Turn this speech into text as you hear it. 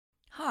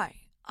Hi,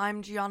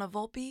 I'm Gianna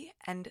Volpe,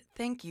 and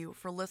thank you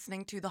for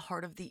listening to The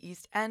Heart of the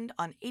East End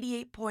on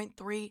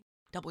 88.3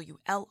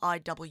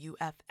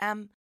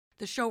 WLIW-FM,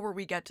 the show where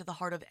we get to the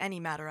heart of any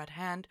matter at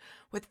hand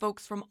with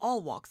folks from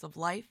all walks of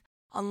life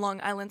on Long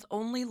Island's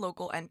only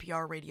local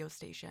NPR radio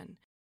station.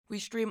 We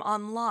stream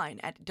online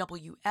at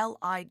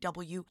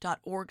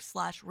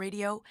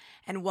WLIW.org/radio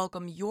and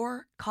welcome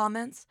your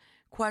comments,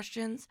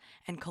 questions,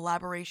 and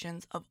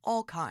collaborations of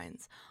all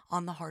kinds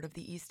on the Heart of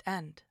the East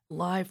End.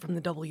 Live from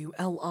the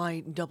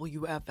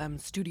WLIW-FM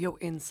studio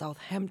in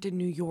Southampton,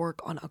 New York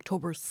on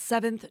October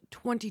 7th,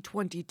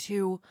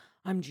 2022,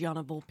 I'm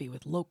Gianna Volpe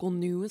with local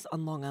news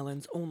on Long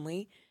Island's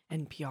only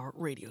NPR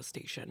radio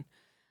station.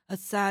 A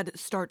sad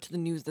start to the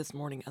news this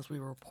morning as we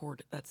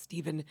report that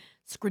Stephen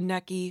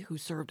Skrzynecki, who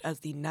served as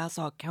the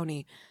Nassau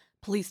County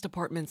Police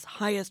Department's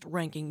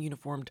highest-ranking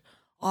uniformed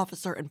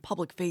officer and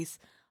public face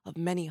of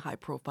many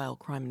high-profile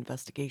crime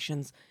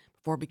investigations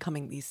before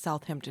becoming the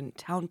Southampton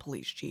Town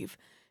Police Chief,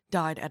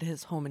 died at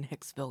his home in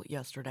Hicksville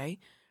yesterday.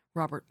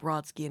 Robert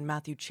Brodsky and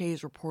Matthew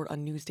Chase report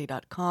on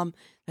Newsday.com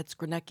that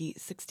Skrzynecki,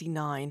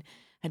 69,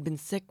 had been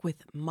sick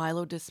with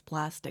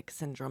myelodysplastic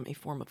syndrome, a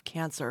form of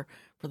cancer,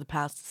 for the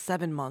past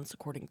 7 months,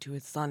 according to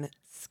his son,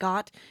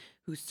 Scott,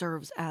 who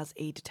serves as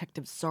a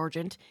detective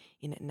sergeant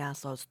in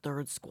Nassau's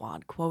 3rd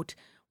Squad. Quote,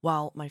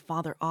 "While my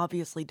father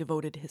obviously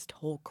devoted his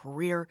whole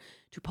career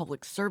to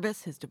public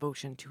service, his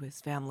devotion to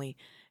his family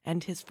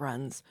and his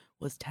friends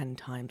was 10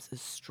 times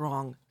as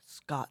strong,"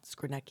 Scott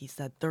Skrzynecki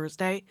said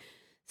Thursday.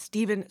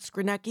 Stephen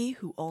Skrzynecki,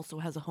 who also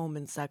has a home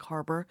in Sag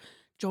Harbor,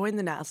 joined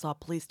the Nassau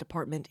Police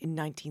Department in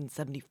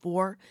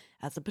 1974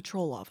 as a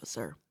patrol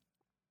officer.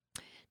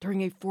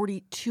 During a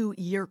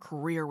 42-year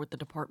career with the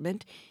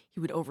department, he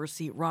would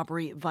oversee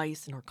robbery,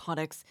 vice,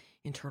 narcotics,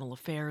 internal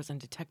affairs,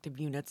 and detective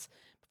units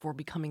before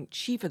becoming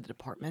chief of the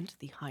department,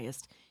 the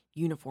highest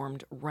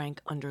uniformed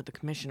rank under the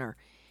commissioner.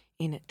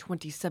 In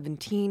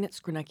 2017,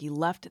 Skrzynecki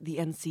left the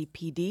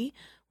NCPD,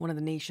 one of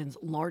the nation's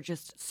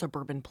largest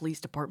suburban police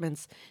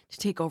departments, to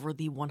take over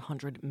the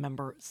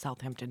 100-member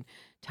Southampton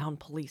Town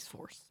Police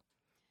Force.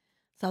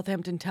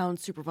 Southampton Town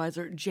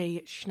Supervisor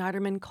Jay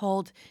Schneiderman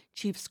called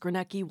Chief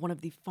Skrzynecki one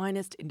of the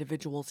finest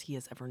individuals he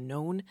has ever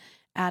known,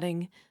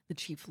 adding, "The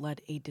chief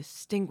led a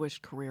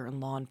distinguished career in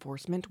law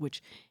enforcement,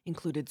 which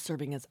included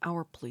serving as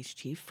our police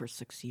chief for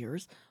 6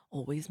 years,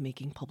 always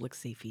making public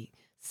safety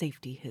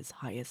his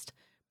highest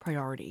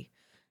priority.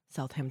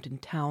 Southampton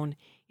Town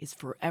is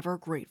forever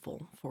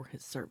grateful for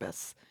his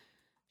service,"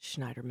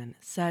 Schneiderman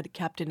said.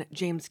 Captain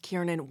James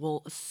Kiernan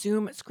will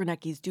assume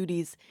Skrzynecki's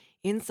duties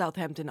in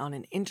Southampton on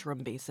an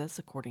interim basis,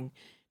 according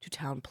to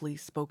Town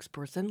Police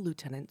spokesperson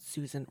Lieutenant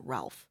Susan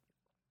Ralph.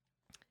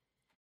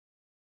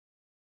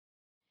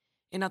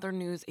 In other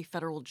news, a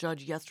federal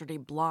judge yesterday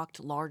blocked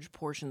large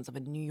portions of a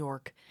New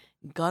York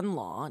gun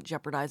law,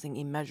 jeopardizing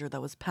a measure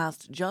that was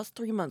passed just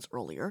 3 months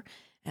earlier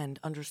and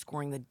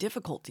underscoring the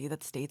difficulty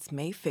that states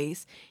may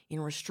face in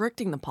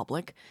restricting the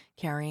public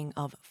carrying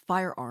of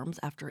firearms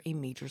after a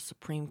major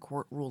Supreme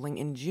Court ruling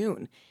in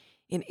June.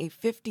 In a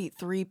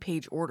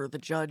 53-page order, the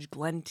judge,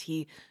 Glenn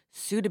T.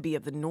 Sudeby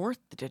of the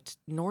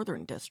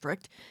Northern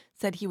District,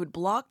 said he would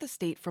block the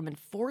state from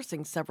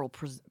enforcing several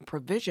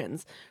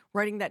provisions,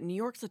 writing that New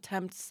York's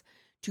attempts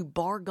to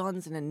bar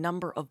guns in a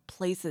number of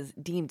places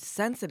deemed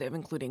sensitive,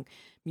 including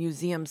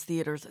museums,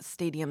 theaters,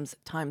 stadiums,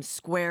 Times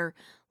Square,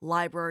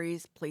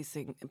 libraries,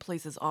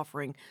 places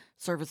offering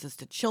services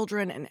to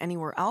children, and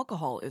anywhere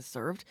alcohol is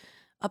served,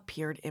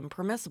 appeared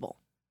impermissible.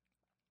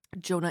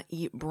 Jonah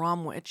E.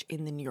 Bromwich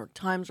in the New York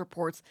Times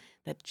reports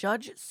that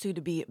Judge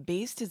Sudeby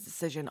based his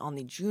decision on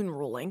the June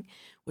ruling,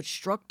 which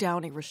struck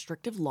down a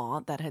restrictive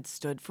law that had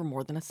stood for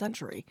more than a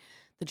century.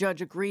 The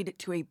judge agreed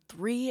to a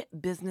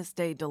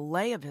 3-business-day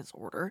delay of his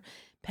order,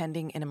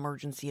 pending an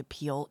emergency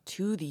appeal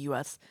to the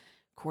U.S.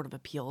 Court of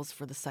Appeals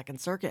for the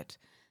Second Circuit.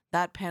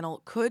 That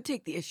panel could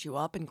take the issue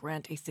up and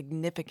grant a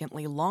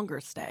significantly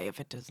longer stay. If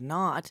it does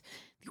not,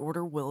 the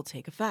order will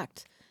take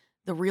effect.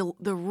 The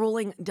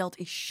ruling dealt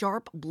a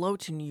sharp blow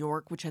to New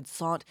York, which had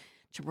sought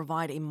to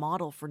provide a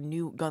model for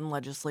new gun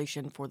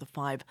legislation for the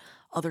 5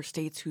 other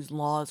states whose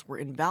laws were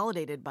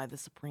invalidated by the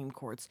Supreme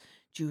Court's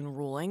June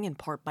ruling, in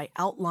part by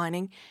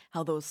outlining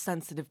how those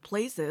sensitive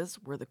places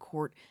where the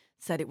court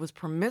said it was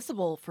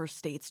permissible for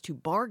states to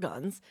bar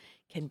guns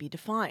can be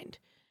defined.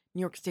 New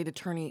York State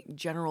Attorney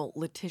General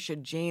Letitia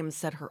James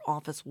said her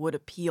office would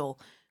appeal.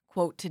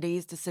 Quote,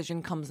 "Today's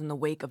decision comes in the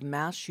wake of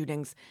mass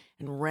shootings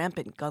and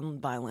rampant gun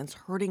violence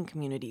hurting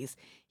communities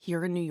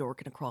here in New York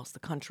and across the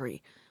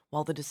country.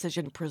 While the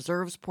decision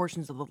preserves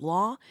portions of the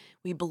law,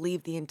 we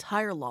believe the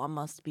entire law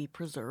must be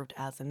preserved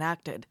as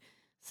enacted,"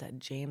 said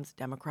James,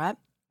 Democrat.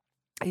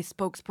 A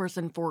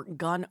spokesperson for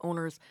Gun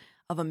Owners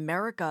of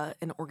America,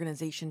 an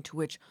organization to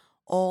which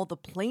all the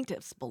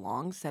plaintiffs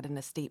belong, said in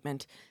a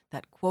statement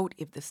that, quote,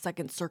 "If the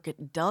Second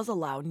Circuit does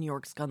allow New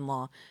York's gun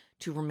law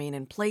to remain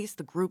in place,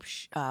 the group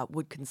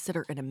would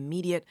consider an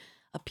immediate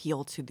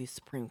appeal to the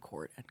Supreme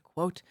Court," end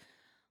quote.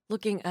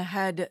 Looking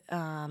ahead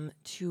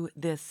to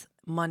this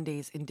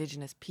Monday's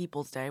Indigenous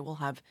Peoples Day, we'll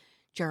have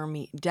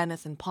Jeremy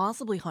Dennis and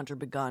possibly Hunter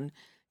Begun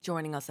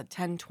joining us at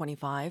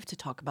 10:25 to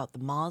talk about the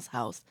Moz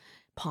House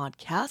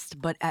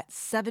podcast. But at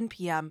 7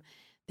 p.m.,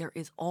 there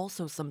is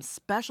also some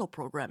special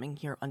programming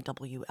here on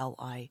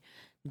WLIWFM.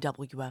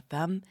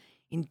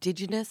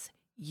 Indigenous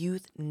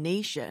Youth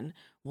Nation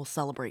will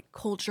celebrate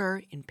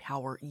culture,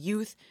 empower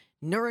youth,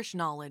 nourish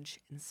knowledge,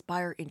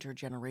 inspire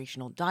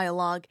intergenerational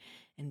dialogue,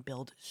 and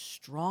build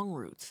strong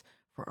roots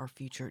for our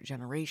future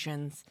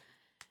generations.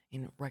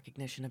 In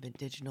recognition of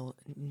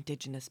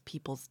Indigenous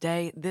Peoples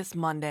Day this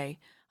Monday,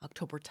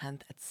 October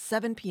 10th at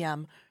 7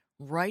 p.m.,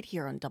 right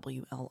here on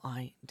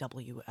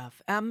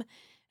WLIWFM.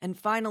 And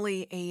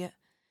finally,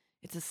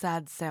 it's a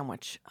sad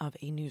sandwich of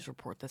a news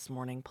report this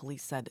morning.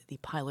 Police said the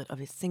pilot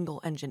of a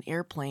single-engine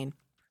airplane,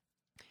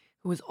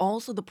 who is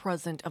also the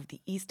president of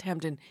the East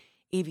Hampton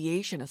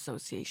Aviation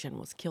Association,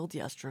 was killed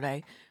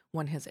yesterday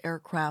when his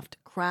aircraft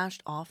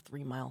crashed off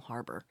 3 Mile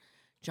Harbor.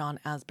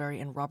 John Asbury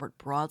and Robert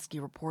Brodsky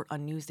report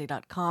on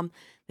Newsday.com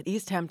that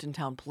East Hampton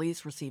Town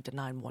Police received a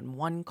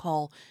 911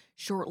 call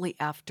shortly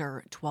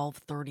after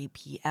 12:30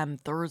 p.m.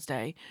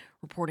 Thursday,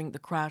 reporting the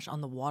crash on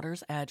the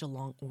water's edge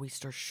along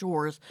Oyster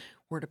Shores,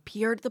 where it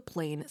appeared the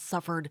plane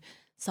suffered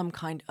some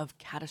kind of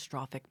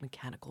catastrophic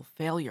mechanical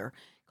failure,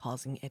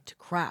 causing it to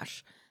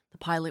crash. The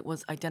pilot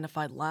was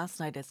identified last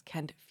night as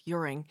Kent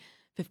Furing,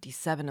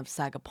 57, of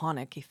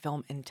Sagaponack, a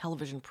film and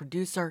television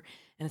producer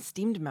and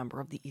esteemed member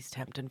of the East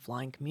Hampton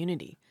flying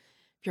community.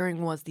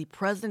 Furing was the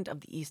president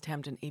of the East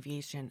Hampton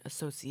Aviation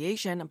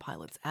Association, a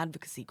pilots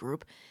advocacy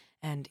group,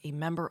 and a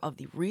member of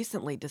the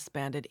recently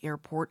disbanded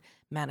Airport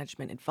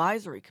Management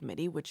Advisory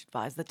Committee, which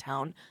advised the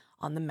town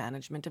on the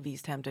management of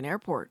East Hampton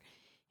Airport.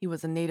 He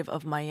was a native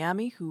of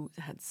Miami who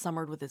had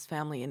summered with his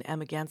family in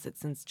Amagansett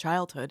since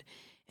childhood,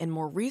 and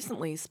more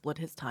recently split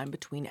his time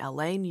between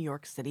LA, New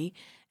York City,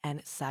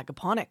 and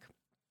Sagaponack.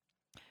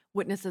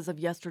 Witnesses of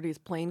yesterday's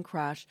plane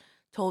crash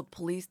told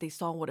police they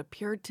saw what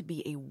appeared to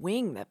be a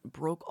wing that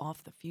broke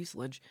off the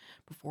fuselage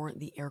before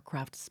the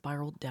aircraft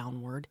spiraled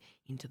downward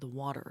into the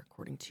water,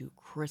 according to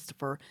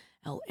Christopher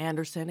L.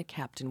 Anderson, a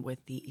captain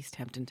with the East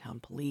Hampton Town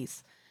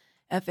Police.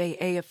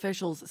 FAA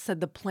officials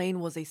said the plane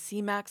was a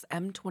C-MAX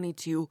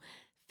M22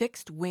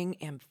 fixed-wing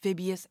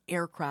amphibious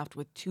aircraft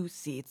with 2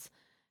 seats.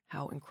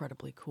 How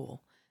incredibly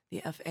cool.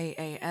 The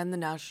FAA and the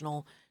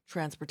National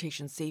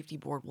Transportation Safety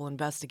Board will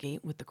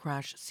investigate, with the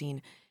crash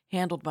scene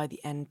handled by the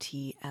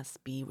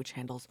NTSB, which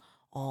handles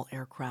all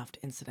aircraft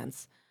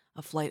incidents.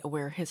 A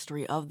flight-aware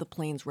history of the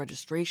plane's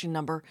registration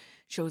number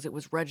shows it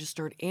was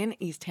registered in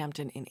East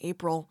Hampton in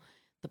April.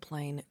 The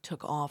plane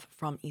took off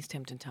from East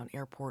Hampton Town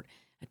Airport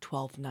at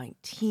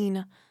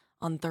 12:19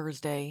 on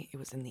Thursday. It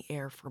was in the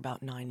air for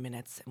about 9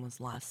 minutes and was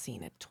last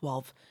seen at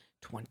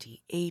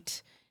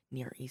 12:28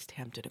 near East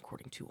Hampton,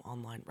 according to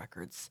online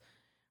records.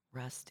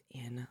 Rest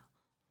in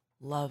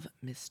love,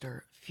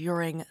 Mr.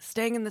 Furing.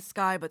 Staying in the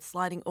sky, but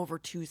sliding over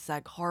to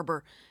Sag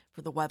Harbor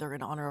for the weather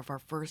in honor of our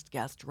first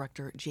guest,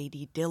 director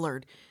J.D.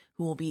 Dillard,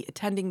 who will be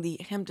attending the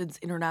Hamptons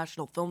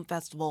International Film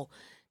Festival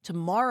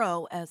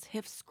tomorrow as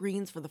HIF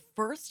screens for the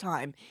first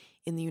time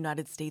in the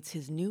United States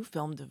his new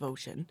film,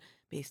 Devotion,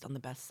 based on the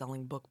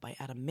best-selling book by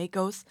Adam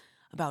Makos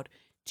about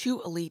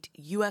 2 elite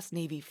U.S.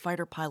 Navy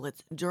fighter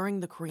pilots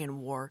during the Korean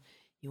War.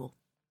 You will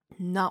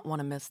not want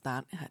to miss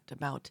that at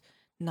about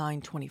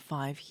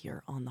 9:25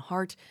 here on The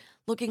Heart.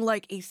 Looking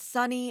like a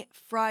sunny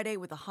Friday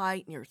with a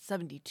high near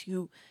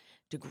 72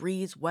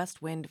 degrees,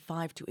 west wind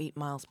 5 to 8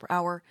 miles per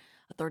hour,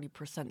 a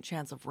 30%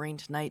 chance of rain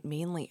tonight,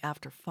 mainly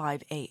after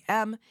 5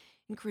 a.m.,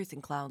 increasing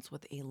clouds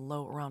with a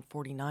low around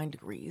 49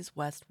 degrees,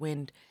 west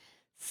wind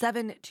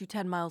 7 to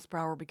 10 miles per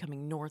hour,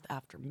 becoming north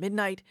after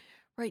midnight.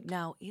 Right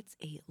now, it's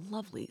a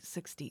lovely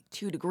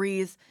 62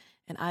 degrees,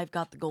 and I've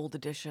got the gold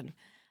edition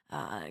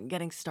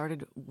getting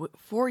started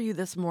for you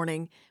this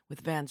morning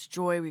with Vance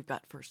Joy. We've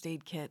got First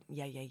Aid Kit,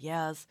 Yeah Yeah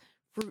Yeahs,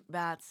 Fruit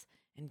Bats,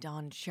 and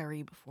Don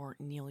Cherry before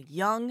Neil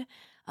Young.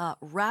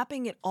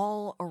 Wrapping it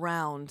all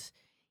around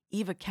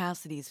Eva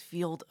Cassidy's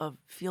Fields of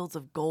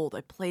Gold.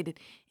 I played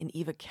an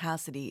Eva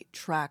Cassidy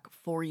track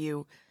for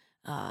you,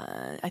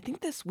 I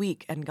think this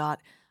week, and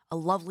got a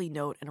lovely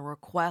note and a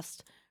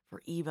request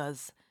for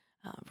Eva's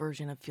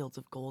version of Fields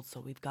of Gold.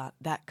 So we've got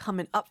that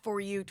coming up for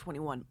you.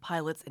 21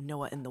 Pilots and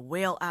Noah and the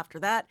Whale. After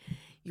that,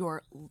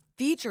 your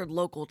featured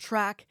local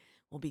track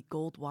will be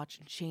Gold Watch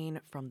and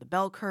Chain from the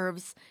Bell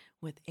Curves,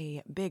 with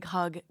a big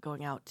hug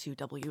going out to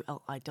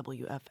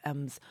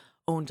WLIWFM's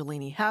own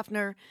Delaney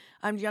Hafner.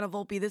 I'm Gianna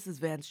Volpe. This is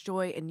Vance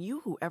Joy, and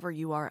you, whoever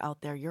you are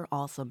out there, you're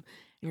awesome.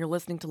 And you're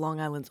listening to Long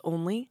Island's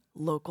only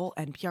local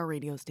NPR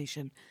radio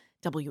station,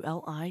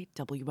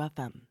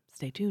 WLIWFM.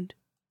 Stay tuned.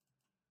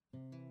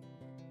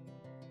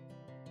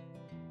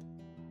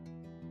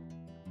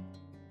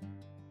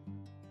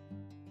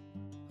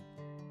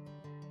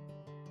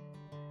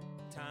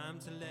 Time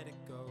to let it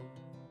go,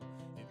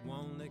 it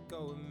won't let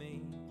go of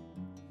me.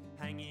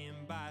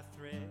 Hanging by a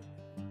thread,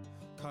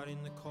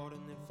 cutting the cord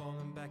and then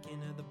falling back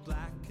into the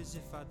black. Cause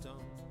if I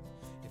don't,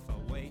 if I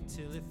wait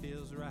till it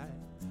feels right,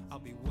 I'll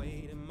be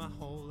waiting my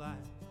whole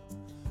life.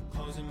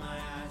 Closing my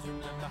eyes,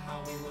 remember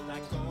how we were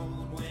like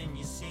gold when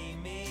you see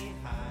me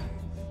high.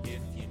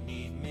 If you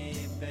need me,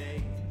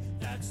 babe,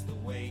 that That's the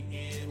way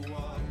it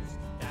was.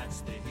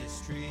 That's the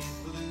history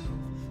blue.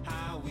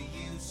 How we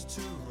used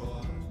to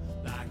roar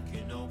like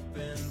an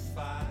open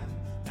fire.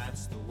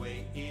 That's the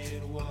way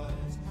it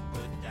was,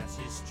 but that's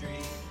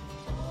history.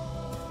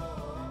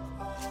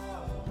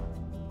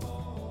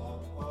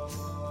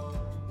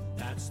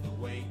 That's the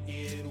way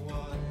it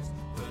was,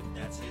 but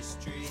that's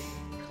history.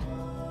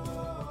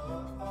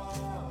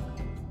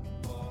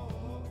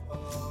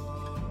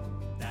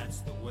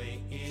 That's the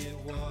way it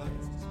was,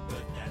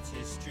 but that's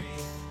history.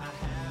 I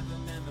have a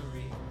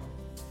memory.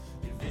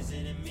 You're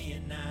visiting me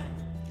at night,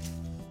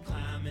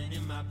 climbing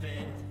in my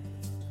bed.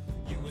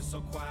 You were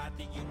so quiet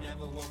that you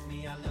never woke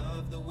me. I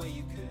love the way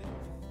you could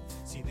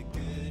see the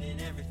good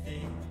in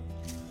everything.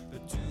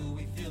 But do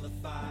we feel the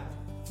fire?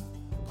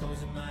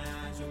 Closing my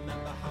eyes,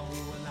 remember how we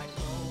were like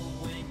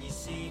gold when you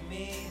see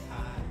me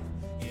high.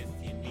 If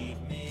you need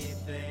me,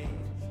 babe,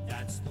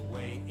 that's the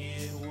way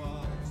it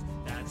was.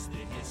 That's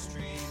the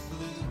history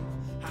blue.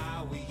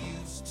 How we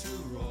used to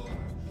roar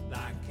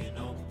like an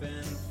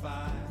open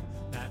fire.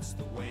 That's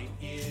the way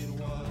it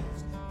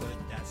was, but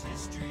that's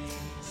history.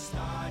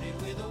 Started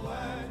with a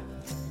word.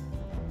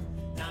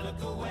 Now look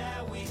at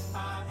where we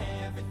are,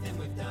 everything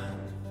we've done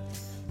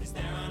is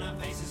there on our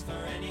faces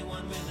for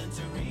anyone willing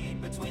to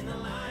read between the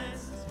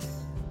lines.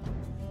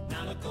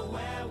 Now look at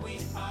where we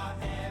are,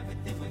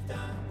 everything we've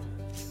done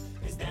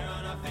is there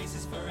on our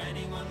faces for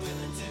anyone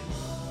willing to.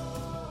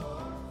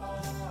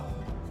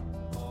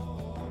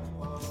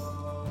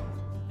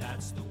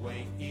 That's the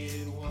way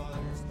it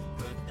was,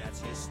 but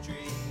that's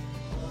history.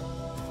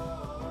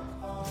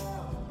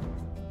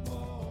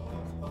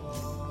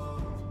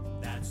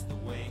 That's the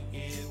way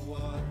it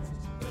was,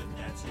 but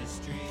that's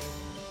history.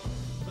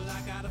 Well,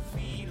 I got a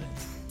feeling,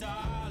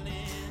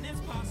 darling,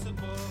 it's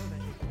possible.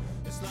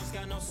 This love's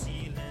got no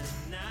ceiling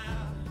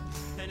now,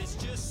 and it's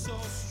just so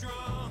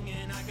strong.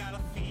 And I got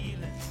a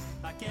feeling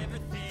like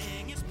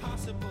everything is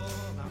possible.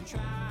 I'm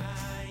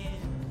trying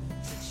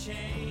to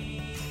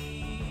change.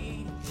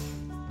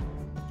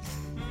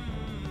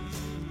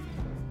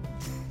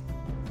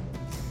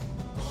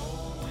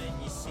 Oh,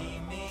 when you see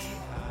me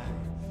high,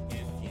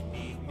 if you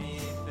need me,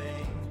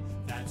 babe,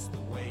 that's the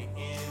way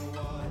it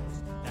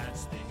was.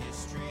 That's the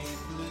history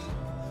blue.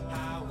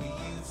 How we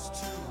used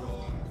to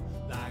roar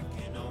like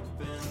an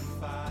open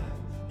fire.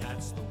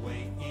 That's the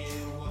way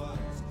it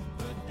was,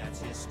 but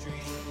that's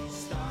history.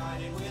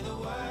 Started with a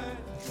word.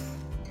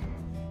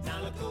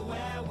 Now look at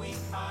where we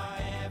are,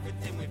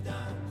 everything we've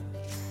done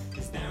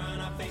is there on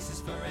our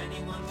faces for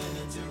anyone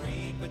willing to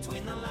read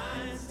between the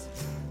lines.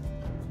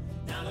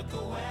 Now look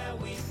at where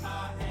we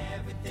are,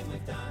 everything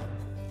we've done,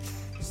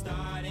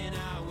 starting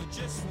out with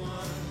just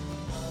one.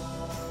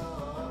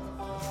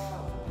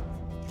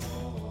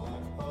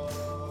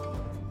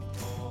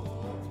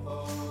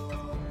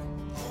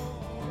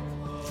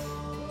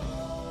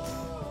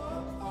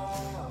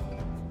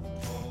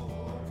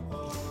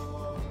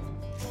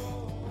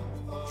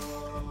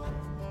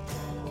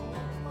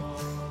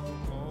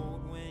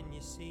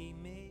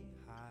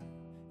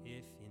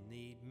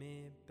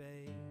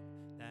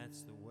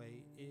 That's the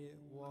way it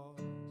was,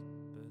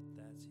 but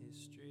that's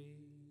history.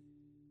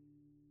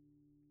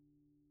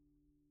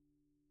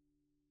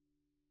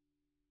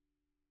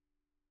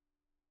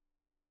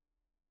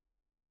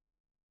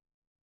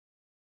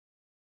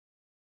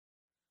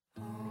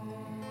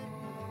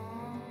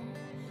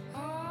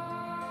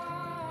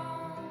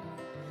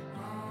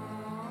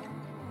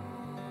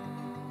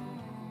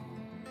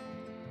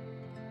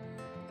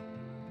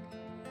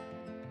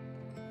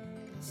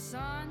 The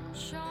sun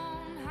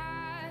shone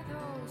high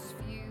those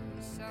few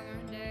summer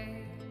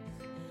days,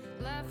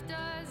 left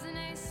us in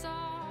a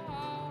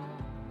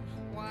soft,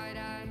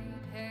 wide-eyed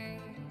haze.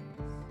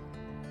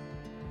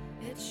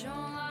 It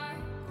shone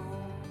like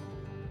gold.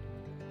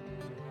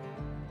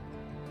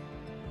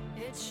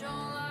 It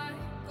shone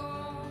like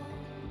gold.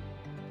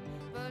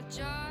 But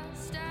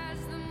just as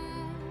the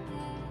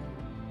moon,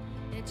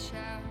 it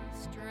shall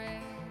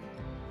stray.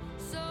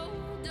 So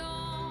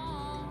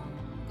dawn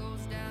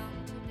goes down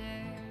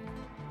today.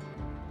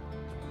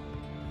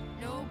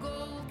 No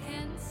gold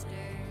can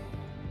stay.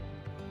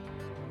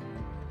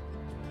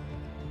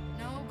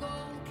 No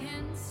gold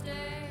can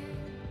stay.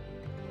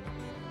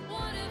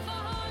 What if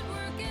our hard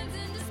work ends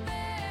in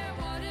despair?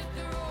 What if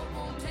the road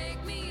won't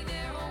take me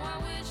there? Oh, I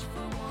wish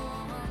for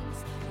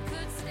once we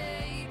could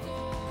stay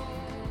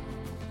gold.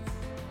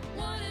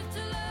 What if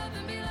to love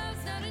and be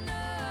loved's not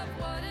enough?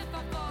 What if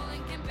I fall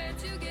and can't bear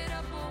to get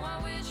up? Oh,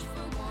 I wish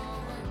for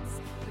once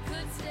we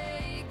could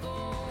stay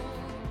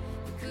gold.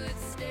 We could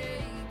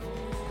stay gold.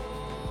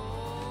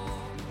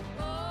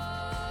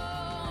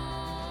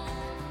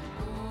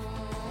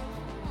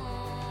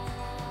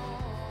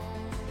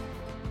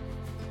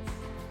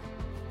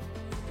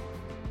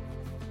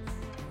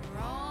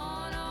 We're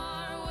on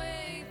our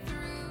way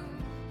through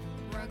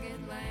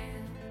rugged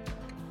land.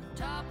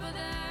 Top of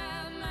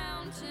that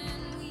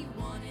mountain we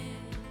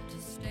wanted to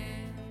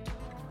stand.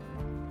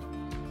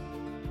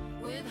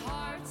 With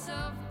hearts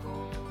of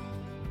gold.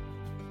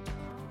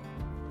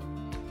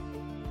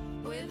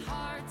 With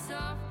hearts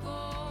of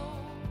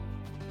gold.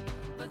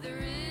 But there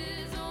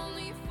is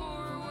only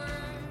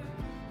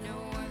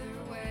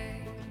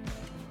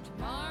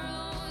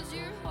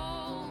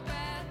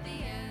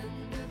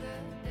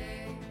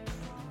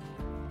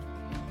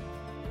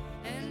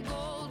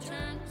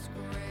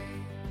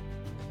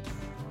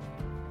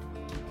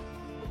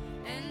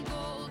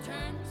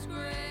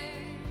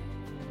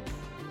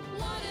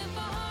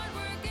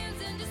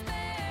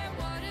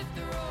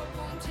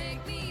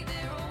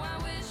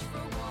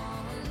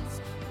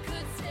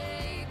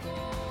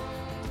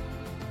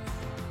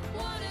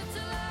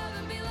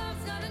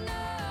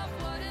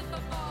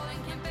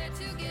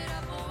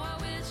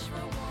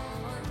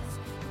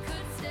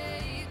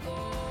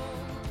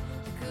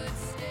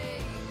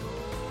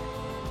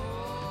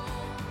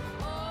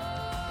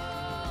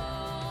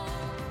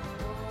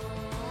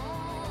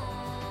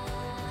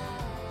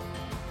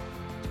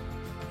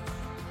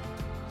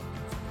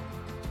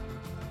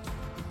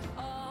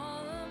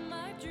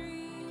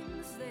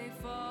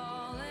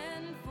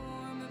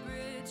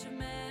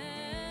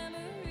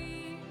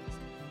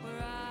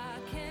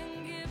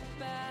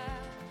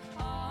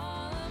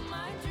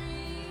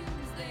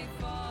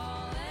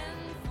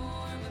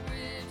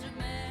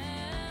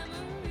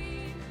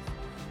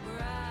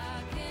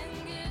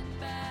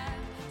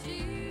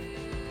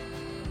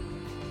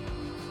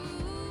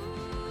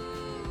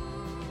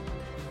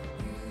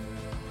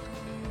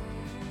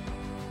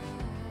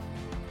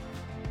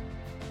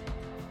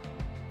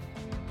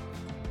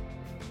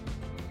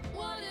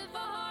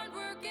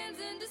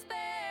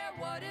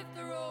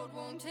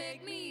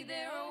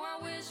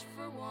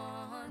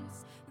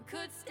once, we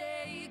could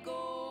stay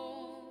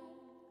gold.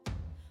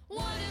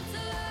 What if to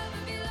love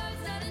and be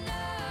loved's not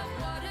enough?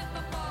 What if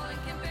I fall and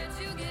can't bear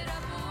to get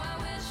up? Oh, I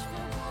wish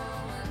for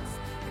once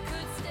we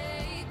could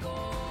stay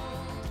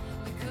gold.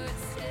 We could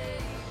stay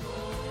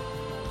gold.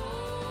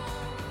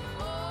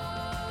 Oh,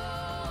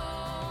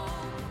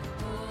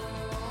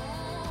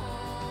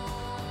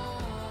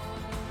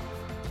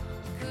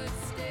 could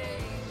stay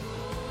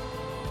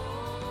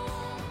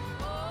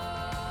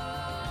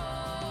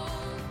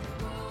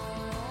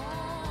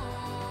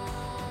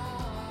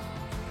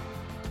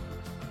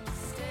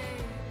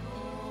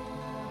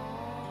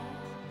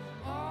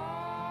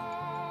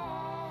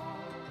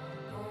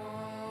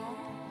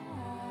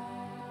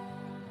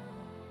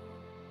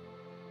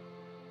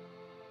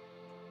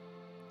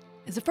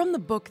Is it from the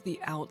book The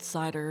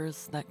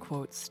Outsiders, that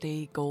quote,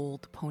 "Stay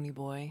Gold,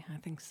 Ponyboy"? I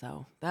think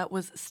so. That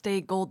was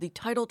Stay Gold, the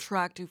title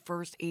track to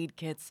First Aid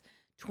Kit's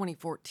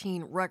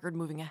 2014 record.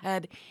 Moving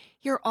ahead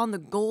here on the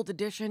Gold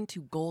edition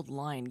to Gold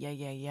Line, Yeah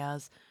Yeah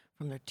Yeahs,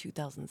 from their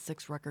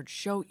 2006 record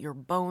Show Your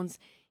Bones,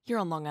 here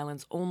on Long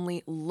Island's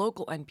only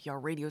local NPR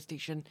radio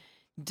station,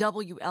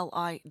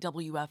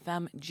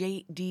 WLIWFM.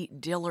 J.D.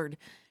 Dillard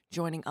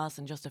joining us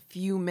in just a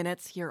few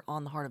minutes here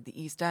on the Heart of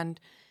the East End,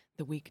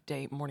 the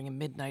weekday morning and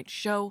midnight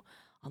show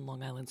on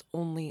Long Island's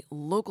only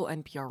local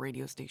NPR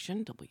radio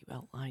station,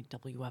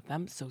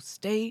 WLIWFM. So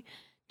stay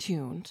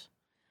tuned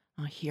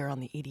here on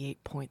the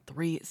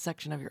 88.3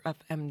 section of your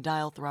FM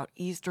dial throughout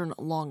eastern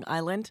Long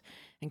Island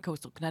and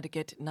coastal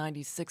Connecticut,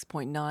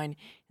 96.9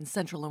 in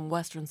central and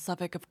western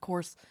Suffolk. Of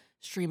course,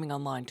 streaming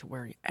online to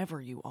wherever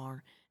you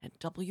are at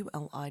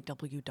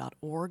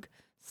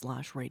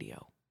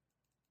WLIW.org/radio.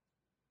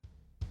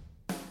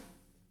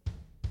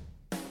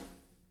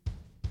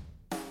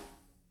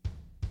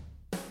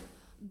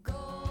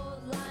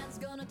 Gold line's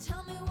gonna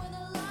tell me where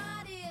the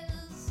light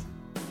is.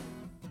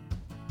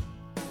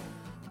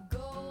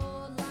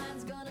 Gold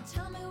line's gonna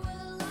tell me where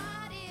the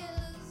light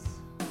is.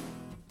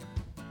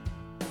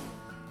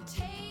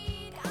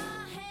 Take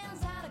our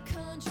hands out of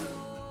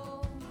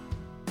control.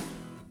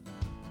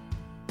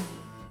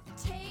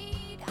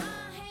 Take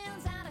our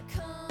hands out of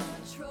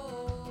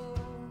control.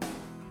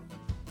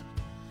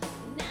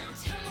 Now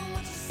tell me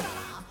what you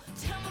saw.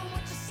 Tell me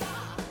what you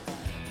saw.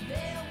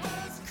 There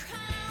was a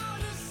crowd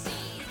of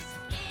seas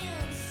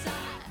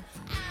inside,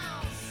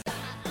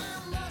 outside. I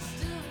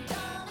must have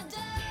done a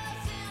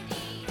dozen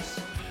each.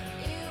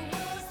 It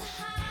was the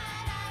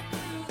height I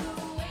grew, the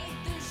weight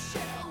the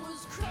shell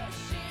was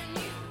crushing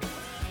you.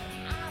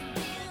 I've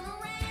been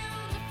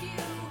around a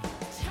few.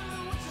 Tell me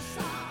what you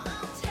saw.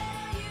 I'll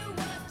tell you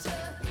what to.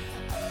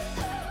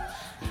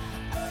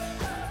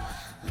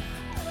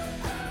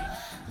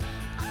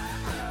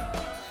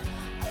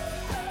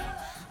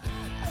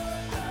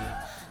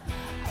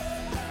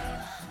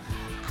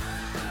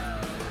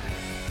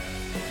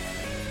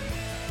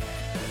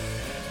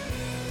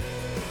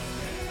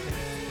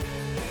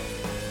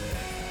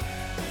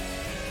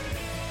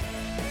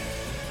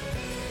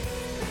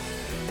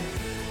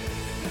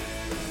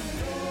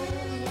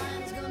 Gold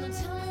line's gonna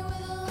tell me where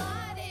the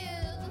light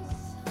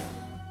is.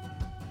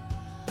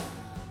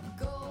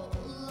 Gold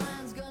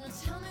line's gonna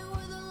tell me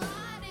where the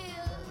light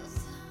is.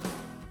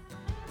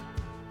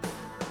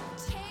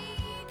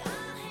 Take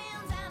our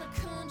hands out of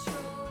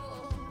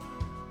control.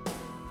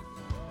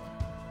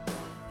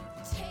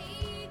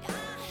 Take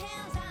our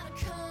hands out of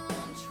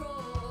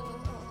control.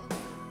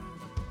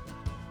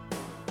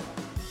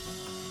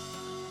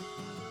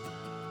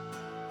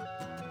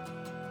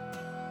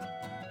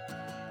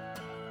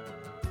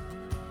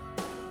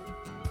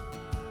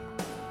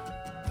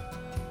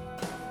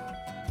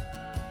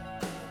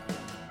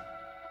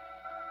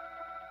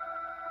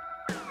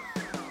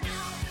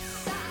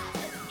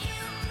 Outside,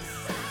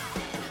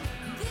 inside,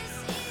 this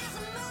is a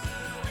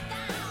moon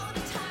without a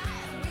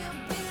tide. We'll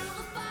build a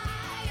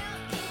fire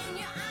in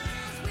your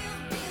eyes.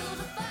 We'll build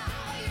a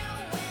fire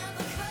when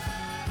the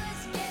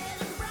colors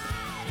getting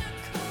brighter.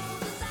 Cool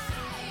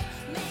desire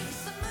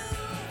makes a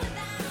move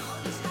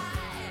without a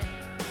tide.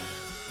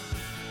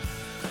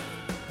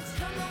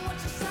 Tell me what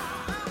you saw.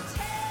 I'll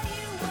tell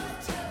you what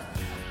to.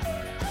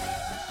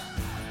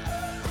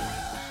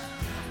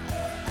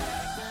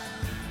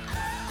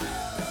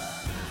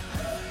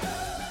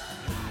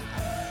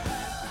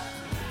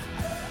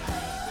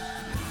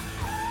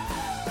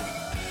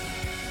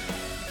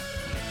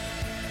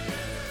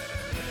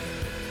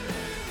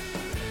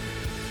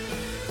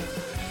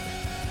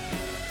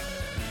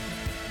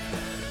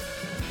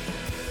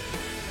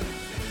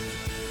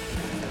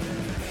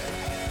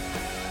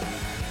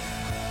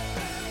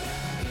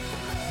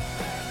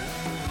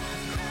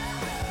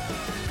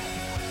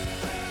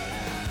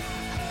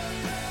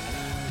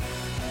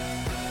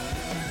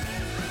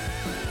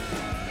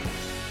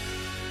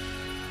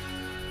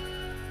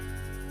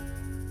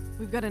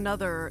 We've got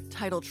another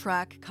title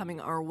track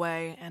coming our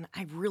way, and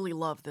I really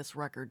love this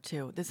record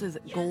too. This is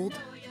Gold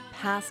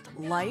Past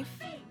Life.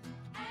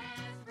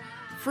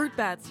 Fruit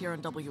Bats here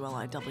on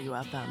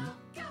WLIWFM.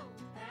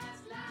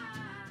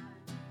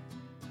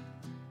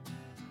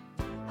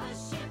 A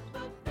ship, a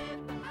bit,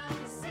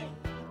 a sea,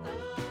 a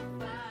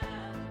fire.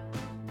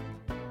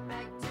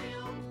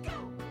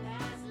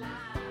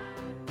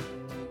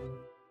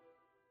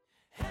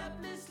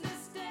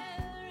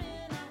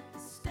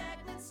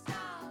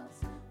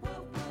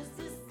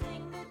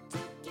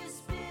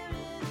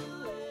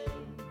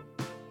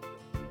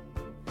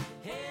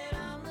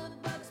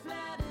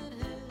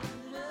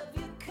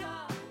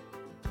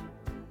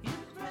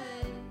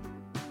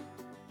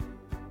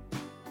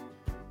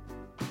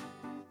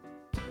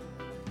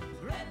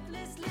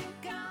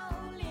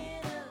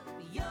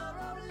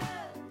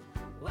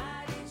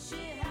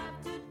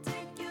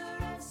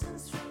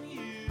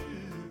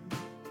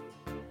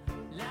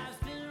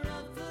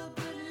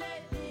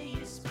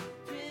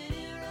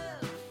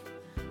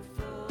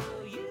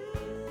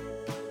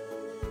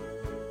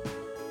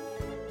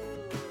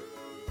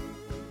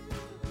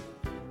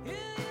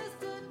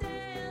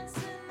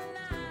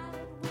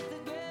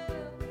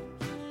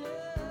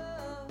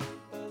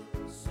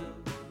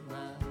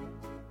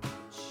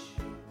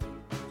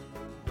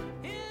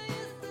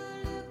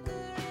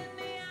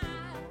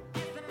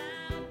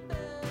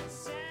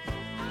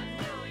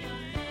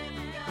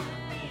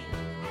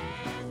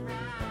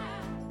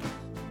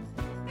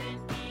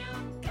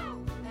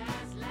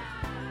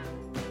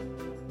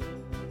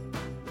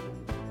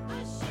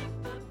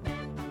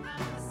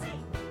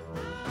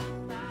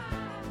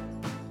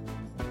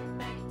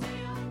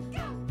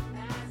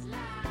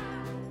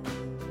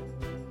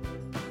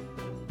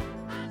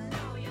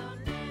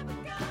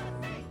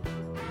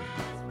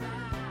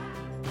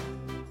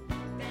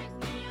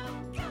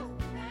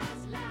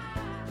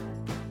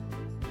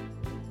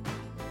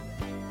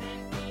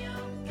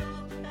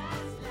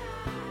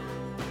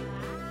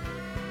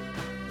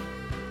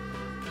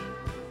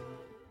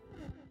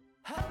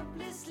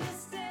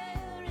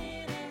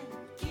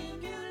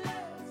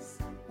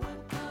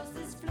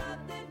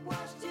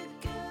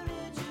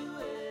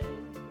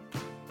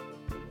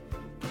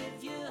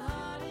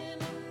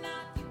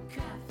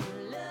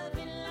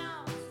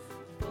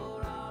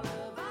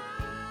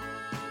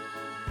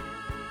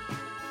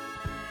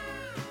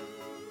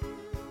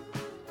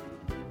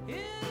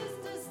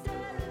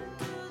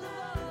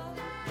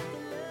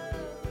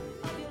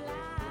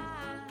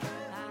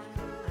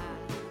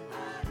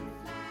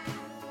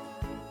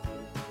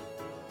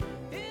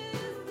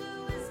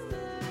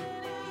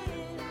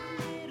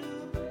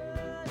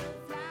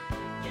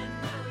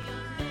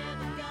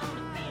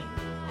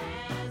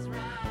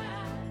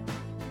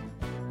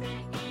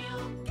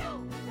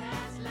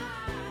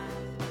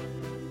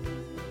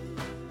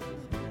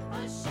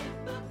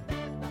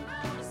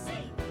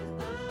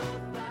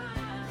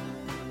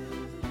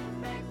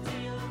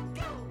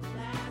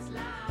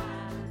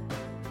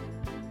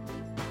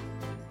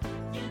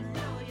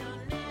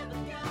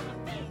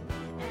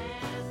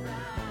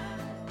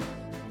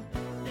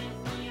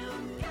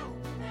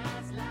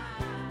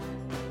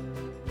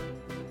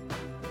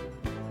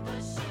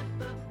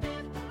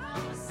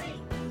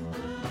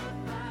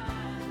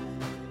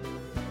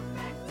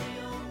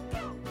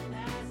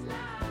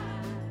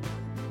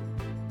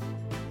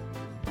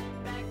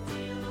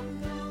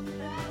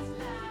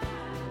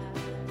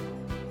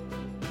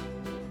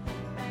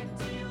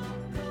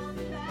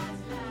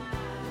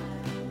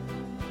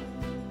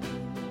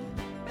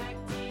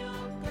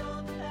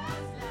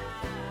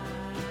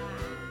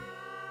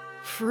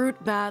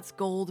 Fruit Bats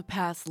Gold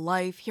Pass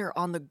Life here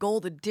on the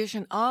Gold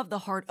edition of the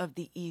Heart of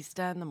the East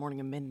End, the Morning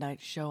and Midnight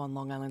show on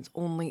Long Island's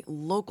only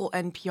local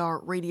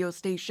NPR radio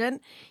station.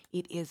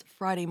 It is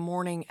Friday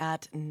morning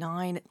at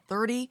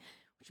 9:30,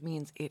 which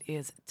means it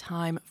is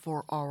time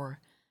for our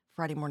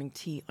Friday morning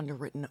tea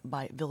underwritten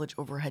by Village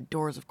Overhead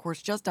Doors, of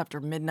course, just after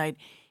midnight.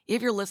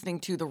 If you're listening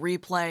to the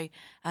replay,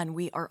 and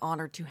we are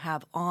honored to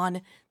have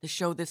on the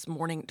show this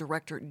morning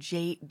director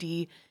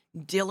J.D.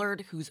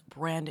 Dillard, whose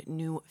brand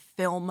new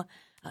film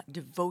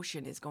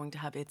Devotion is going to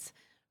have its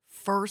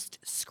first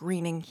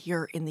screening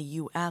here in the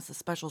U.S., a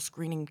special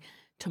screening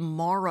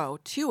tomorrow,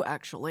 too,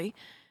 actually,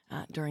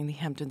 during the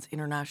Hamptons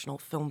International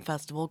Film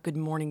Festival. Good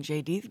morning,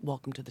 J.D.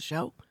 Welcome to the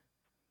show.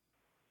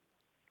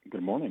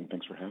 Good morning.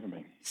 Thanks for having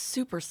me.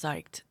 Super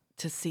psyched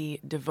to see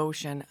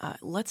Devotion.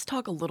 Let's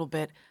talk a little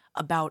bit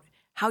about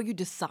how you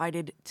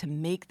decided to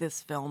make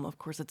this film. Of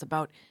course, it's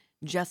about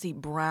Jesse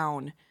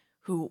Brown,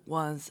 who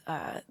was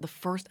the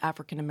first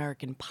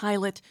African-American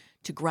pilot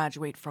to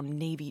graduate from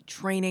Navy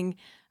training.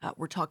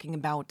 We're talking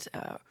about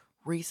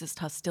racist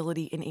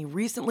hostility in a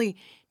recently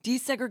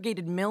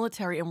desegregated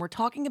military, and we're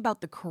talking about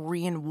the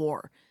Korean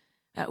War.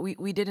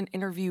 We did an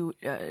interview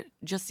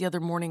just the other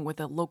morning with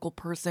a local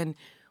person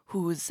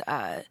whose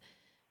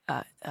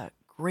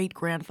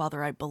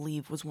great-grandfather, I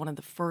believe, was one of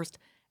the first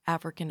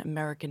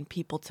African-American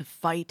people to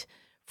fight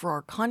for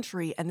our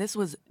country, and this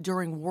was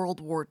during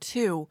World War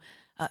II.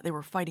 They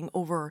were fighting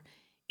over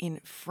in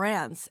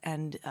France,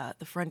 and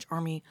the French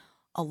army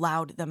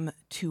allowed them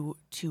to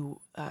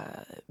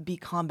be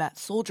combat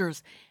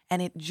soldiers.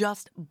 And it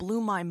just blew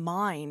my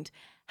mind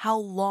how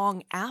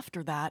long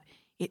after that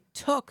it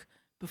took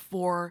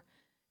before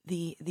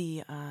the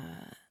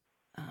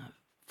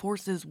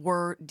forces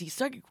were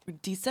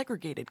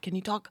desegregated. Can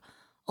you talk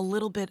a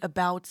little bit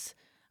about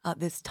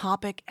this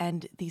topic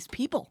and these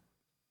people?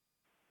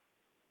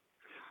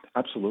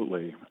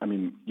 Absolutely. I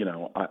mean,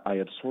 I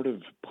had sort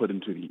of put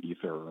into the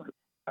ether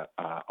that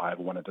I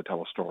wanted to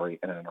tell a story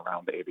in and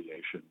around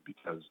aviation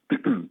because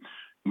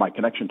my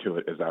connection to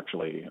it is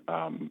actually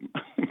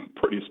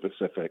pretty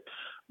specific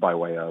by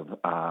way of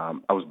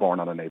I was born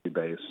on a Navy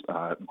base,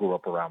 grew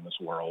up around this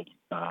world.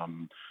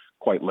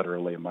 Quite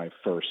literally, my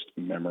first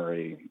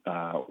memory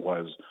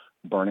was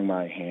burning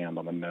my hand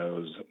on the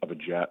nose of a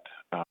jet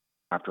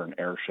after an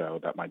air show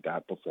that my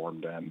dad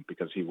performed in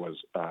because he was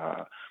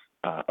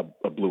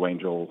a Blue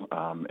Angel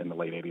in the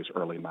late 80s,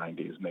 early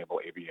 90s, naval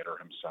aviator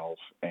himself.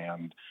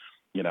 And,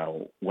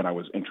 when I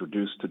was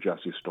introduced to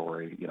Jesse's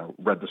story,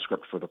 read the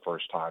script for the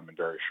first time and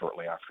very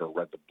shortly after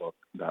read the book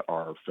that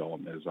our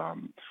film is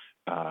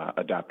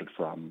adapted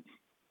from,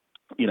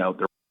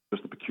 there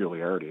was the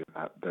peculiarity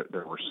that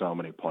there were so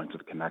many points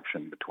of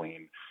connection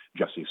between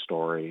Jesse's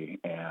story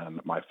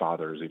and my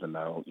father's, even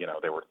though,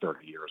 they were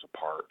 30 years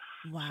apart.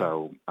 Wow.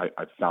 So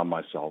I found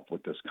myself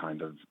with this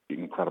kind of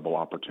incredible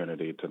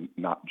opportunity to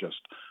not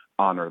just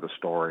honor the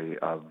story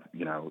of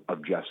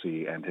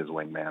Jesse and his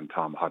wingman,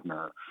 Tom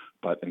Hudner,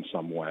 but in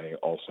some way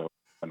also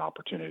an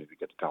opportunity to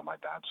get to tell my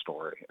dad's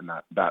story. And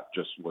that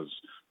just was,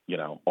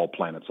 all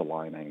planets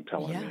aligning,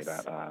 telling me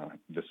that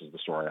this is the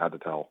story I had to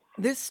tell.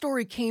 This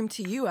story came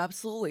to you,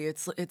 absolutely.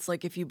 It's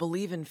like if you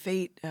believe in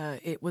fate,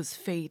 it was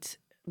fate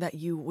that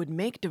you would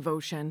make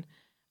Devotion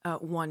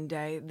one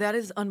day. That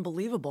is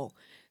unbelievable.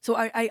 So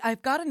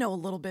I've got to know a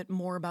little bit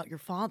more about your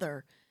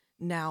father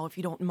now, if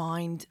you don't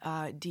mind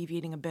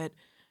deviating a bit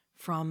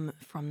from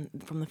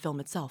the film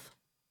itself.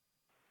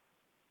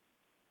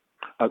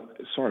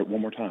 Sorry,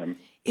 one more time.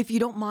 If you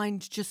don't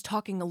mind just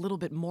talking a little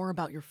bit more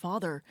about your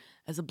father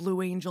as a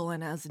Blue Angel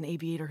and as an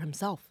aviator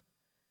himself.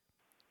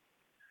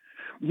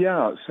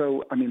 Yeah,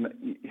 so, I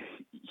mean,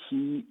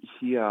 he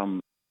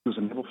was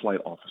a naval flight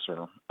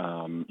officer.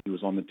 He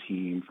was on the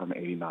team from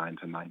 89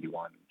 to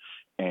 91.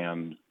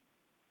 And,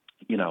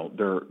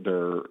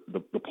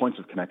 the points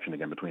of connection,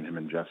 again, between him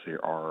and Jesse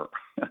are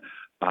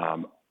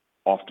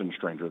often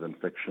stranger than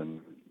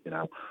fiction,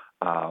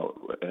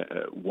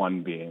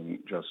 one being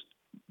just,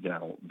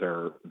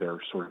 their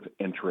sort of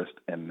interest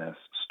in this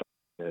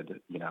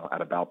started,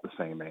 at about the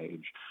same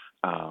age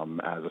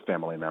as a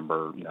family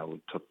member,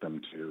 took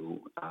them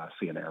to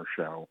see an air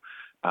show.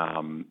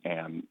 And,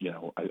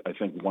 I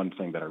think one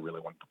thing that I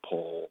really want to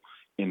pull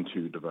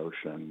into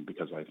Devotion,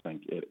 because I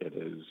think it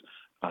is,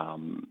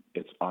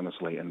 it's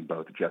honestly in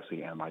both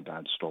Jesse and my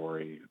dad's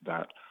story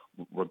that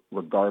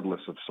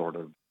regardless of sort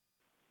of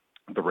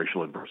the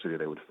racial adversity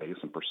they would face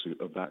in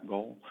pursuit of that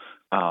goal,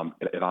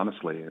 it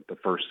honestly, the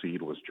first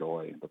seed was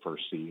joy. The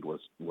first seed was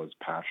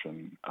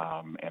passion.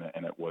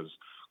 And it was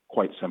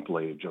quite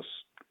simply just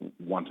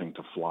wanting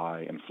to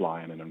fly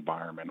in an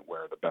environment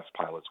where the best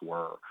pilots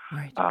were.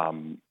 Right.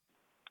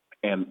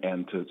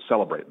 And to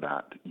celebrate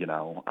that,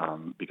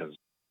 because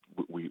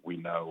we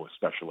know,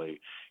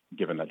 especially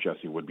given that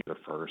Jesse would be the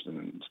first,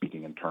 and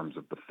speaking in terms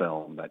of the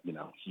film, that,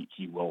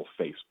 he will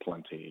face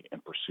plenty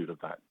in pursuit of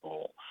that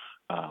goal.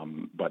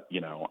 But,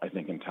 I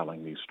think in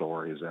telling these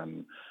stories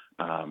and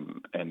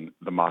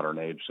the modern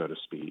age, so to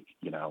speak,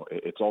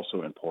 it's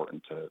also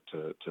important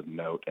to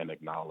note and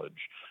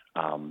acknowledge,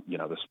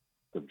 the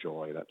of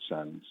joy that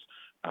sends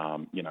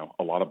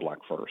a lot of Black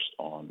first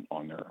on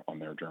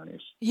their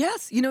journeys.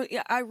 Yes,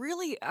 yeah, I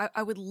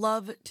would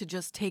love to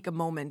just take a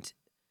moment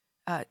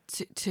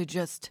to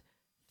just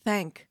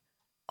thank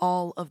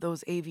all of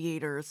those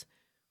aviators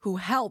who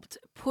helped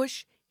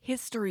push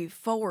history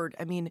forward.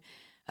 I mean,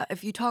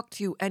 if you talk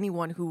to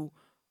anyone who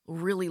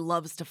really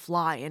loves to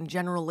fly, and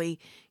generally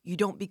you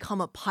don't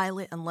become a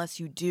pilot unless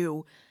you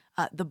do,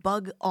 the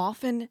bug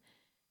often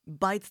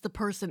bites the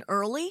person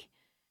early,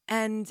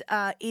 and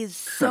is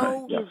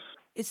so Yes.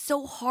 is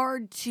so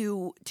hard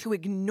to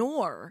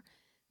ignore.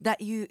 That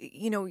you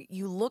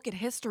look at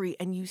history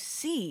and you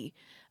see,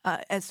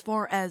 as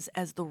far as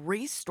the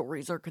race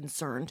stories are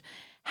concerned,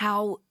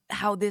 how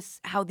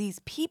these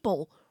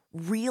people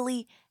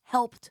really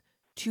helped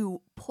to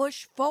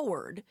push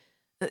forward,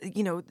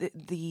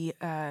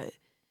 the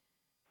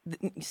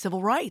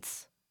civil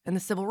rights and the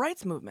civil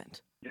rights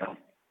movement. Yeah.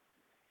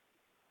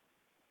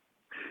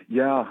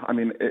 Yeah. I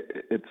mean,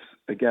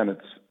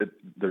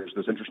 there's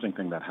this interesting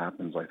thing that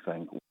happens, I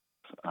think, with,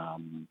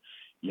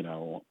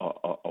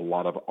 a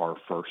lot of our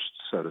firsts,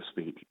 so to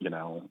speak, in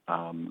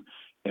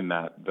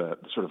that the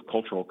sort of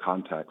cultural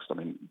context. I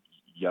mean,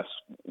 yes,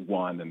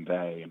 one and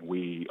they and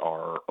we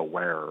are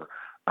aware,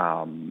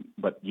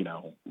 but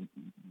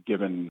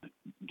given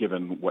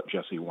what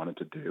Jesse wanted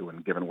to do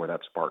and given where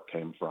that spark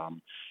came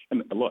from,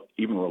 and look,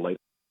 even related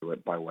to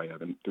it by way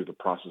of and through the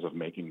process of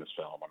making this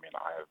film, I mean,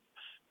 I have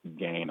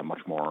gained a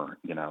much more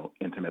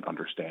intimate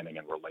understanding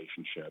and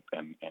relationship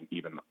and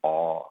even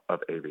awe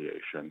of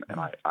aviation, and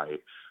I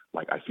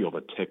feel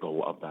the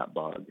tickle of that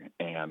bug,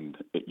 and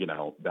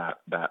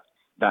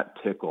that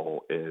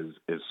tickle is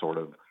sort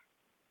of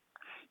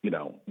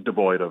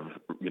devoid of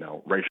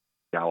racial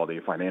reality,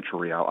 financial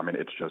reality. I mean,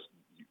 it's just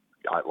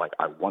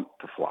I want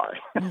to fly,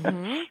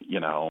 and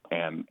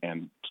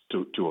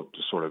to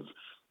sort of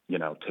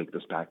take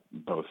this back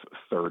both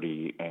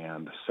 30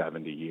 and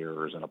 70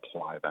 years and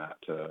apply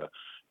that to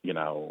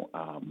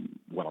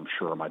what I'm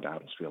sure my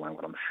dad was feeling,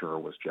 what I'm sure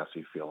was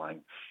Jesse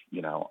feeling.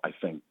 I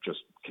think just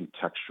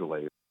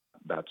contextually,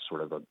 that's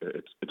sort of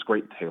it's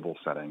great table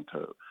setting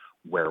to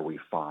where we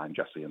find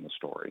Jesse in the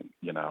story.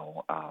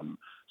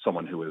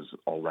 Someone who is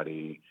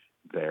already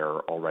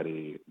there,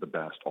 already the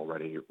best,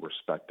 already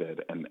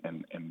respected, and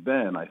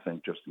then I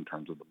think just in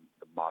terms of the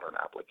modern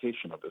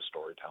application of this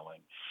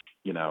storytelling,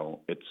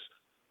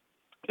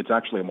 it's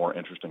actually a more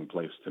interesting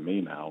place to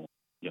me now,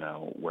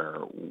 where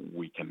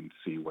we can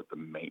see what the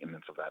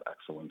maintenance of that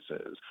excellence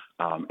is.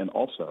 And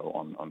also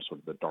on sort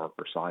of the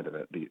darker side of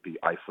it, the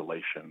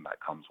isolation that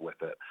comes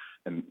with it.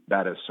 And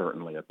that is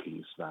certainly a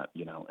piece that,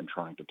 in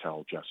trying to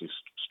tell Jesse's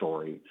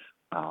story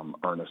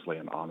earnestly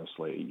and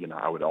honestly,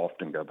 I would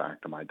often go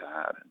back to my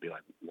dad and be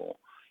like, well,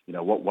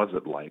 what was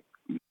it like?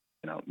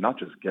 Not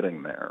just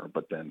getting there,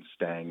 but then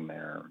staying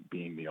there,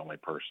 being the only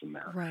person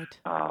there. Right.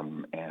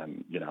 And,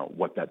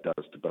 what that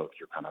does to both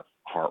your kind of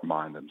heart,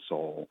 mind, and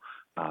soul,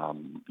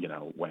 when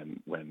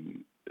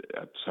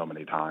at so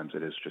many times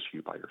it is just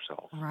you by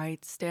yourself.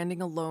 Right.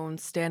 Standing alone,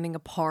 standing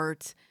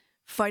apart,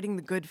 fighting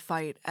the good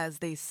fight, as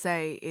they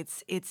say.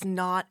 It's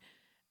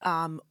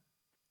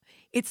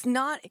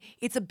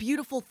a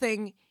beautiful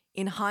thing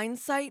in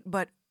hindsight,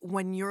 but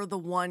when you're the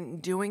one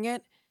doing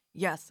it,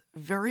 yes,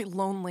 very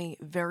lonely,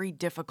 very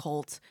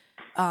difficult.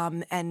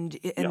 And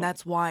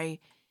that's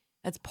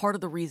part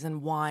of the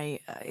reason why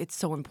it's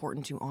so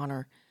important to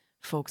honor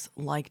folks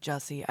like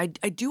Jesse. I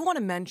do want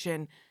to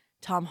mention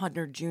Tom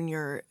Hudner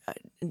Jr.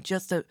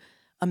 Just a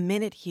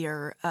minute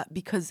here,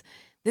 because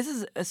this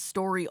is a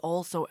story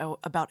also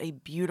about a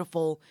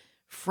beautiful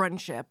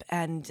friendship,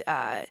 and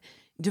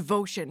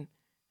devotion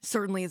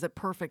certainly is a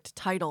perfect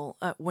title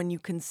when you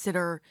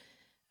consider,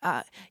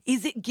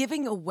 is it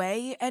giving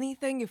away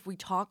anything if we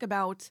talk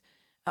about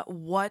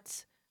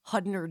what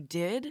Hudner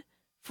did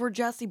for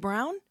Jesse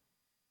Brown?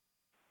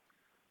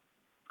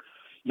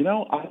 I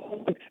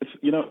don't think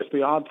it's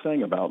the odd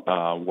thing about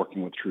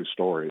working with true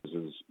stories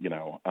is,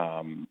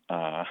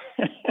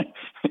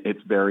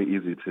 it's very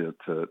easy to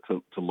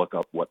look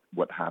up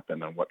what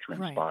happened and what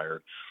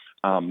transpired.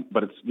 Right.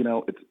 But it's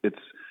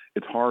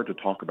hard to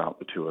talk about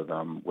the two of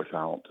them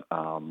without,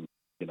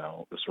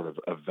 the sort of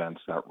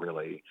events that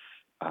really,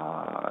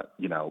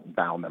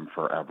 bound them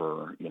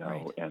forever,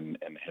 right. in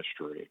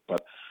history.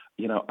 But,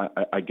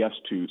 I guess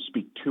to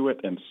speak to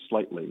it and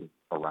slightly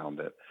around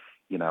it,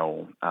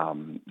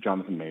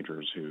 Jonathan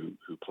Majors, who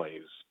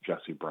plays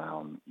Jesse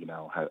Brown,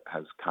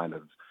 has kind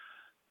of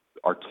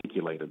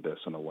articulated this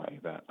in a way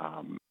that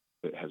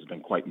it has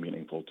been quite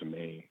meaningful to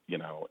me,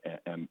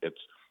 and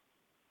it's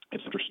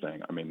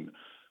interesting. I mean,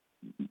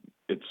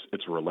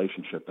 it's a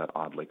relationship that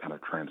oddly kind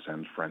of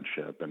transcends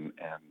friendship, and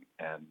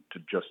to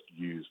just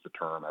use the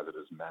term as it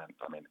is meant,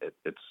 I mean,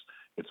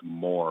 it's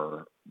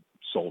more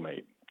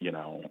soulmate,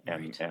 and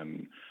right.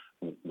 and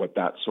what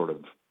that sort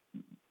of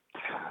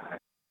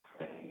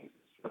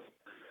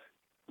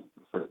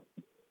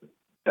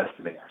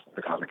destiny,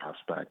 the cosmic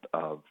aspect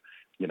of,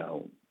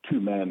 two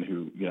men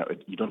who,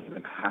 you don't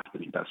even have to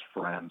be best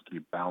friends to be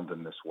bound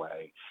in this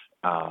way,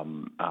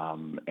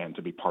 and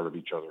to be part of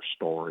each other's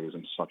stories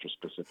in such a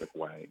specific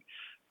way.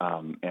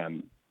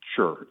 And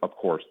Sure, of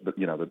course. But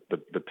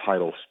the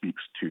title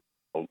speaks to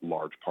a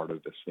large part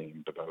of this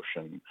theme,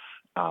 devotion.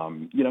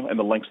 And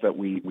the lengths that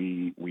we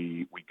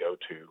go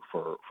to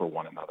for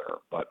one another.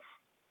 But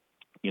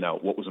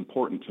what was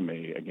important to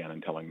me, again,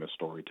 in telling this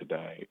story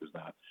today, is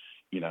that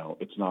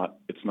it's not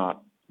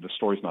the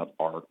story's not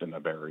arced in a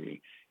very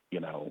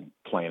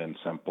plain and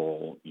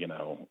simple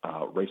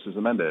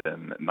racism ended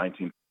in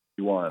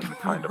 1951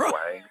 kind of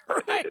way.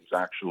 Right. It's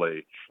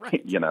actually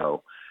Right.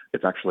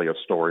 it's actually a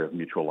story of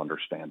mutual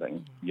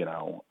understanding,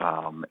 and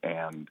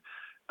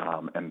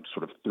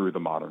sort of through the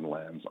modern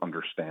lens,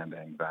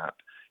 understanding that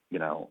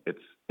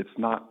it's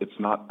not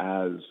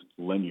as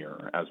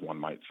linear as one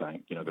might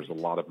think. There's a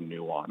lot of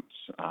nuance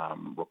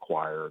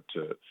required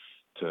to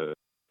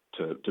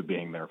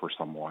being there for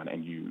someone,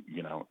 and you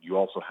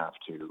also have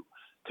to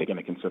take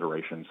into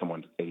consideration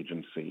someone's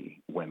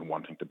agency when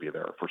wanting to be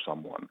there for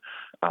someone.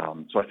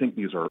 So I think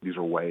these are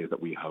ways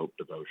that we hope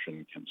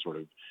devotion can sort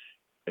of,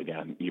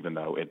 again, even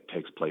though it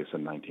takes place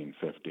in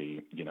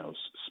 1950,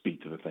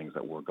 speak to the things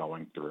that we're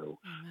going through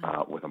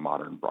with a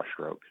modern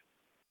brushstroke.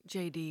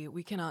 JD,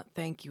 we cannot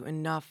thank you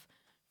enough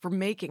for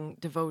making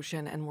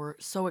Devotion, and we're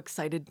so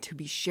excited to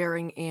be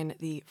sharing in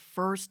the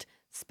first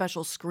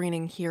special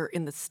screening here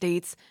in the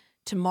States.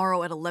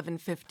 Tomorrow at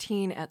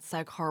 11:15 at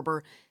Sag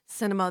Harbor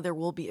Cinema, there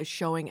will be a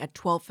showing at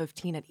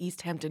 12:15 at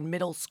East Hampton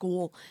Middle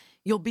School.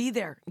 You'll be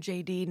there,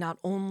 JD, not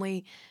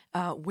only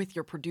with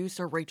your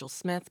producer, Rachel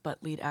Smith,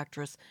 but lead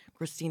actress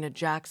Christina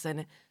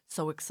Jackson.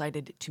 So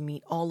excited to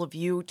meet all of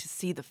you to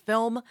see the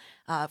film.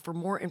 For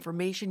more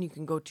information, you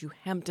can go to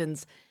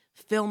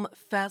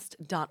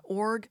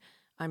hamptonsfilmfest.org.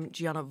 I'm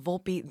Gianna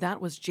Volpe.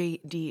 That was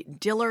J.D.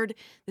 Dillard.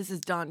 This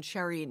is Don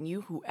Cherry, and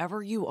you,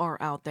 whoever you are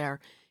out there,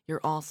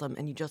 you're awesome.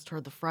 And you just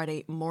heard the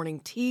Friday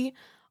Morning Tea,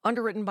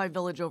 underwritten by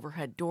Village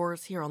Overhead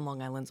Doors, here on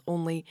Long Island's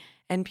only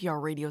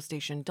NPR radio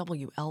station,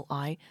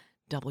 WLIWFM.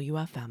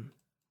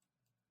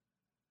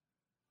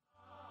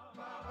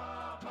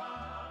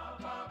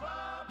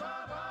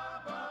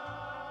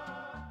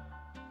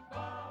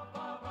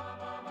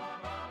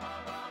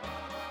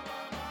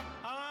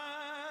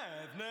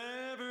 I've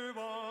never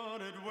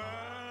wanted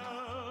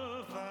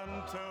wealth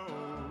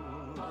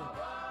untold.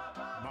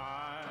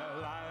 My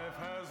life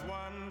has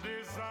one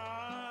design.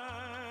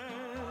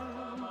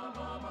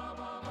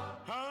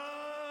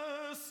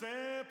 A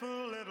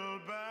simple little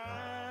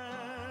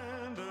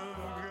band of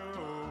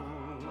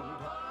gold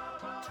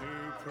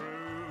to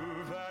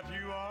prove that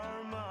you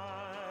are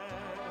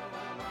mine.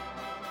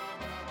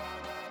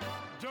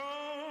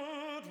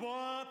 Don't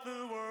want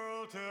the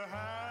world to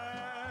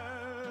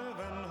have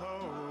and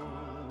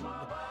hold,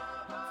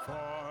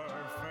 for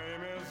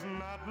fame is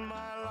not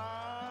my line.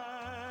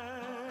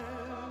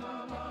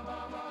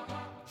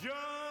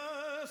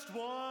 Just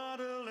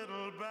want a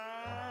little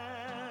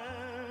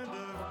band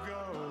of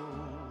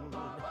gold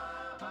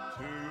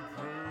to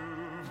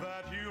prove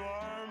that you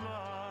are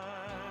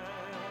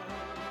mine.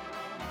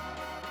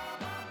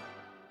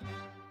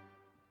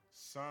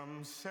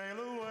 Some sail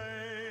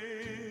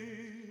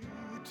away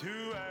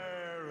to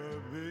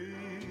Araby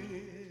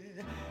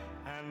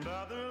and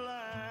other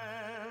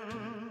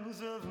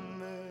lands of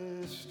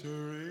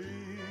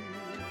mystery,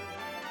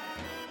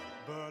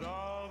 but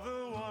all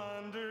the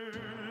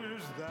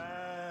wonders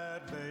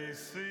that they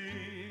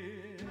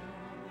see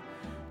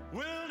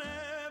will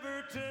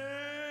never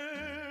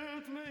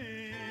tempt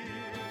me.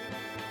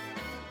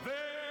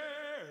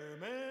 Their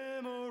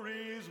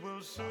memories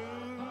will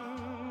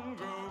soon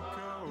grow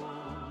cold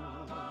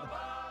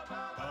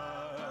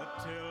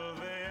till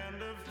the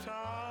end of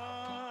time.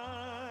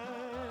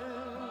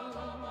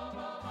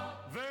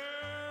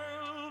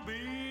 There'll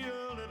be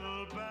a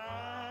little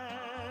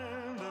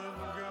band of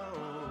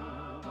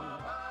gold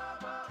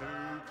to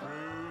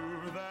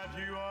prove that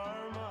you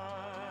are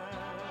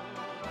mine.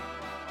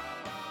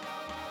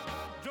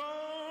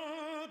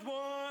 Don't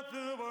want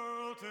the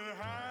world to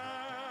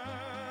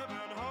have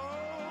and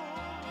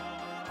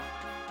hold,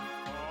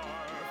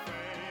 for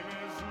fame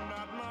is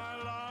not my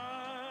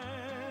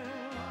line.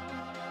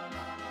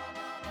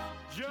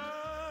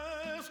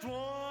 Just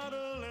want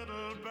a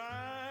little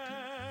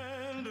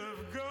band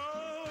of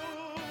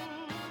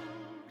gold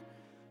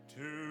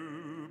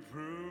to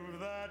prove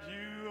that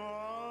you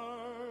are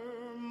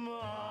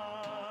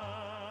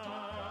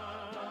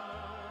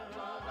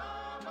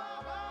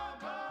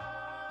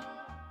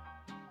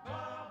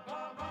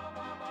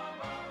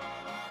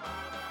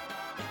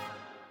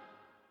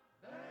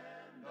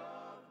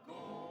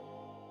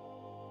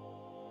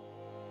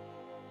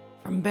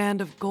From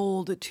Band of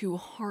Gold to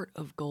Heart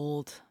of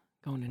Gold,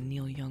 going to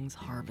Neil Young's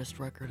Harvest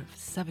record of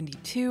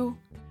 72.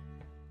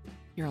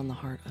 Here on the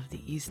Heart of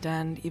the East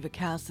End, Eva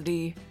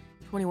Cassidy,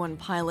 21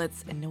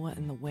 Pilots, and Noah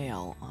and the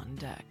Whale on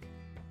deck.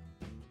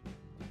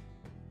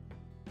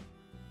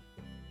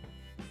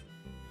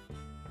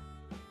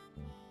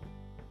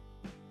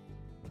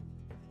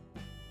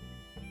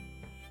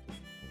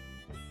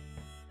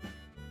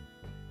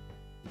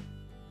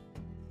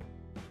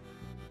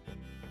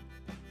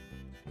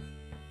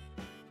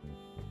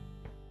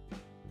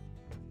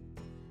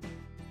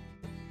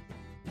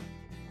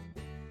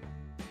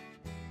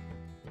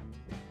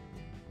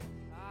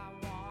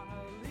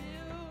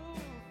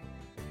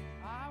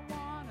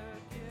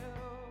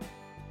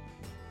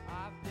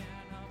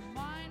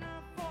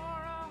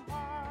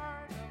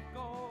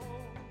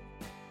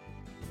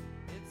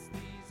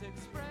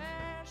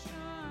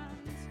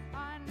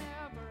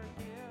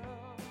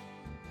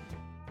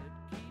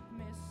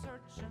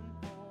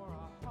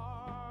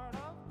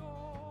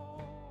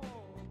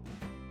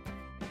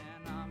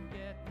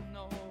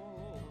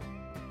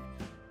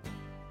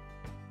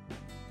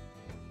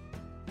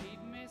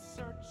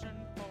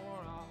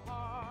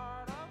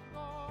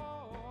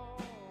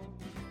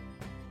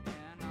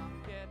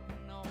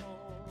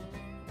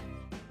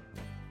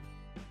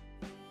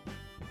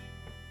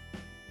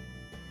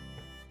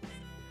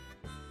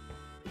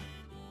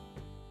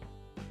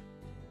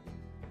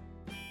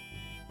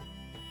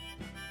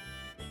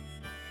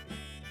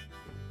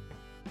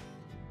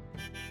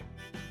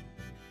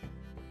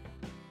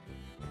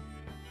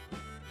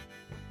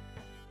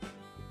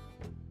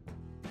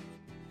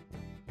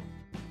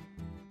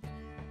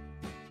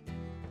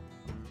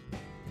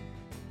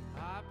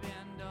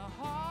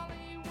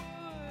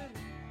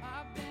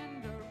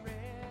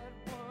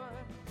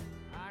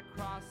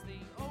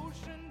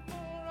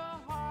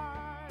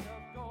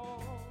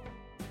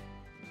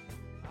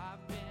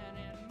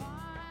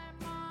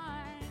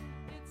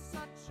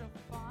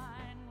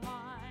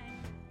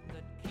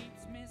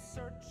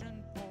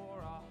 searching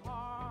for a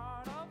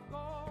heart of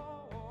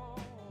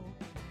gold,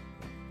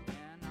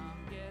 and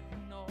I'm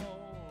getting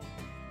old.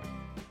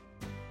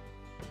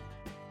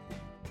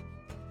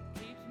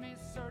 Keeps me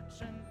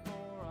searching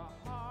for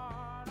a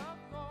heart of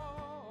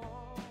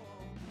gold,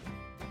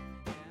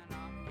 and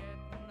I'm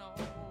getting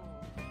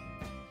old.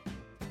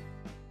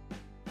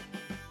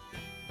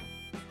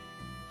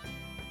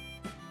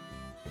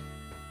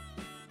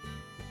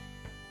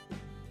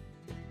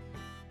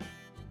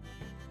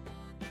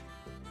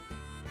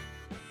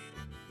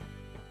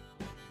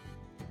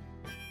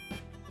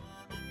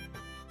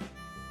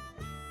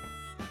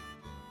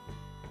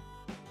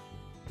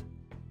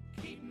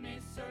 Keep me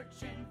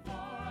searching for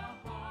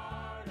a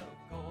heart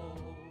of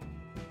gold.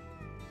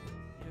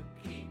 You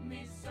keep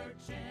me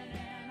searching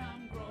and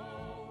I'm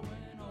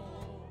growing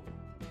old.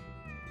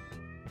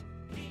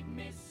 Keep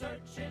me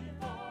searching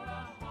for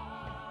a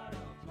heart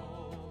of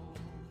gold.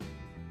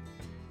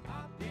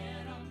 I've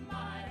been a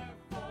miner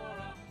for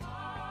a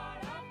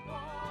heart of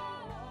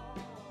gold.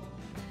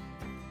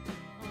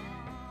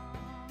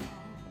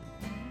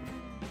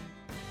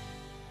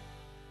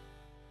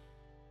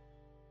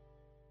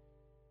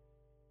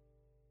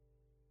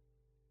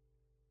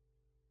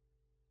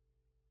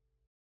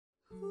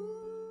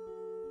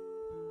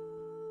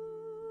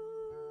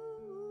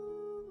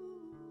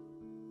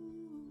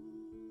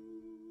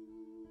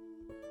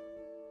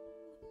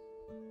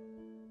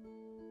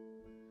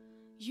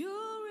 You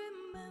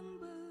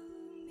remember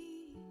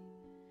me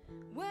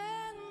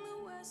when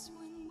the west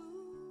wind moves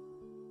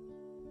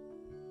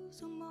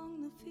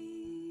among the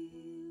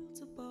fields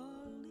of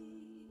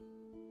barley.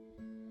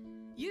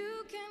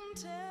 You can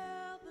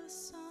tell the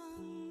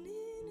sun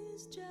in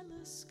his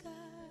jealous sky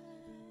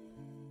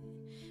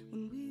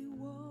when we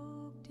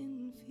walked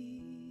in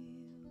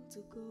fields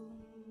of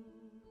gold.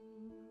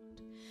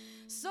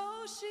 So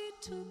she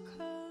took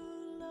her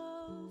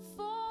love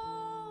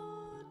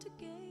for to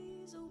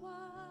gaze a while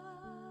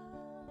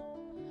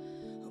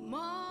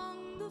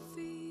among the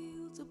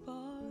fields of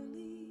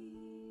barley.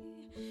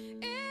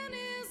 In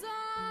his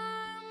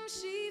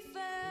arms she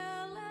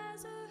fell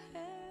as her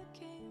hair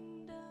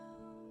came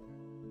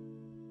down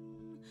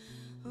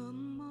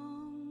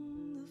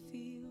among the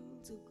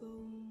fields of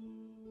gold.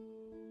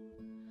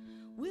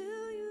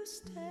 Will you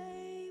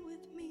stay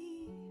with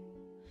me?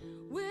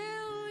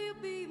 Will you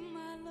be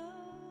my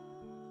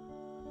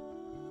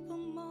love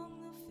among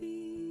the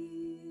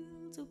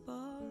fields of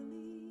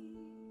barley?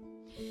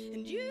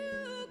 And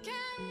you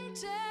can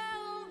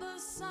tell the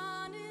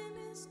sun in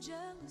his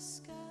jealous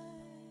sky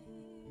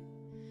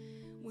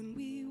when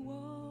we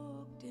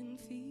walked in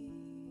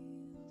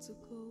fields of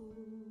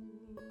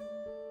gold.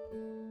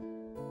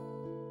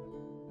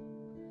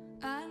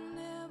 I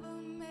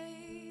never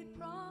made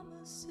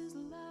promises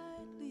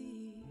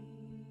lightly,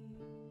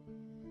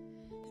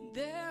 and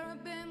there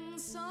have been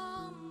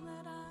some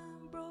that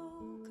I've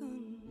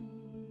broken,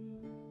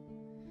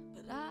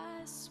 but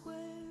I swear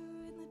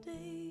in the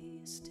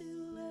days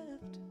still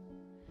left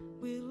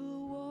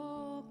we'll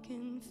walk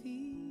in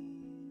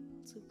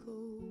fields of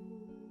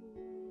gold.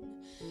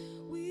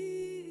 We'll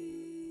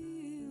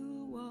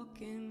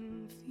walk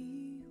in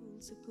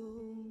fields of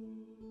gold.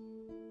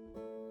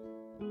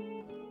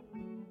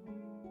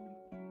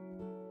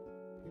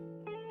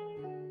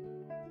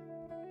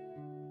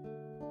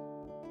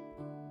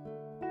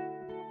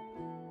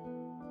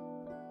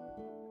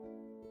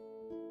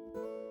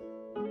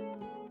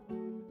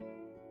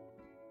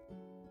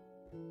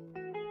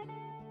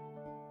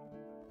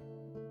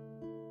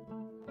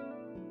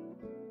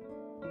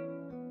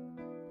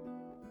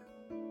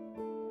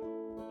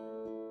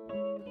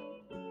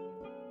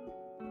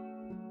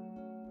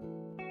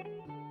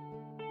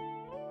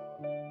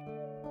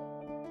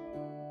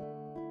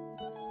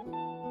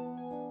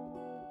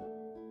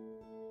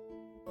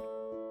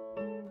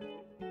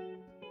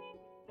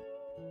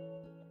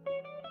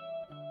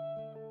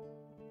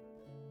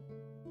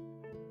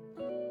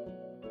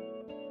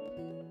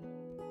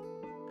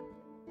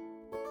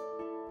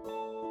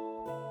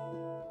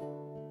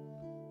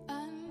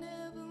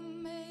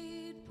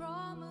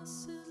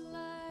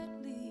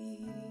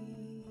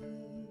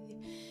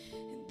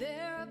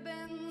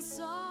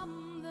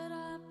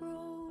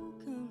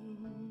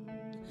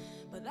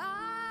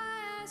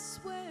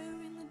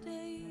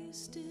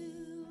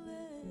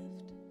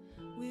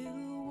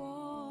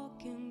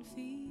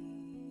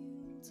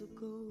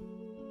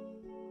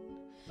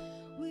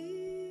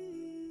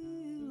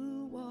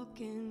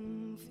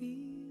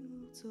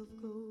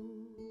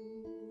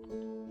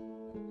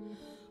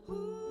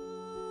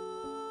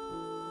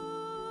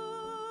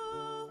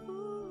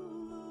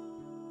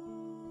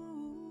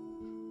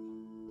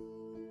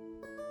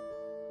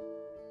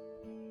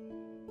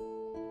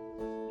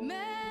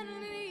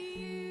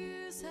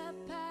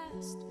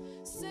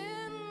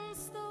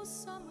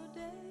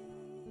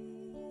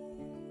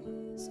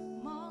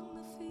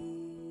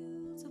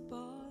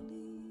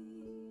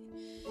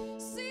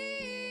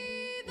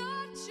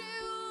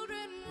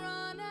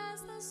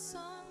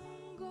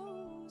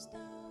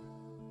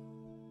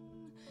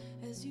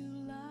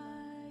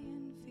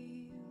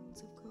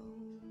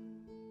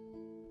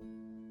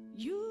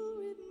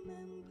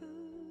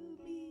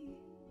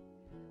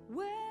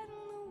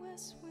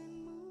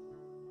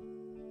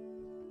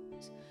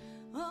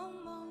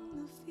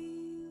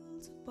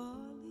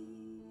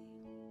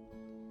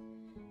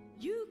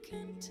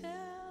 can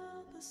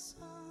tell the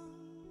sun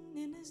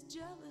in his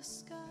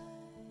jealous sky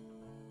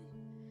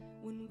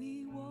when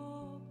we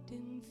walked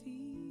in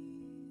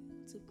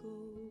fields of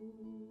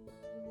gold.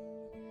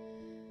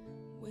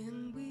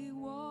 When we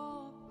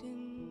walked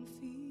in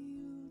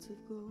fields of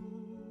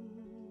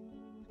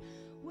gold.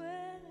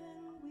 When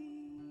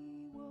we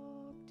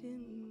walked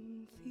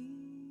in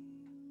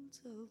fields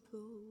of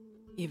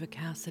gold. Eva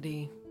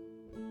Cassidy,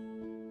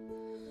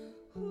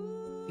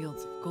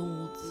 Fields of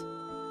Gold.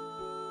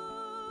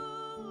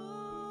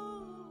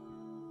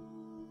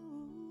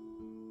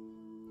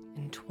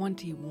 And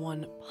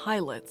 21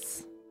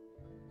 Pilots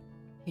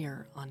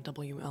here on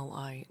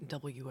WLIWFM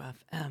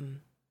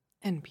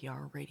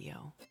NPR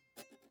Radio.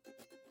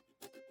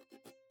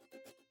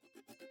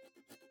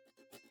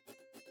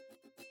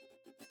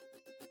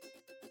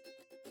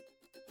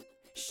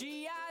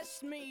 She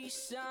asked me,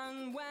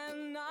 son,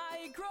 when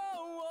I grow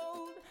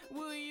old,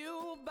 will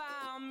you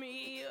buy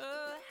me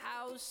a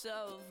house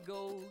of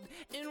gold?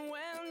 And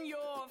when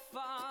your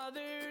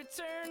father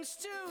turns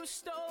to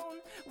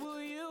stone,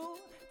 will you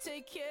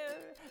take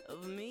care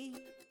of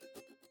me?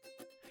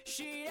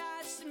 She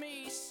asked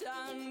me,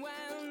 son,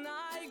 when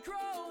I grow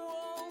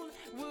old,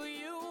 will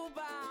you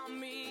buy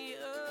me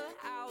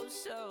a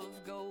house of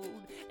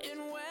gold? And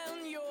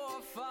when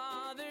your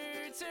father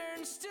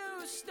turns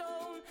to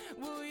stone,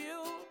 will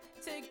you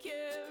take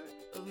care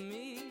of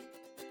me?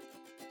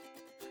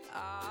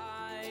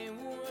 I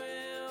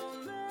will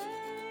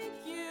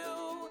make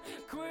you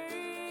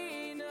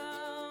queen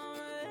of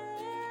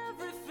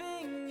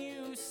everything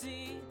you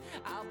see.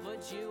 I'll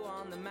put you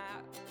on the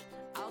map,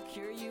 I'll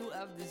cure you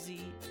of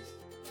disease.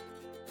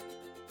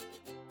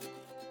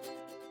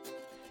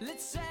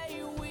 Let's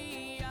say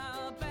we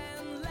up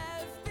and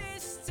left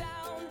this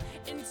town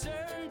and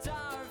turned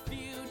our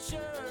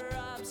future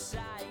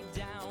upside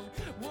down.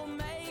 We'll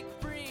make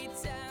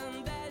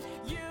pretend that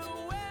you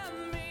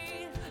and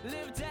me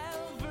lived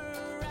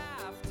ever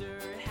after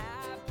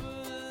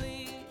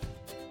happily.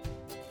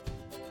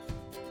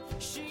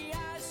 She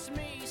asked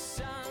me,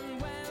 son,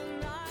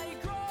 when I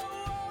grow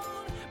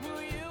old,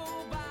 will you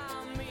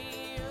buy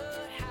me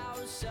a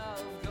house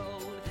of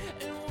gold?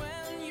 And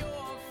when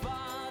your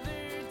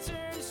father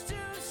turns to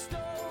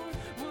stone,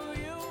 will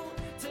you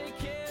take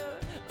care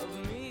of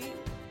me?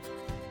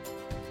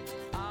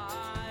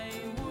 I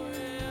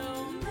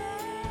will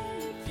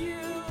make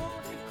you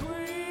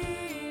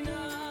queen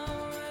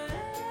of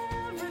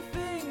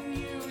everything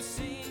you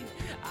see.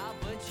 I'll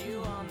put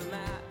you on the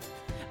map,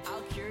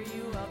 I'll cure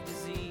you of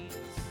disease.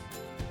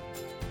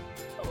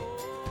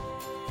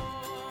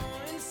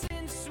 Oh, and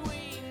since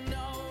we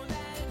know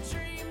that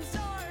dreams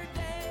are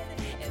dead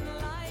and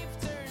life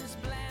turns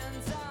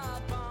plans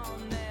up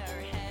on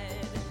their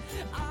head,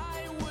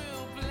 I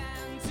will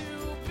plan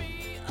to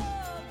be a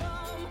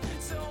bum,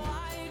 so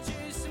I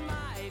just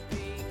might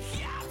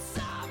become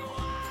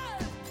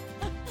someone.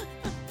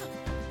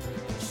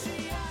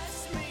 She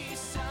asked me,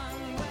 son,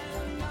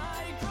 when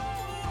I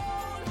grow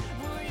old,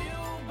 will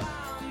you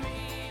buy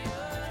me a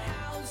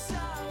house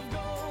of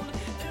gold?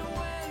 And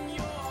when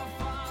your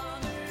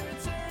father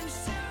turns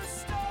to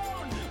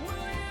stone,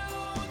 will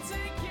you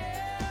take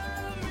care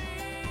of me?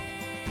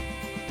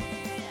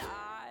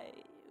 I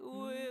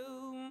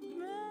will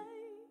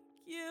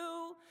make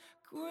you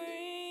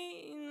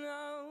queen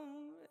of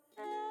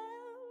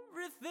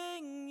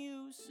everything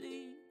you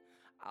see.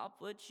 I'll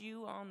put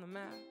you on the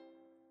map,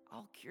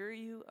 I'll cure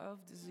you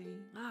of disease.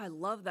 I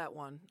love that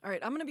one. All right,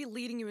 I'm going to be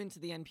leading you into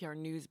the NPR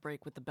news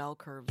break with the Bell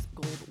Curves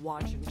Gold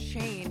Watch and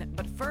Chain.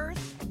 But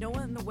first, Noah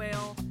and the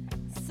Whale,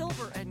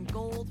 Silver and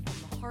Gold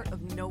from the Heart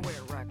of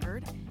Nowhere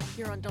record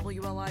here on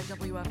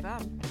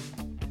WLIWFM.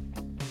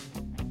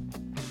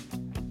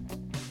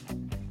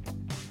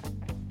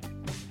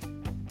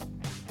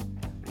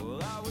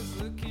 Well, I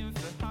was looking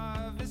for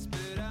harvest,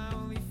 but I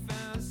only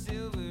found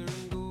silver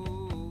and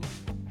gold.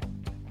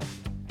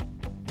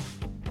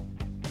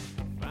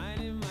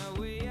 Finding my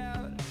way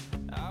out,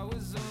 I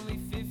was only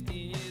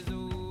 15 years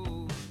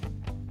old.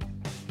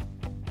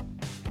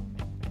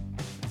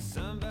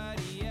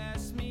 Somebody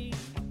asked me,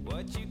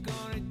 what you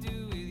gonna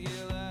do with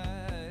your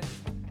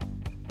life?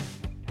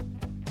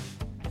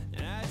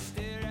 And I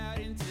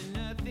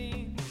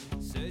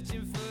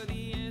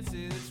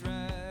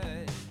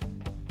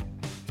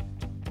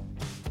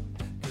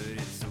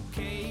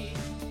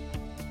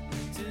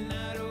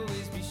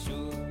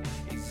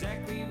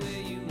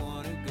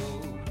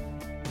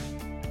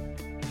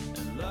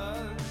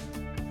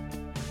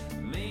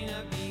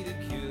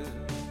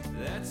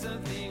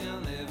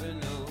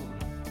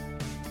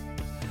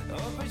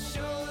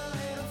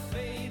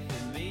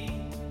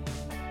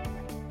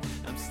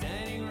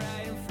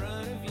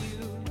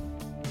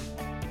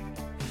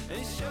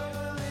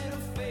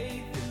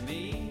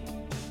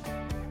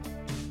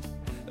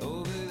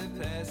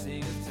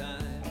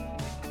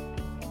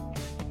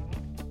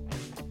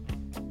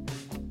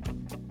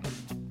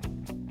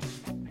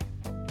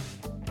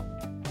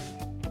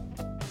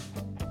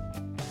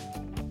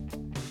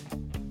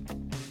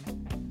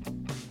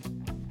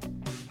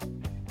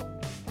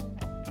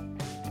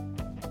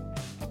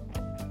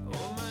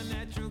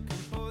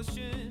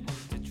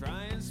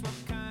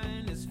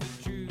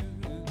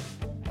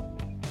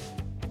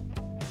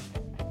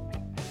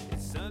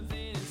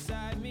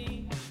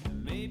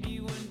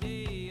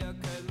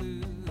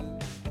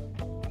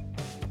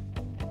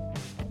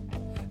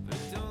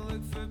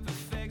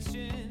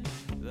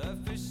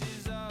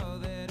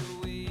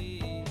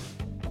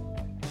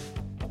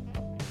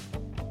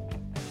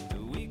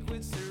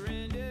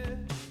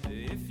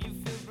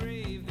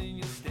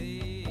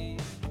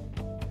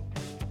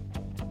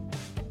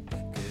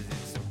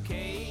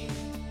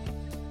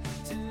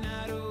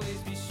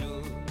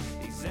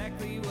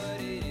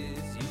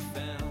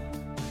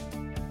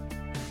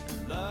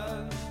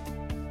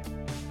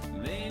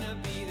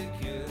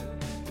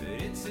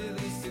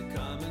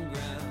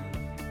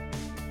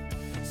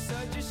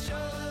show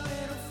a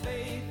little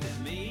faith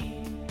in me.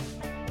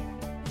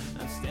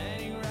 I'm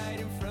standing right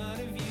in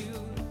front of you.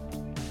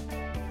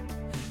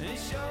 And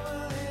show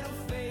a little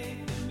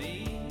faith in me.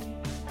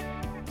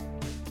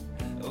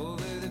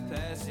 Over the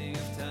passing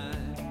of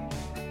time.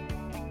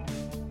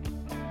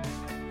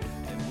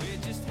 And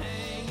we're just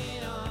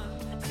hanging on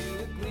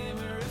to a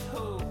glimmer of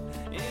hope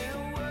in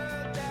a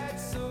world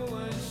that's so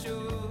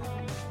unsure.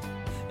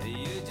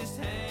 You're just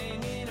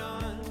hanging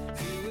on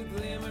to a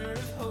glimmer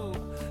of hope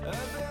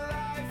of the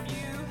life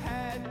you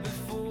had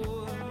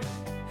before.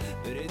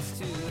 But it's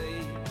too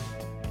late.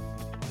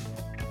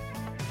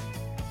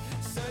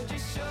 So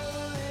just show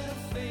a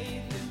little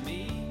faith in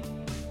me.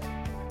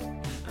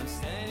 I'm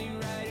standing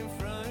right in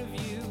front of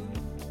you.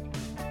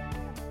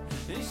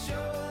 And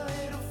show a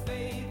little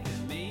faith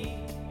in me.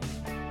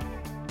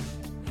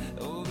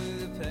 Over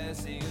the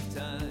passing of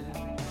time.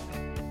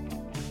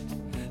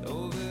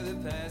 Over the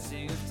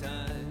passing of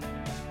time.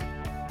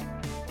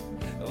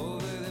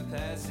 Over the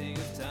passing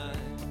of time.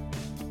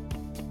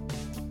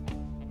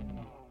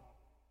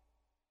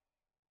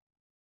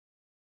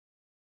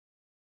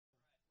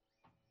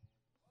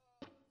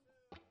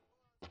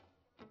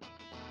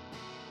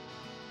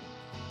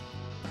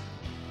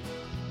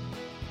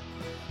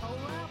 Oh,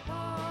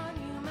 upon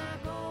you, my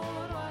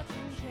gold watch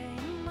and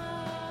chain,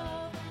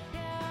 love.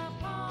 Yeah,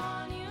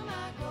 upon you,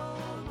 my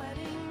gold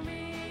wedding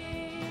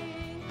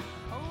ring.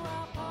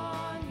 Oh,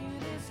 upon you,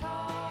 this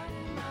heart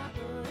in my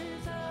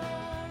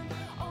bosom.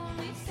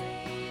 Only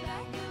say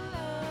that you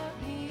love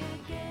me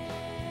again.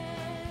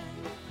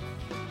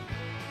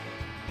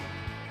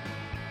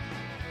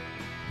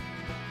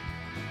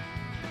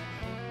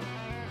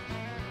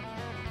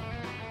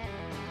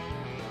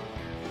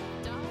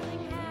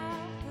 Darling, how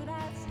could I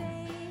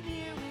stay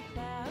here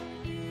without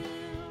you?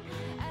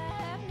 I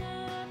have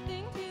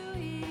nothing to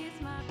ease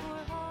my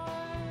poor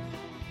heart.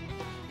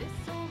 This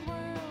old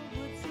world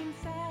would seem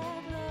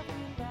sad, love,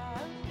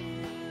 without you.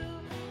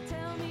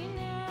 Tell me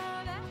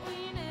now that we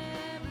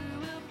never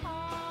will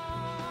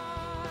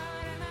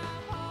part. And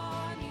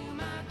upon you,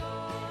 my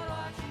gold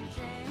watch and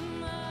chain,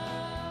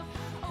 love.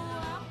 Oh,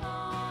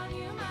 upon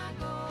you, my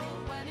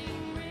gold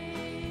wedding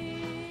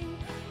ring.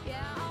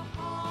 Yeah,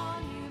 upon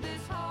you,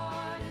 this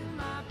heart in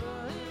my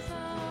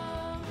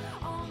bosom.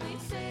 Only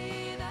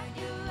say that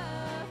you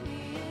love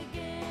me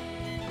again.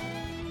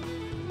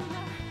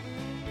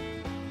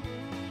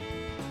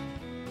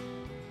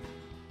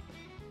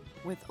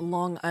 With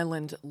Long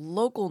Island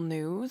local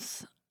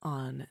news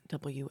on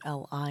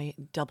WLIWFM,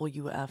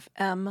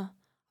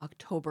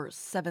 October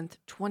 7th,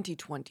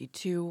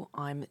 2022,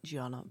 I'm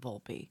Gianna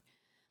Volpe.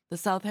 The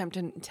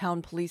Southampton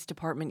Town Police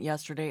Department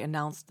yesterday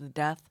announced the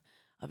death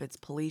of its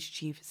police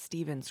chief,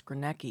 Stephen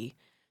Skrzynecki.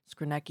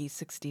 Skrzynecki,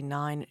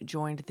 69,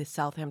 joined the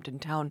Southampton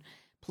Town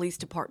Police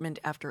Department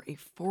after a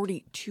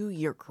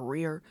 42-year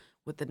career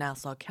with the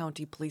Nassau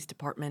County Police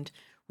Department,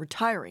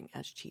 retiring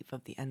as chief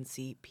of the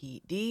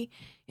NCPD.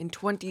 In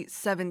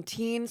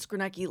 2017,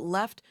 Skrzynecki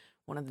left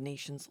one of the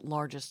nation's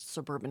largest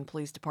suburban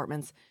police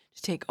departments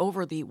to take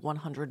over the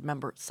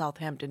 100-member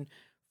Southampton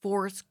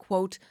force.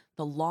 Quote,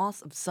 "The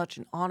loss of such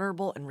an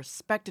honorable and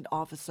respected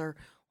officer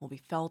will be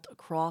felt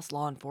across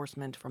law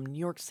enforcement from New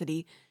York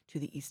City to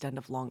the East End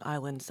of Long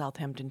Island,"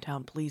 Southampton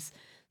Town Police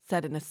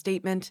said in a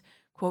statement.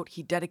 Quote,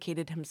 "He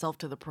dedicated himself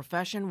to the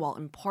profession while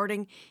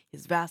imparting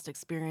his vast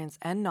experience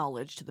and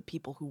knowledge to the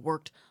people who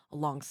worked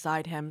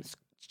alongside him.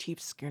 Chief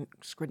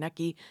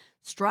Skrzynecki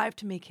strived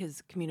to make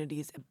his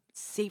communities a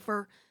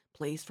safer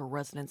place for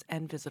residents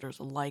and visitors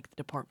alike," the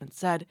department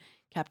said.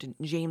 Captain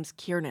James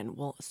Kiernan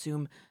will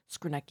assume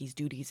Skrzynecki's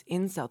duties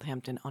in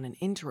Southampton on an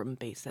interim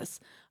basis,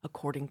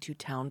 according to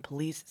town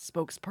police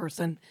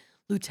spokesperson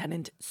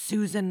Lieutenant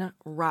Susan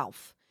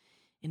Ralph.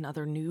 In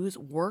other news,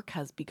 work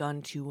has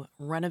begun to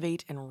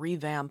renovate and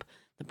revamp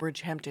the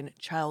Bridgehampton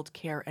Child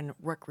Care and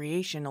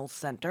Recreational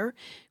Center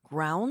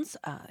grounds,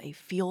 a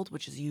field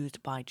which is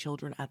used by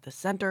children at the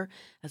center,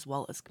 as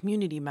well as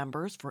community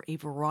members for a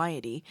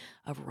variety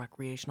of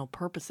recreational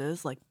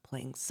purposes like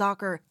playing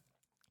soccer,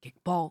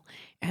 kickball,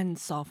 and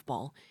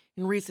softball.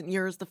 In recent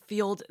years, the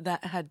field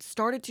that had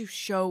started to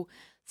show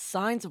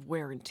signs of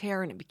wear and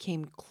tear, and it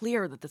became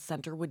clear that the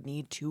center would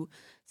need to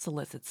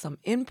solicit some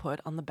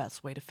input on the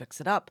best way to fix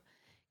it up.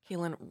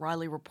 Kaylin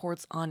Riley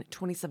reports on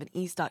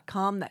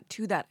 27east.com that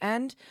to that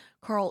end,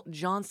 Carl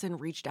Johnson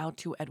reached out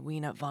to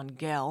Edwina Von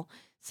Gaal,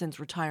 since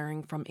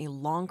retiring from a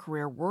long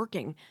career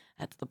working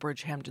at the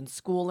Bridgehampton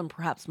School and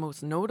perhaps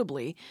most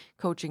notably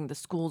coaching the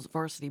school's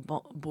varsity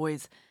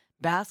boys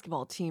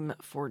basketball team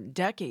for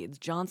decades.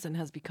 Johnson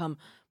has become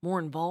more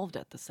involved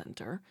at the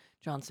center.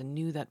 Johnson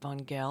knew that Von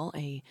Gaal,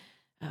 a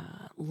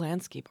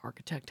landscape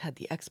architect, had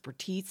the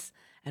expertise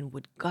and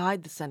would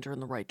guide the center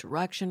in the right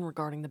direction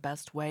regarding the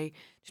best way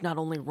to not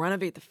only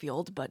renovate the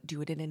field, but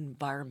do it in an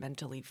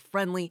environmentally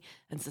friendly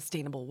and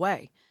sustainable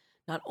way.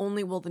 Not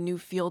only will the new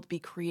field be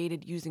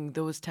created using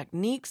those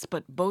techniques,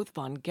 but both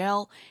Von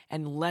Gaal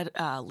and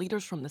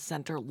leaders from the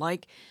center,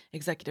 like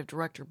Executive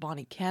Director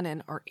Bonnie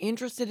Cannon, are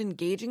interested in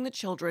engaging the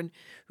children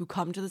who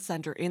come to the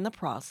center in the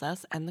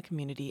process and the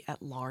community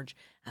at large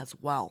as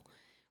well.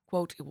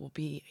 Quote, it will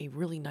be a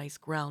really nice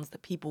grounds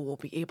that people will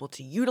be able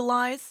to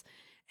utilize,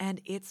 and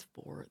it's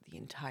for the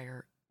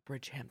entire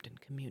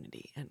Bridgehampton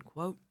community, end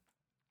quote.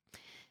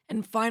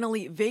 And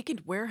finally,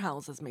 vacant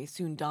warehouses may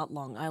soon dot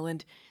Long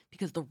Island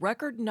because the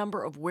record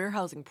number of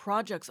warehousing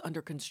projects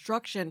under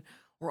construction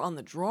or on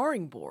the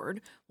drawing board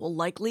will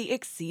likely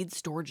exceed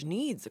storage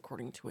needs,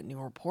 according to a new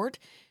report.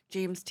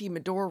 James T.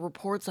 Medora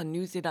reports on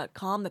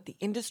Newsday.com that the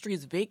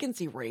industry's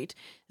vacancy rate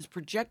is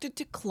projected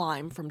to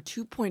climb from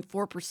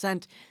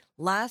 2.4%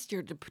 last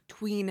year to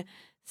between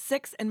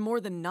 6 and more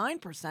than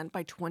 9%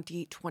 by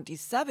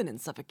 2027 in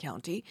Suffolk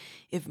County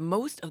if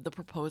most of the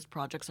proposed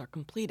projects are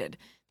completed.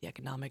 The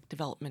economic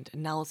development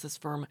analysis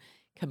firm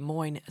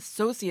Camoin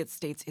Associates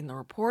states in the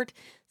report,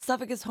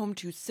 Suffolk is home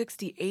to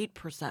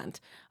 68%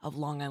 of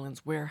Long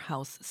Island's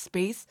warehouse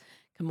space.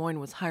 Camoin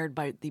was hired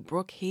by the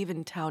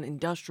Brookhaven Town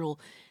Industrial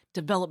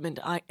Development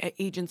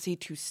Agency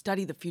to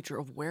study the future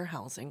of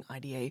warehousing.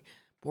 IDA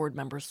board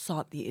members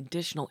sought the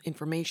additional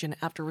information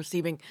after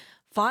receiving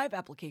 5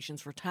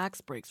 applications for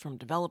tax breaks from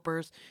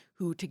developers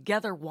who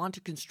together want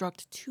to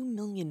construct 2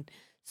 million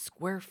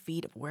square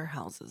feet of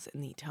warehouses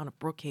in the town of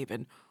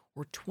Brookhaven,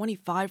 or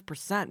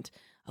 25%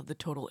 of the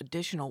total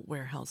additional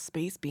warehouse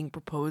space being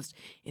proposed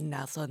in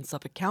Nassau and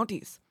Suffolk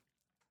counties.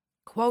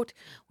 Quote,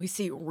 we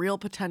see real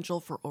potential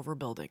for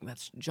overbuilding.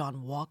 That's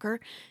John Walker,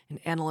 an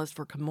analyst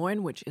for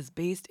Camoin, which is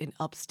based in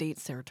upstate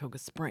Saratoga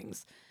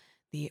Springs.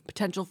 The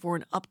potential for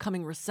an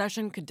upcoming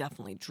recession could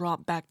definitely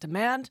drop back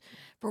demand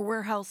for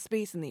warehouse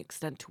space, and the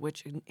extent to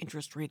which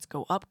interest rates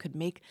go up could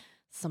make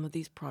some of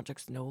these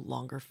projects no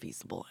longer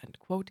feasible, end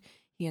quote.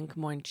 He and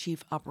Camoin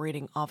Chief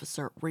Operating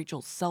Officer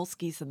Rachel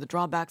Selsky said the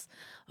drawbacks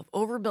of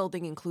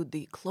overbuilding include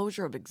the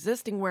closure of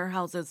existing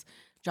warehouses,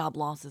 job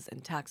losses,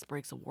 and tax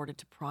breaks awarded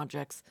to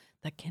projects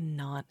that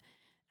cannot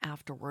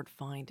afterward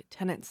find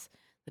tenants.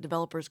 The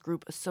Developers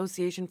Group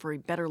Association for a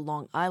Better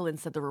Long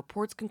Island said the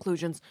report's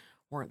conclusions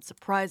weren't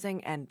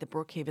surprising, and the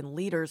Brookhaven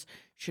leaders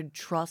should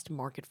trust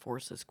market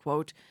forces.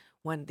 Quote,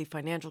 when the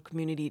financial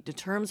community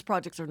determines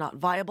projects are not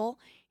viable,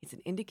 it's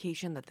an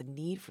indication that the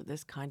need for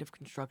this kind of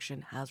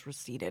construction has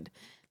receded,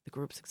 the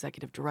group's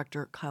executive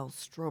director, Kyle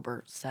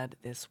Strober, said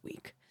this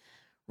week.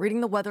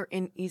 Reading the weather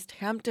in East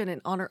Hampton in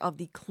honor of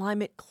the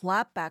Climate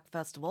Clapback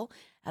Festival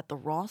at the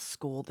Ross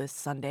School this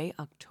Sunday,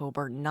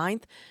 October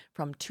 9th,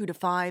 from 2 to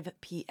 5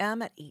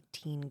 p.m. at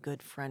 18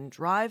 Good Friend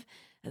Drive,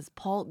 as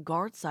Paul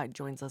Gardside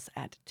joins us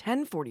at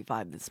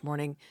 10:45 this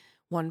morning,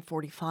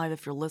 1:45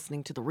 if you're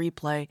listening to the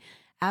replay,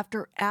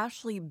 after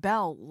Ashley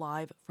Bell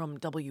live from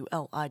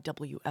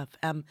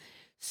WLIWFM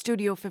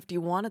Studio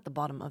 51 at the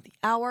bottom of the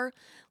hour.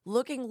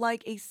 Looking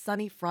like a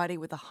sunny Friday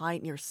with a high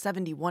near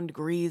 71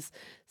 degrees,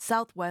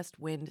 southwest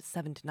wind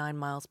 7 to 9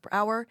 miles per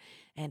hour,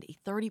 and a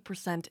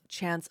 30%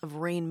 chance of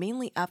rain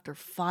mainly after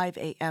 5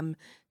 a.m.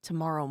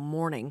 tomorrow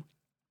morning.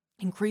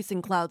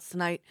 Increasing clouds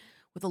tonight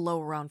with a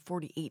low around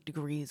 48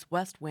 degrees,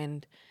 west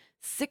wind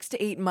 6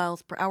 to 8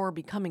 miles per hour,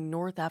 becoming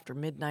north after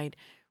midnight.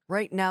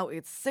 Right now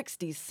it's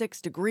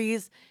 66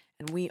 degrees,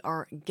 and we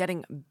are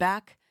getting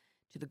back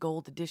to the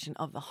gold edition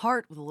of The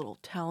Heart with a little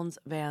Townes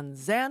Van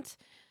Zandt,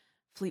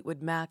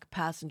 Fleetwood Mac,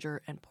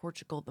 Passenger, and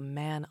Portugal the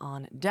Man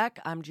on Deck.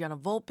 I'm Gianna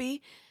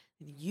Volpe.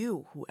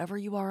 You, whoever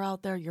you are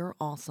out there, you're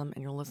awesome,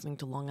 and you're listening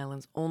to Long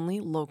Island's only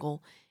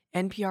local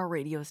NPR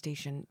radio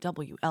station,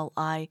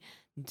 WLIWFM.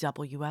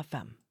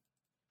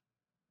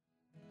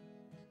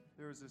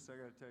 There was this, I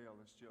gotta tell y'all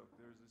this joke.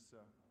 There was this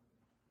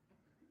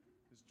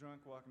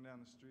drunk walking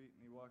down the street,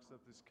 and he walks up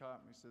to this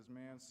cop, and he says,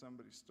 man,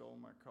 somebody stole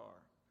my car.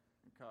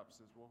 And the cop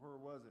says, well, where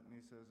was it? And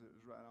he says, it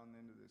was right on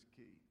the end of this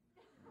key.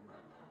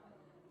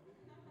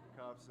 The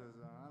cop says,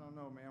 I don't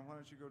know, man. Why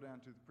don't you go down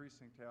to the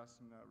precinct house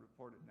and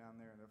report it down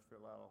there, and they'll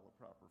fill out all the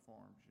proper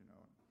forms, you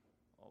know, and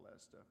all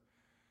that stuff.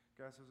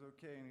 The guy says,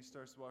 okay, and he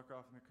starts to walk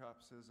off, and the cop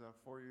says,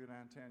 before you go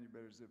downtown, you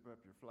better zip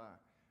up your fly.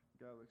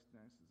 The guy looks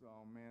down and says,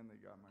 oh, man, they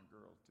got my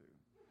girl, too.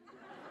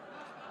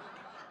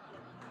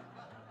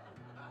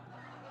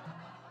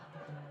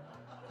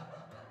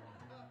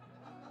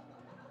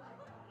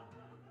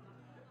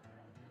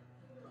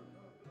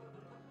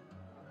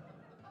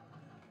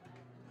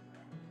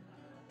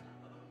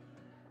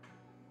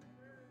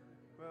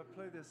 Well,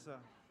 play this far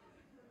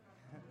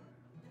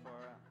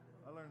out.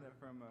 I learned that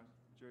from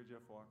Jerry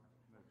Jeff Walker.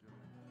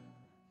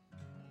 I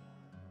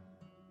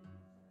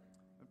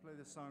play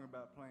this song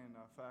about playing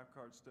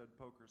 5-card stud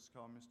poker. It's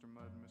called Mr.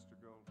 Mud and Mr.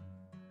 Gold.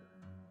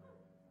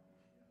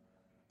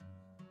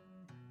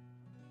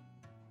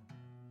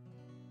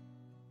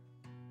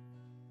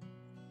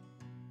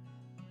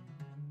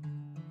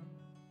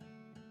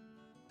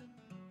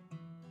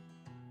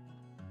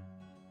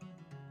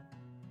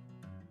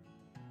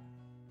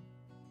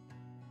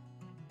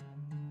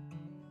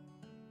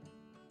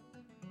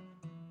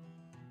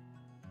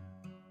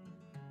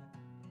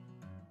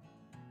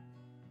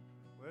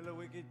 Well, the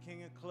wicked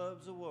king of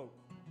clubs awoke.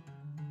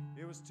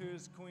 It was to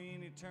his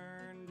queen he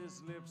turned.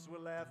 His lips were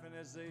laughing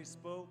as they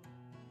spoke.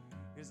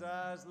 His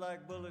eyes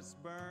like bullets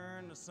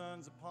burn. The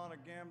sun's upon a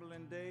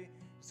gambling day.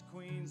 His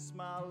queen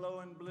smiled low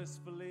and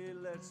blissfully.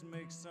 Let's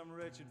make some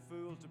wretched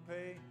fool to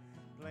pay.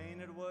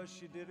 Plain it was,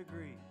 she did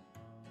agree.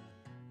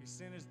 He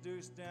sent his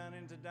deuce down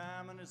into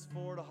Diamond, his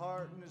fort a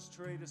heart and his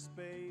trade a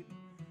spade.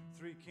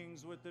 3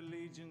 kings with their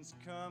legions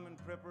come, and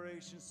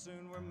preparations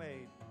soon were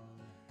made.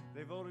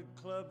 They voted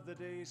Club the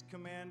day's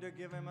commander,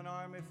 give him an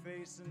army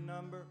face and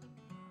number,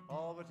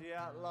 all but the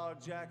outlaw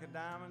Jack of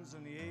Diamonds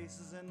and the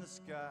aces in the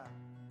sky.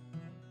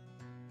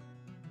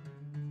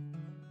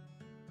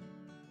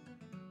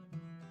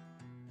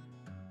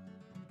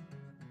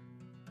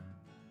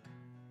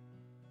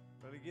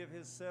 Well, he give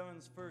his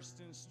 7's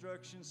first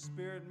instruction,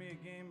 spared me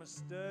a game of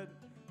stud,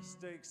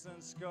 stakes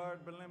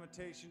unscarred by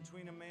limitation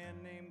between a man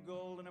named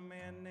Gold and a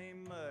man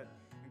named Mud.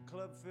 And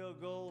Club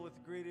filled Gold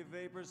with greedy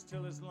vapors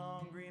till his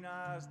long green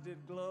eyes did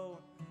glow.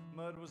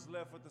 Mud was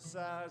left with the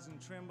sighs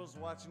and trembles,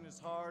 watching his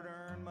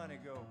hard-earned money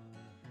go.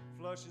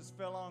 Flushes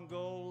fell on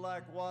Gold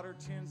like water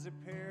tins, they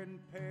paired and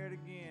paired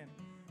again.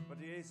 But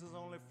the aces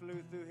only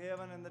flew through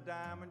heaven, and the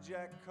Diamond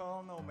Jack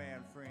called no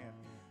man friend.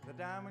 The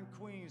Diamond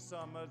Queen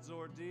saw Mud's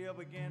ordeal,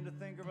 began to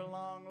think of her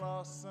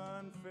long-lost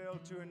son, fell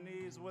to her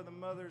knees with a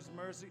mother's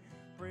mercy,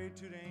 prayed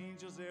to the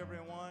angels,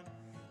 everyone.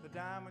 The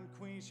Diamond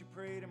Queen, she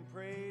prayed and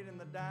prayed, and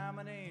the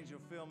Diamond Angel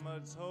filled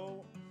Mud's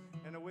hole.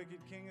 And the wicked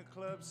king of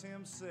clubs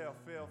himself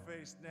fell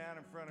face down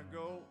in front of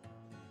Gold.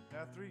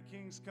 Now 3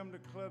 kings come to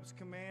Club's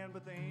command,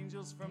 but the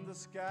angels from the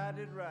sky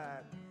did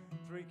ride.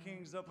 3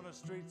 kings up on the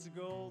streets of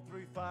Gold,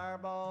 3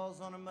 fireballs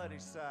on a muddy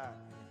side.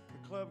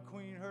 The Club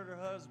Queen heard her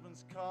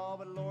husband's call,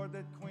 but Lord,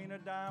 that Queen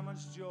of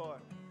Diamonds' joy,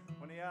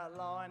 when the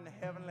outlaw in the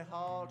heavenly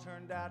hall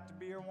turned out to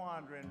be her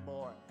wandering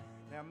boy.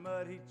 Now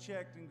Mud he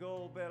checked and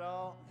Gold bet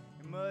all,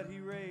 and Mud he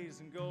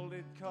raised and Gold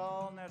did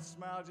call, and that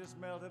smile just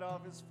melted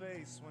off his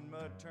face when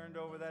Mud turned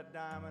over that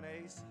diamond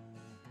ace.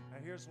 Now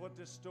here's what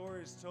this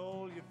story's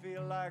told. You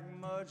feel like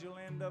Mud, you'll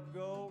end up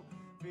Gold.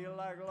 Feel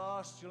like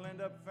lost, you'll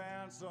end up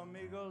found. So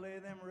amigo, lay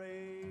them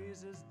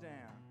razors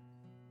down.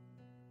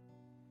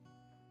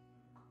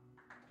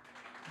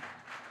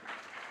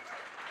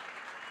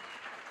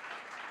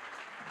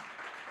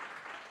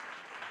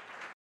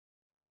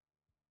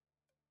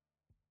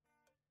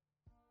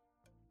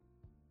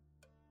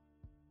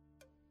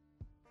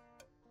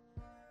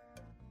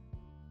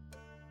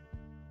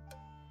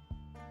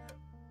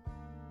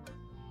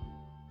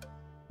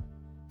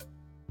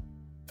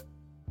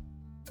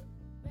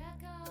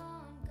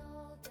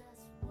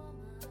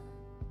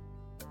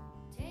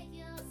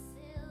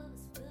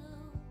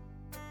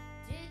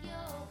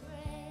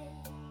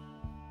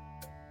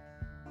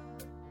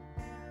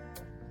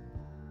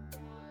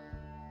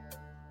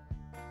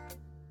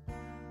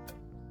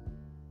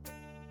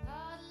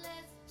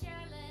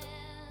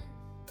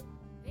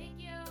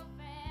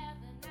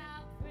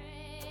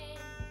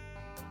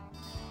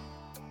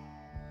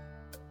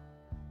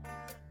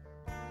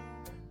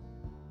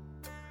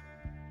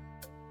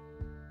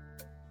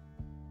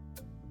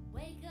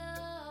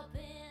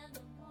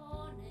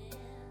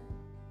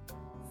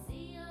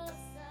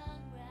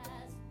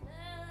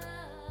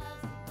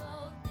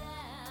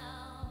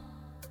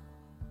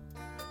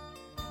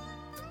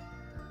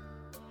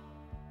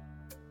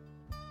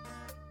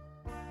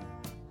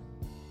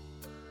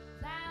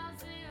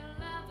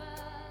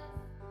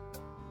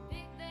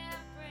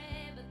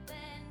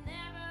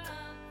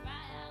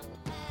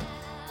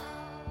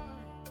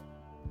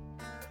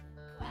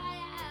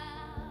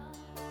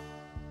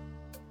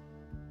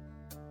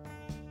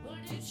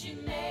 Did she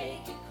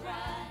make you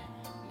cry,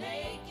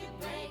 make you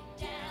break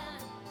down,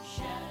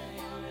 shatter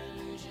your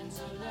illusions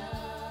of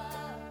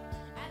love?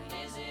 And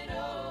is it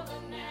over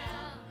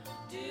now?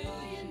 Do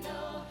you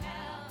know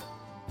how?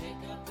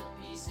 Pick up the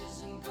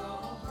pieces and go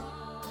home.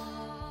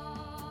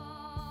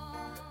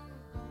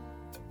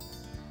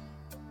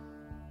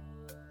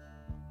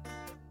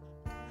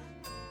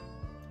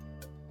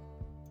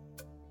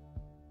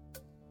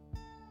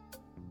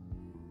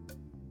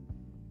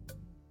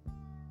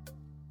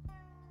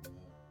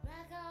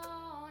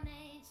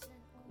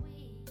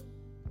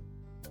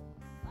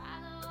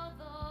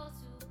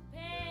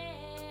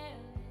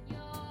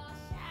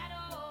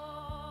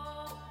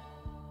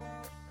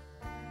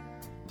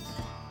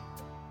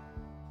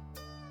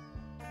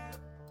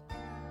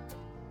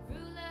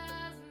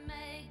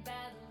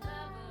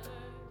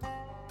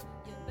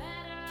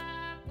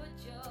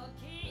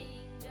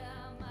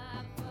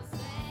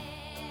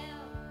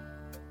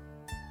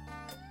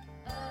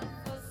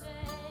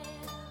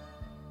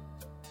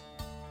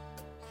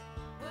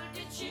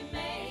 She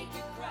make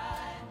you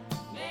cry,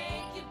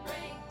 make you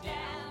break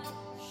down,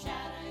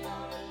 shatter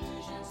your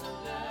illusions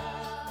of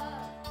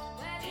love.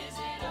 Is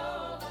it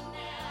over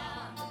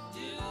now?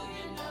 Do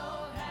you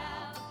know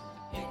how?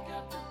 Pick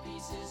up the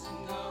pieces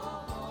and go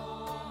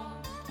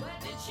home.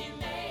 Did she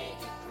make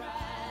you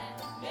cry,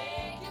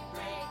 make you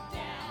break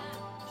down,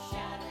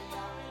 shatter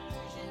your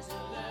illusions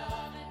of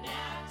love? And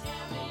now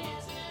tell me,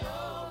 is it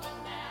over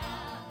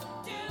now?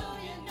 Do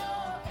you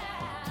know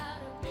how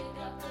to pick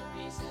up the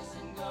pieces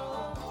and go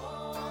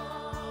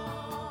home?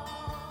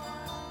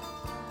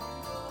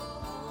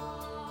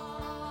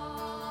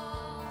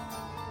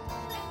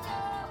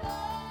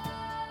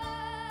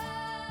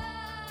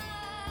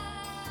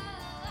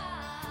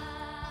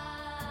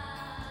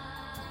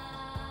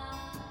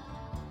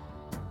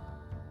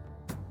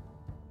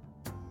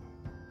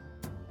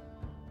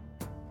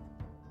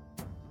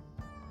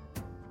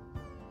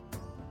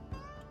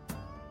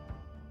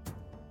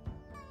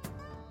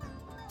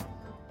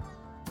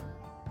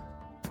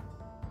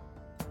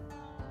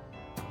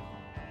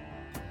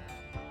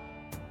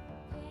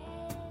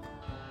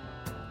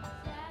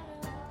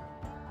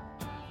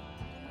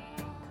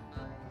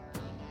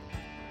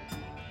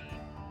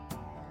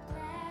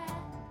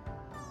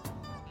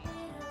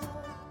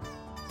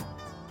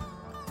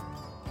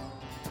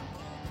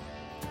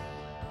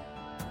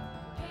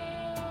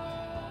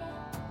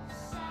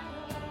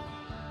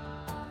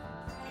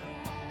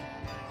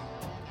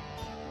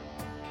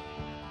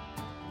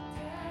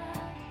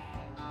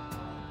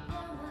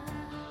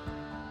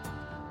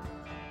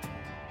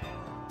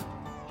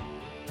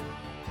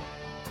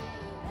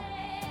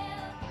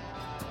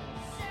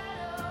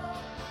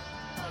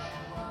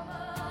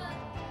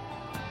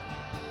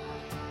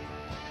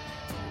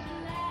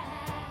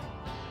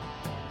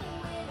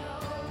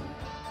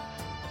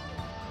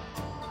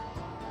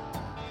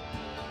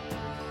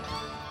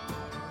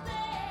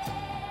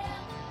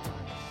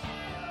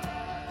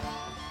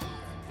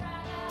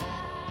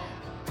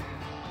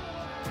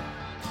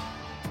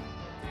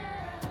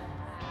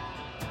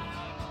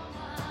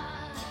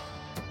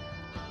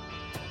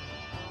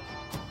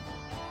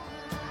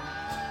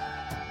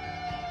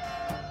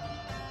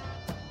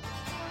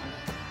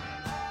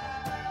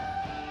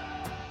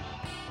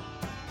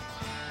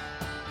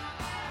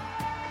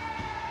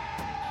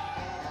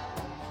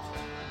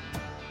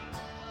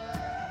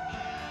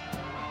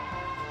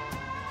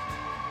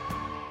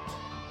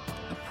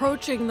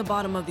 approaching the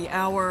bottom of the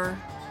hour.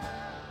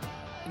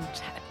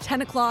 10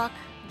 o'clock,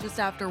 just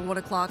after 1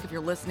 o'clock if you're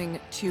listening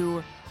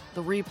to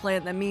the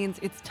replay. That means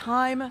it's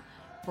time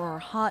for our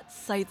Hot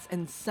Sights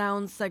and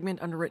Sounds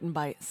segment underwritten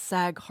by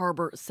Sag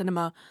Harbor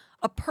Cinema.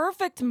 A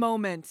perfect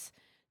moment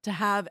to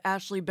have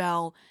Ashley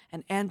Bell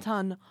and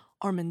Anton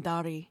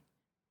Armendari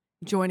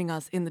joining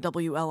us in the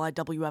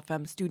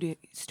WLIWFM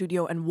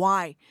studio. And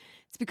why?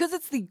 It's because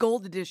it's the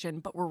gold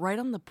edition, but we're right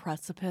on the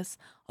precipice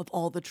of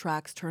all the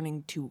tracks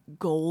turning to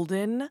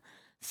golden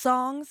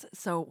songs.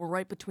 So we're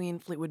right between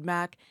Fleetwood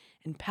Mac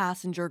and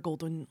Passenger.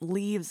 Golden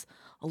Leaves,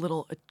 a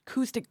little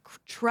acoustic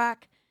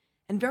track.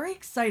 And very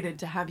excited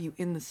to have you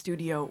in the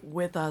studio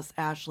with us,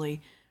 Ashley,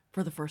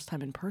 for the first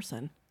time in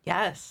person.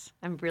 Yes,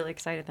 I'm really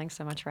excited. Thanks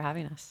so much for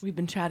having us. We've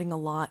been chatting a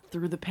lot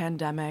through the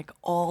pandemic,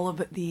 all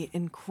of the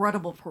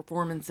incredible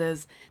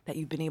performances that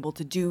you've been able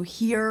to do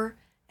here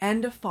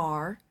and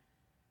afar.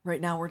 Right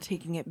now we're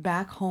taking it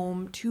back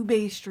home to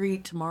Bay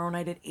Street tomorrow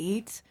night at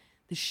 8,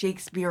 the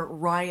Shakespeare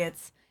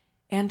Riots.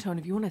 Anton,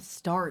 if you want to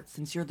start,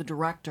 since you're the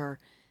director,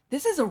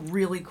 this is a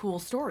really cool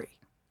story.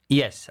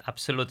 Yes,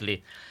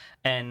 absolutely.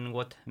 And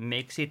what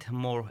makes it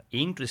more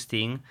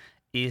interesting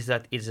is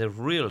that it's a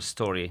real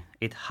story.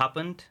 It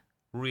happened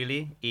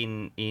really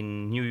in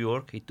New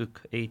York. It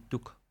took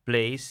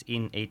place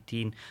in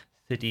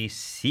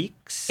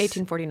 1836.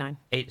 1849.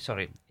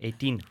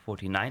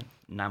 1849.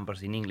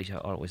 Numbers in English are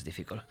always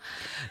difficult.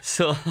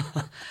 So,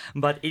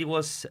 but it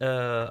was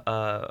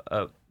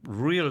a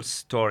real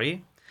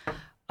story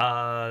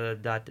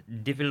that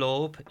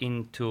developed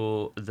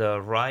into the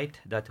right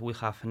that we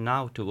have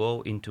now to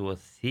go into a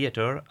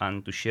theater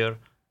and to share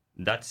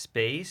that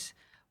space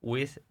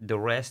with the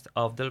rest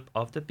of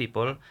the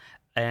people,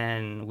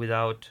 and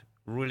without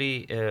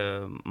really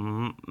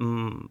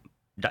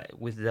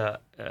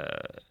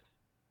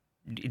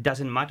it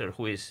doesn't matter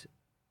who is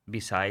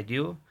beside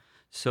you.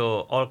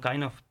 So all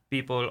kind of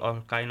people,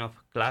 all kind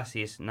of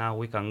classes, now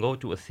we can go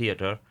to a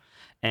theater,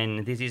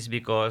 and this is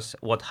because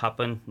what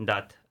happened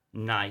that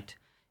night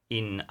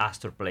in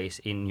Astor Place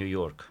in New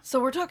York. So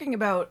we're talking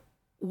about,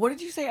 what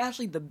did you say,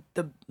 Ashley?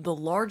 The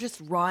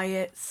largest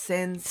riot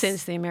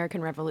since the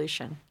American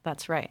Revolution.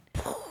 That's right.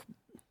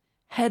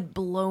 Head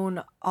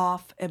blown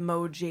off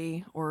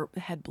emoji, or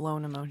head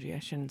blown emoji. I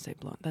shouldn't say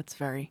blown. That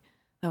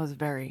was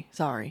very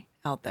sorry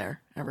out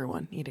there,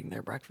 everyone eating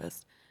their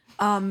breakfast.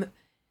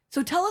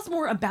 So tell us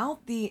more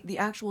about the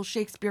actual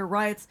Shakespeare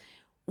riots.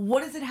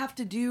 What does it have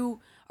to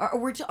do? Are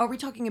we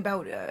talking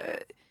about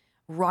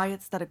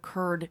riots that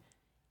occurred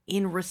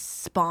in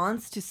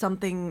response to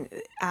something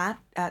at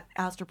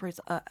Astor Place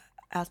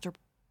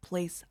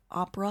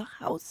Opera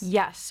House?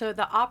 Yes. So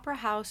the Opera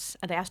House,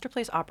 the Astor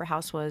Place Opera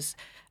House, was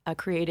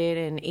created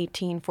in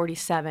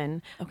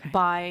 1847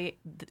 by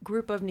the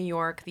group of New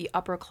York, the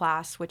upper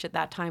class, which at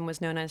that time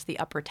was known as the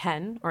Upper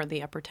 10 or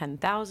the Upper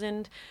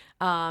 10,000,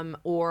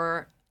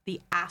 or the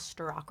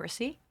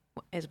Astorocracy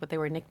is what they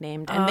were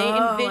nicknamed. And they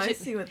envisioned, I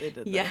see what they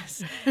did there.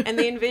 Yes. And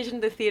they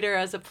envisioned the theater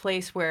as a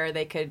place where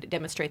they could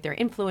demonstrate their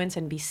influence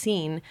and be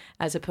seen,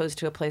 as opposed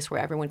to a place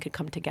where everyone could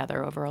come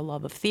together over a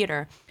love of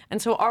theater.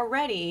 And so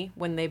already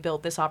when they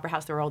built this opera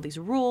house, there were all these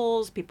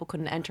rules. People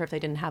couldn't enter if they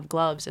didn't have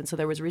gloves. And so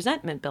there was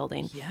resentment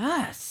building.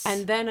 Yes.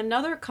 And then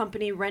another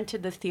company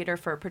rented the theater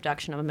for a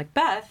production of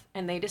Macbeth,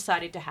 and they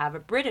decided to have a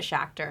British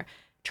actor,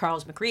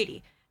 Charles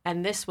Macready.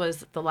 And this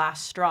was the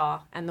last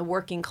straw, and the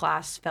working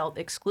class felt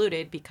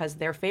excluded because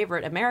their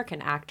favorite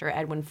American actor,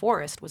 Edwin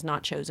Forrest, was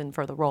not chosen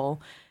for the role.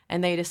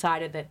 And they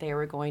decided that they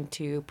were going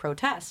to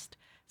protest.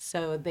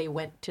 So they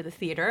went to the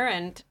theater,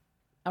 and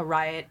a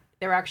riot.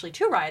 There were actually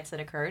two riots that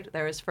occurred.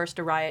 There was first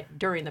a riot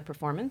during the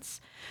performance,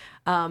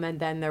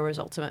 and then there was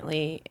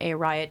ultimately a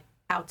riot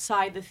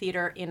outside the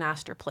theater in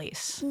Astor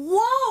Place.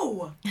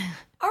 Whoa!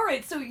 All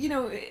right, so,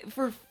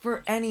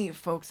 for any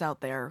folks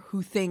out there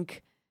who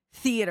think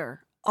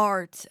theater,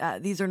 art,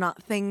 these are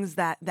not things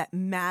that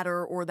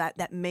matter or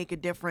that make a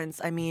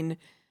difference. I mean,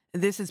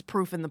 this is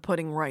proof in the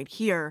pudding right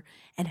here.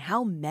 And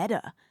how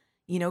meta,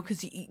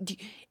 because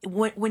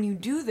when you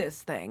do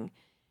this thing,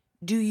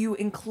 do you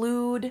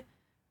include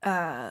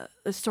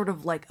sort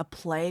of like a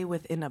play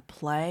within a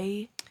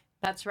play?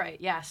 That's right,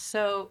 yes.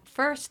 So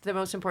first, the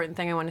most important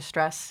thing I want to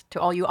stress to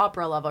all you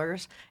opera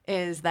lovers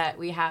is that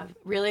we have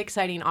really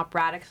exciting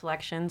operatic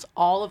selections,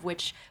 all of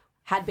which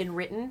had been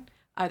written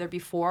either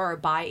before or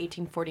by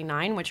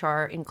 1849, which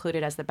are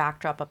included as the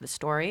backdrop of the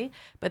story.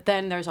 But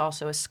then there's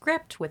also a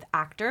script with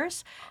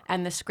actors,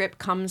 and the script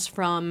comes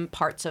from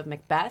parts of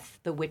Macbeth.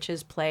 The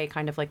witches play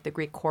kind of like the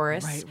Greek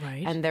chorus.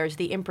 Right. And there's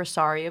the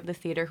impresario of the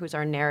theater, who's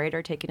our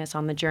narrator, taking us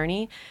on the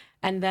journey.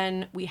 And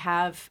then we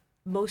have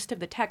most of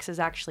the text is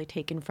actually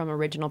taken from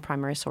original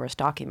primary source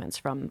documents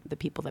from the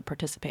people that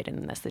participated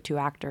in this, the two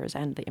actors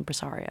and the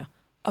impresario.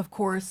 Of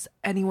course,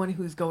 anyone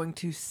who's going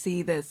to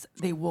see this,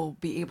 they will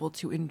be able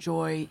to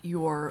enjoy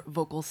your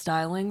vocal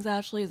stylings,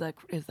 Ashley. Is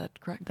that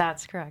correct?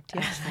 That's correct,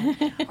 yes.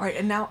 All right,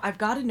 and now I've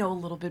got to know a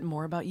little bit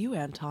more about you,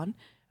 Anton.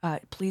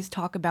 Please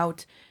talk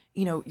about,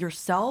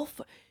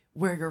 yourself,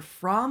 where you're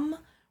from,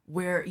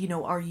 where,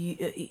 are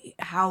you,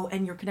 how,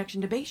 and your connection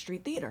to Bay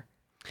Street Theater.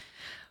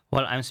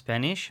 Well, I'm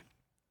Spanish,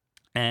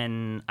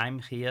 and I'm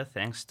here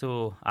thanks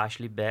to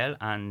Ashley Bell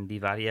and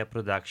Divaria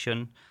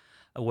Production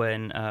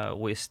when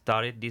we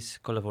started this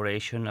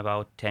collaboration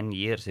about 10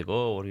 years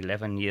ago or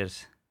 11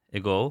 years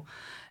ago.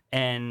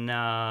 And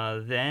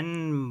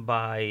then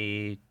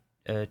by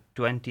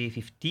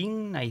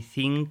 2015, I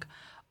think,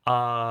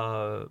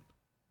 Divaria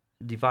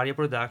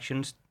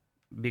Productions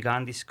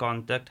began this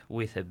contact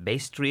with Bay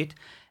Street,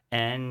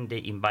 and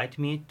they invite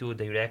me to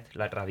direct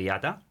La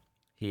Traviata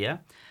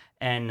here.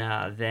 And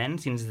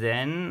since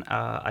then,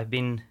 I've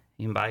been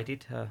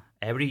invited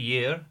every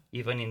year,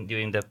 even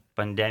during the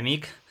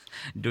pandemic,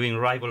 doing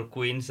Rival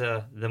Queens,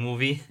 the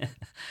movie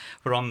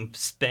from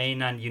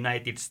Spain and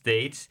United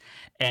States.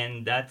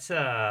 And that's,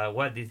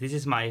 this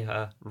is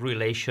my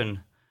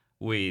relation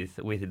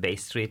with Bay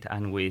Street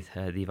and with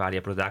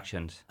Divaria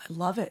Productions. I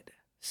love it.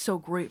 So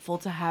grateful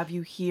to have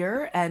you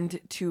here and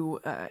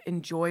to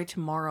enjoy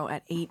tomorrow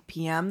at 8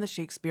 p.m. the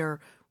Shakespeare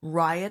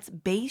Riots.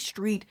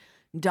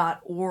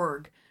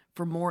 BayStreet.org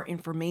for more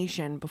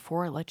information.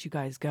 Before I let you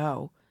guys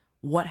go,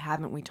 what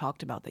haven't we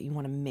talked about that you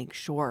want to make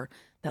sure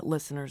that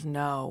listeners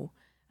know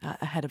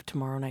ahead of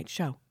tomorrow night's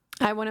show?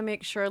 I want to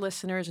make sure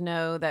listeners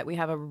know that we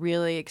have a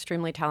really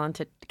extremely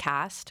talented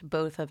cast,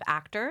 both of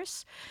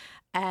actors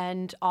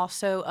and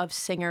also of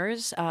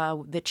singers.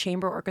 The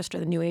Chamber Orchestra,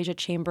 the New Asia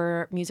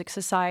Chamber Music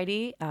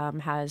Society,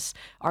 has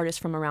artists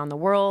from around the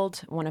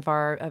world. One of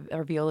our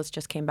violists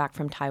just came back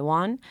from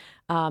Taiwan.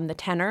 The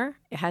tenor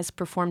has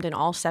performed in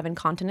all 7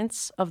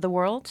 continents of the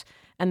world.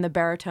 And the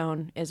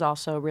baritone is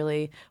also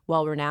really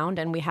well-renowned.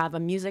 And we have a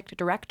music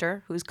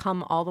director who's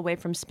come all the way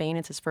from Spain.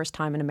 It's his first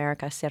time in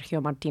America,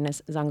 Sergio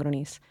Martinez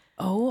Zangronis.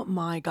 Oh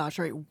my gosh,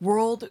 right.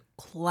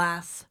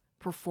 World-class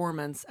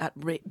performance at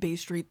Bay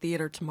Street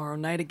Theater tomorrow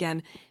night.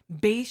 Again,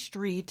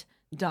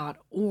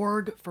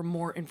 BayStreet.org for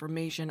more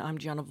information. I'm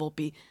Gianna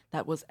Volpe.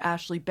 That was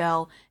Ashley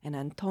Bell and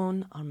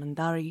Anton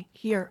Armandari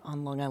here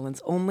on Long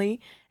Island's only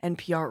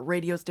NPR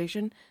radio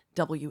station,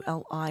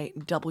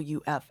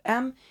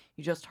 WLIWFM.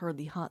 You just heard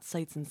the Hot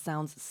Sights and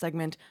Sounds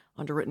segment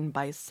underwritten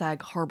by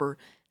Sag Harbor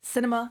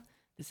Cinema.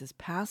 This is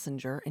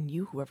Passenger, and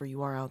you, whoever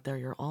you are out there,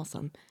 you're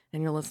awesome.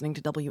 And you're listening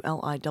to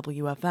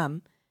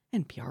WLIWFM,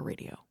 NPR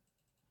Radio.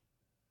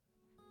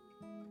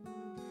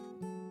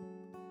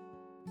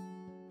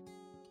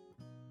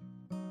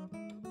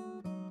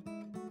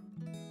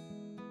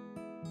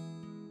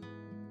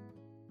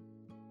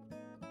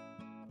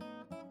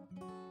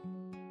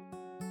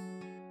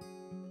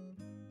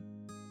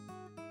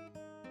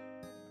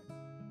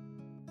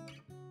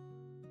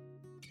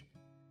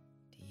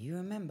 You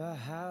remember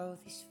how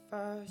this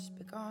first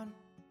begun?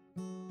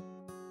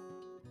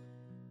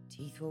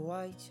 Teeth were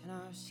white and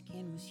our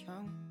skin was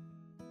young.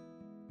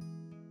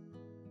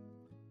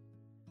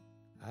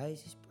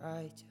 Eyes as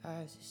bright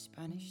as a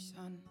Spanish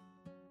sun.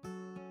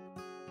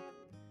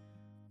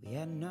 We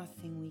had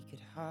nothing we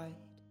could hide.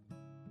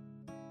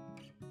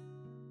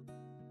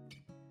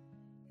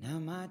 Now,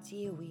 my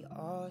dear, we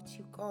are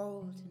two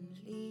golden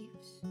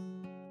leaves,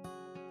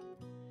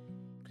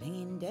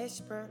 clinging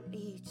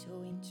desperately to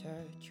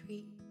winter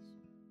trees,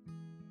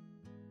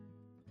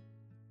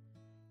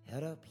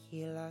 held up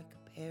here like a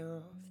pair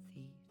of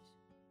thieves,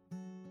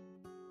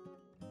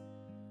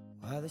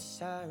 while the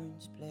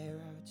sirens blare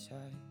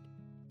outside.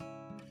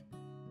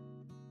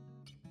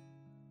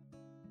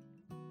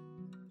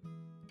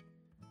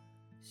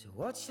 So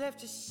what's left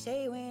to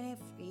say when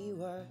every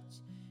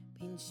word's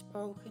been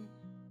spoken?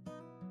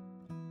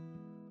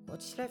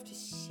 What's left to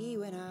see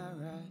when our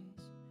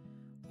eyes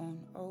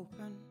won't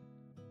open?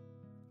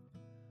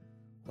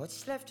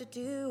 What's left to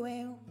do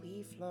when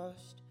we've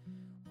lost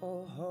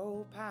all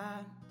hope?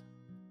 And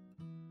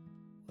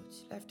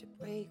what's left to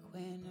break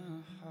when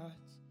our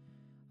hearts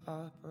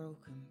are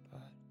broken?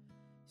 But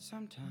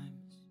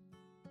sometimes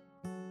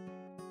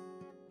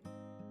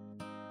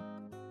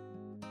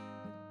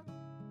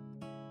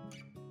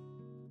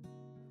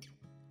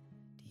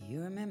do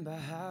you remember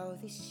how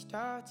this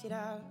started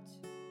out?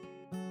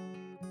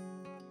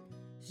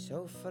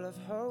 So full of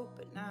hope,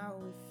 but now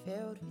we're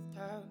filled with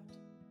doubt.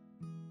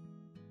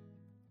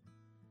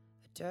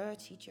 A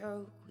dirty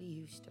joke we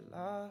used to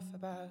laugh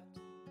about,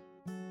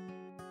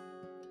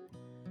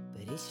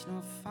 but it's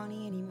not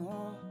funny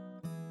anymore.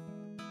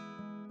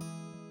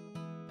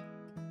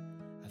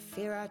 I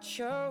fear I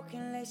choke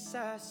unless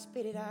I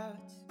spit it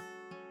out.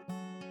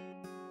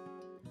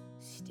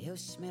 Still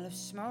smell of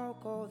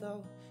smoke,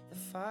 although the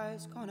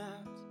fire's gone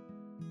out.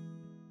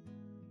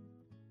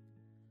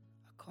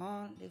 I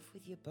can't live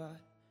with you, but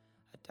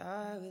I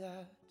die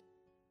without.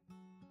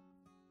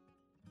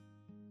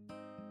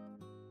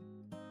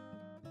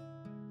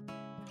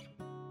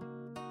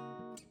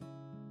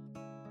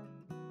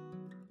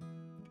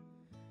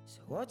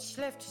 So what's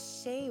left to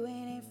say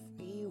when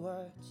every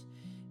word's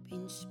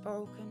been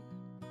spoken?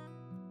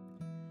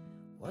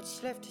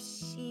 What's left to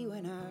see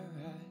when our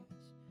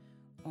eyes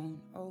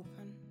won't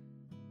open?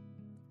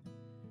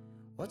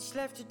 What's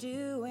left to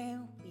do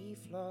when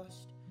we've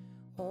lost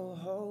all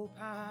hope?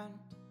 And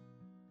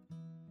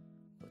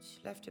what's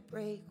left to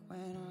break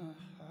when our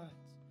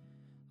hearts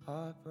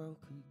are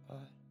broken?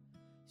 But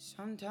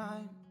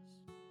sometimes.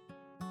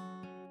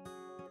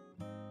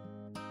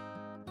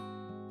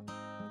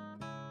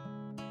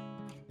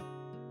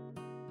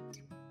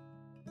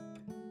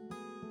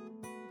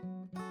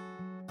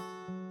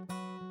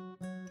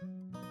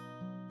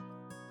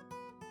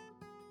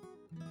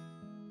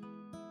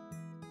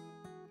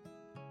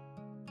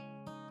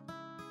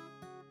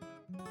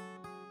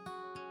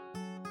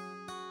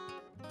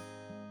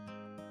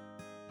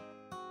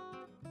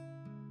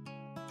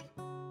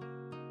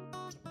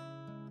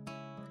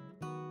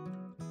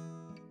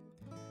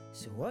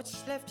 So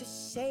what's left to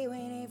say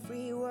when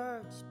every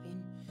word's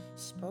been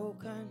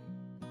spoken?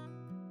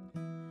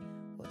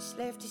 What's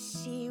left to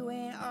see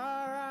when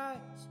our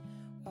eyes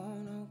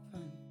won't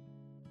open?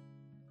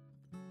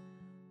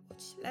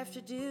 What's left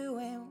to do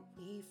when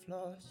we've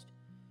lost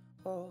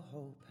all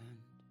hope?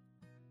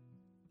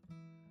 And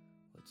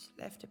what's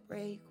left to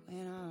break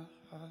when our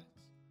hearts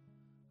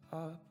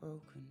are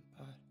broken?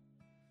 But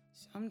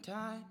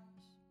sometimes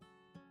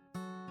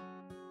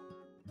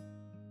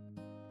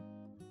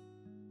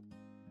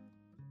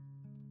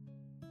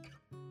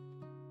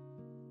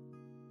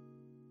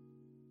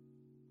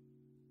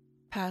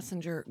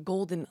Passenger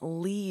Golden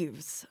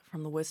Leaves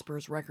from the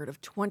Whispers record of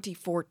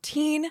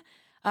 2014.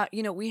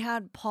 We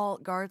had Paul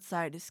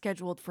Gardside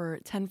scheduled for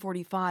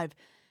 10:45,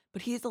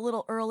 but he's a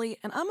little early,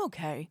 and I'm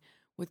okay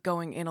with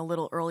going in a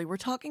little early. We're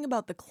talking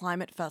about the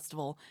Climate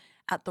Festival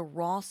at the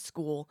Ross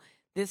School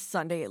this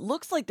Sunday. It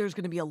looks like there's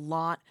going to be a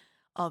lot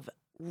of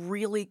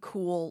really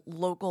cool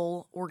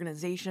local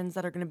organizations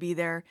that are going to be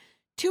there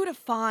 2 to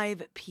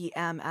 5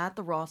 p.m. at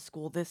the Ross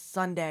School this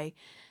Sunday.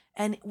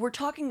 And we're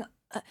talking,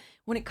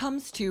 when it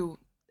comes to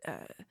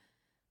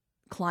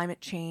climate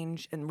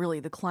change and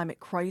really the climate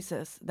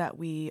crisis that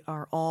we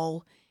are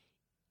all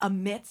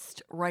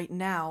amidst right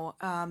now,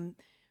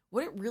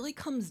 what it really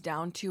comes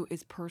down to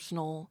is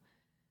personal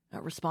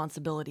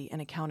responsibility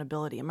and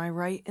accountability. Am I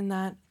right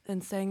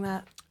in saying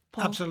that,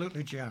 Paul?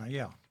 Absolutely, Gianna.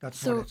 Yeah,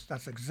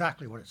 that's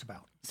exactly what it's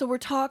about. So we're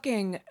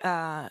talking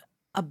a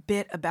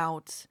bit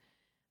about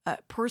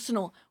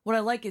personal. What I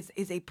like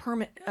is a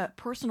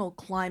personal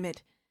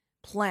climate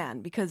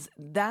plan, because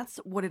that's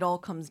what it all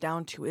comes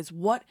down to, is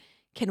what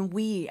can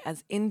we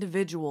as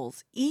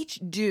individuals each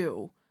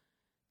do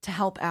to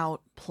help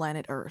out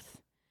planet Earth.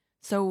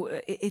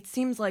 So it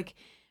seems like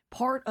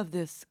part of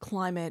this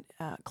climate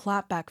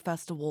clapback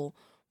festival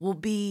will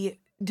be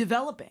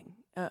developing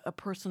a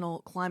personal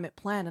climate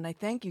plan, and I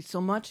thank you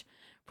so much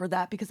for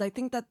that, because I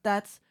think that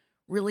that's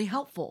really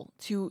helpful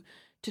to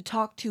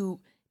talk to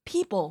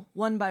people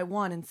one by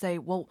one and say,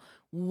 well,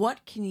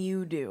 what can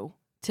you do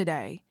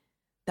today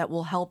that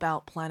will help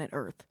out planet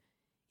Earth?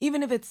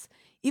 Even if it's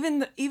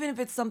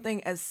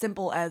something as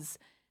simple as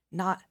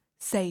not,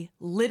 say,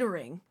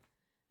 littering,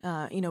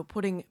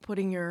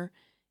 putting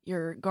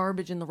your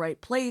garbage in the right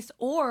place,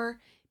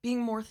 or being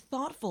more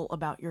thoughtful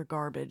about your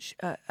garbage.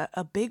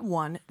 A big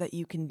one that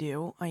you can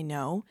do, I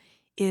know,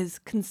 is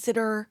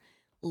consider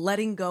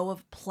letting go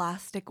of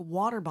plastic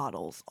water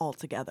bottles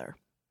altogether.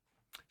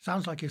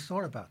 Sounds like you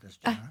thought about this,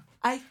 Gianna.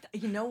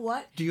 You know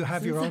what? Do you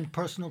have your own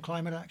personal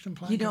climate action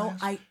plan?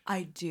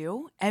 I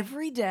do.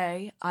 Every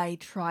day I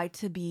try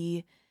to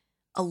be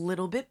a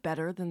little bit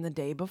better than the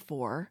day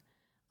before.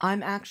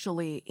 I'm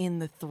actually in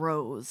the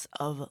throes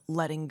of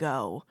letting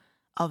go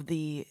of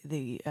the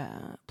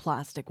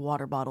plastic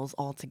water bottles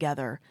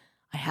altogether.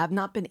 I have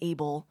not been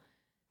able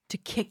to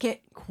kick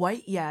it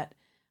quite yet,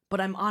 but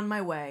I'm on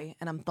my way,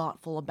 and I'm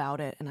thoughtful about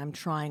it, and I'm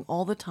trying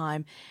all the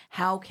time.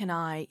 How can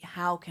I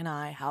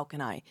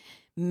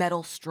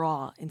metal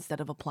straw instead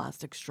of a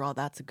plastic straw?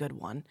 That's a good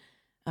one.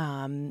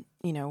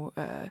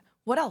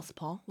 What else,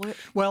 Paul?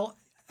 Well,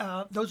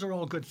 those are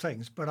all good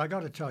things, but I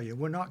got to tell you,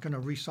 we're not going to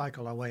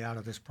recycle our way out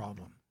of this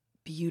problem.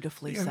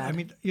 Beautifully said. I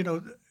mean,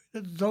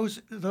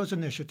 those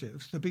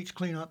initiatives, the beach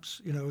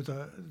cleanups,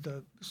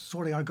 the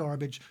sorting our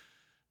garbage,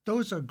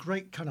 those are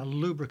great kind of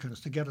lubricants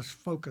to get us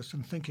focused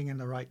and thinking in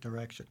the right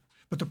direction.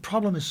 But the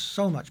problem is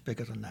so much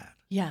bigger than that.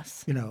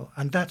 Yes.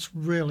 And that's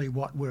really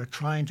what we're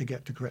trying to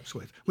get to grips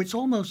with. It's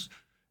almost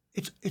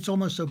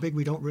so big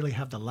we don't really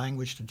have the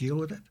language to deal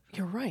with it.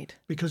 You're right.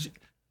 Because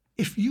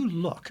if you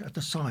look at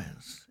the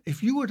science,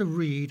 if you were to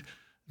read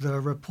the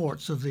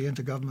reports of the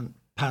Intergovernmental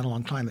Panel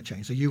on Climate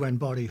Change, the UN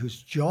body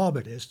whose job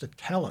it is to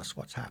tell us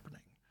what's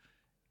happening,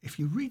 if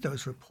you read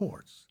those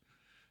reports,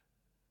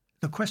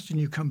 the question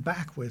you come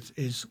back with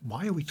is,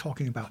 why are we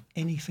talking about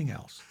anything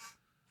else?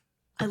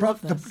 I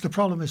love this. The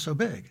problem is so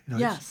big.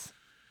 Yes.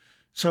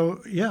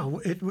 So, yeah,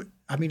 it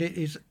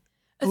is...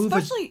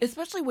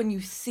 Especially when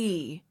you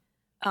see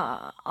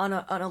on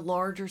a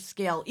larger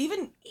scale,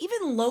 even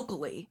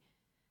locally,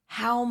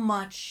 how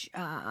much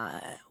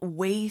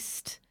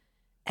waste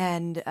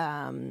and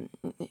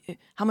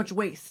how much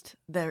waste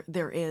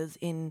there is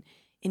in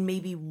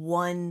maybe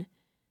one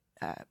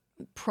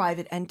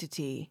private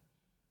entity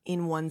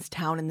in one's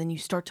town, and then you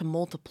start to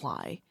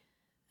multiply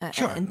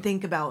and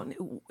think about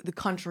the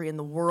country and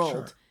the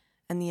world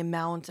and the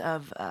amount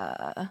of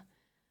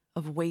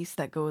of waste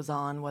that goes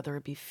on, whether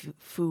it be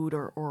food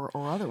or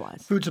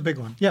otherwise. Food's a big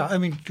one. Yeah, I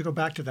mean, to go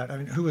back to that, I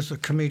mean, who was the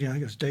comedian? I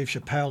think it was Dave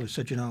Chappelle who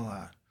said, you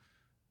know,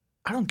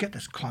 I don't get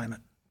this climate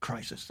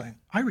crisis thing.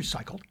 I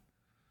recycled.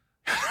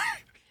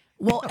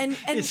 Well, and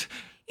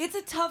it's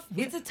a tough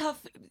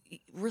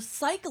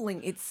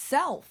recycling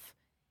itself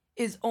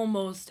is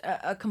almost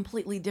a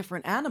completely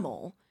different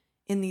animal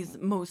in these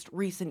most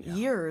recent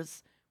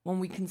years when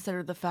we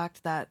consider the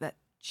fact that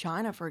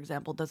China, for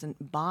example,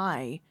 doesn't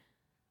buy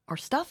our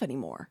stuff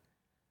anymore.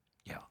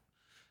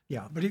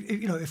 Yeah, but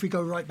if we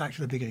go right back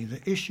to the beginning,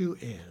 the issue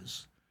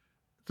is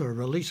the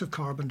release of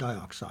carbon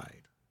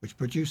dioxide, which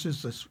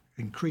produces this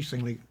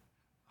increasingly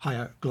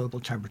higher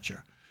global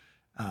temperature.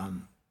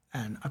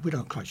 And we're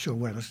not quite sure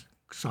where the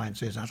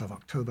science is as of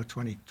October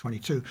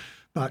 2022,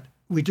 but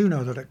we do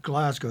know that at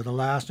Glasgow, the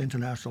last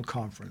international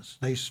conference,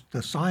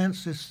 the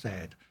scientists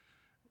said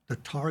the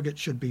target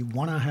should be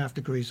 1.5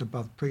 degrees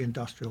above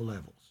pre-industrial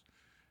levels.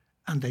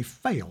 And they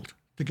failed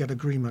to get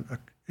agreement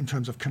in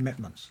terms of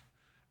commitments.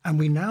 And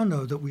we now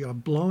know that we are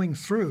blowing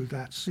through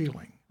that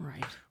ceiling.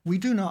 Right. We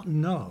do not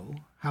know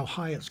how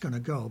high it's going to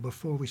go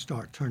before we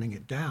start turning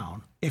it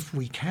down, if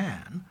we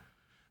can,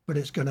 but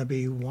it's going to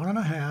be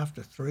 1.5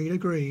 to 3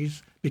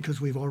 degrees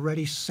because we've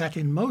already set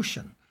in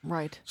motion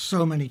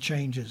so many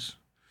changes.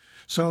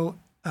 So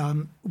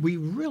we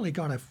really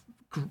got to,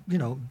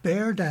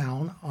 bear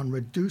down on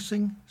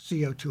reducing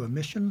CO2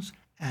 emissions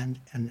and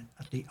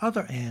at the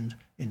other end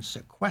in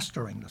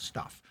sequestering the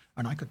stuff.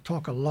 And I could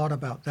talk a lot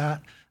about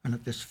that. And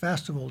at this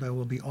festival, there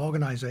will be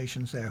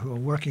organizations there who are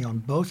working on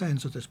both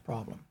ends of this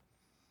problem.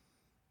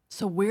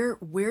 So where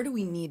do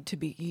we need to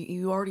be?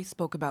 You already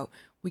spoke about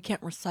we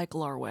can't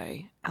recycle our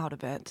way out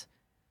of it.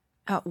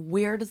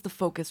 Where does the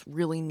focus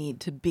really need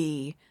to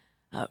be,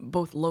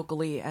 both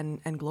locally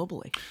and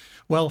globally?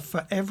 Well,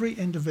 for every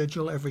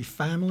individual, every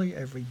family,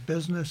 every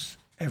business,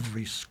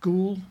 every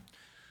school,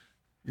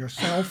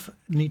 yourself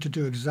need to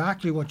do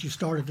exactly what you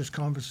started this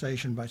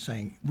conversation by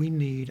saying, we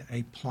need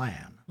a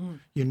plan.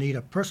 You need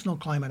a personal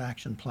climate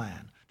action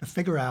plan to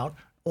figure out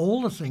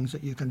all the things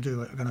that you can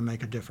do are going to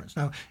make a difference.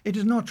 Now, it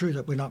is not true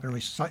that we're not going to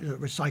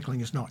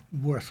recycling is not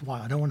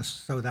worthwhile. I don't want to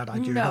sow that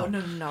idea out.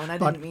 No, and I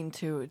didn't mean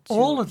to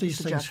all of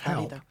these things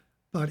help, either.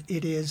 But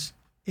it is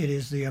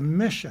the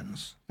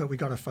emissions that we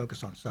got to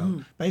focus on.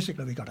 So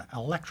basically, we got to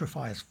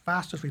electrify as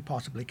fast as we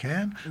possibly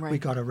can. Right. We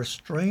got to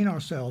restrain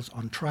ourselves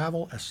on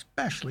travel,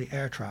 especially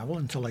air travel,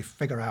 until they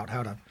figure out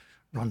how to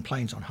run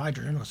planes on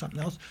hydrogen or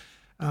something else.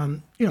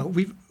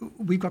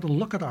 We've got to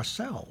look at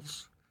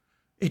ourselves.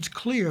 It's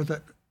clear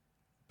that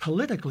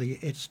politically,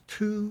 it's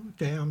too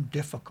damn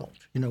difficult.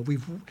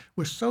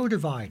 We're so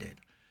divided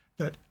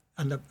that,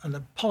 and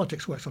the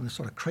politics works on this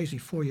sort of crazy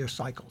 4-year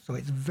cycle. So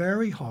it's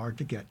very hard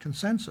to get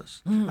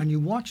consensus. And you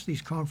watch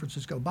these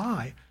conferences go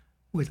by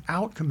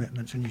without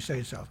commitments, and you say to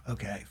yourself,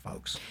 "Okay,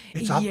 folks,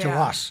 it's up to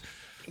us."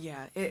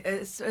 Yeah,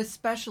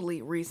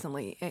 especially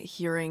recently,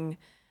 hearing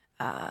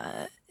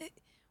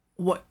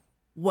what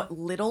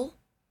little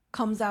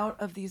comes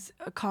out of these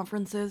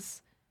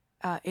conferences.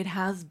 It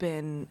has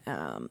been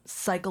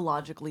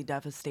psychologically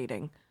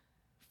devastating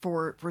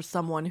for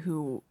someone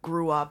who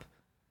grew up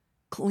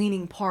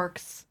cleaning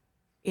parks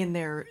in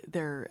their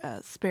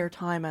spare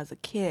time as a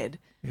kid.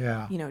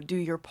 Yeah. Do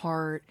your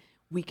part.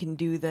 We can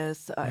do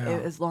this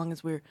as long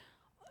as we're,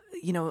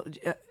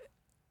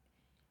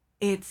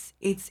 it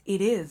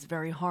is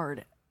very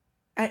hard.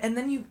 And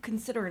then you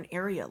consider an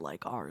area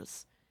like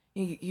ours.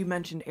 You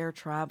mentioned air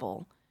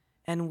travel,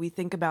 and we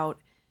think about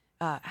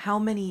how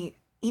many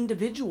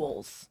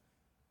individuals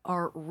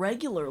are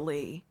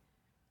regularly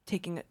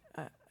taking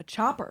a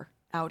chopper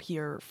out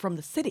here from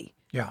the city.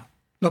 Yeah.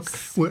 Look,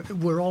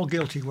 we're all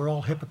guilty. We're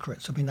all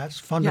hypocrites. I mean, that's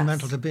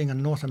fundamental to being a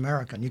North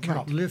American. You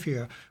cannot live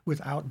here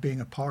without being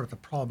a part of the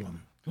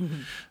problem.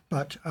 Mm-hmm.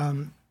 But, let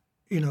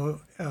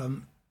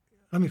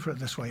me put it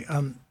this way.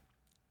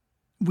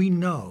 We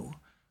know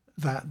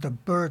that the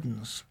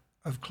burdens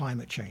of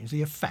climate change,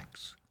 the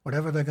effects,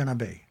 whatever they're going to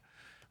be,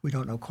 we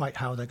don't know quite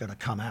how they're going to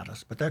come at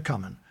us, but they're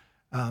coming.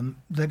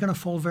 They're going to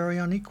fall very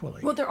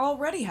unequally. Well, they're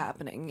already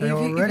happening.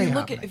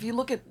 If you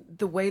look at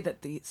the way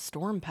that the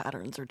storm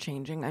patterns are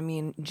changing, I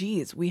mean,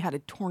 geez, we had a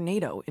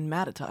tornado in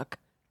Mattituck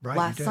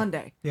last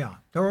Sunday. Yeah,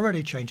 they're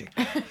already changing.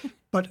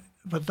 But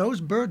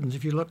those burdens,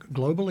 if you look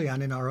globally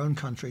and in our own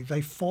country,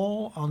 they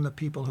fall on the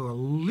people who are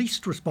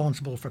least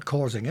responsible for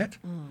causing it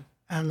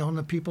and on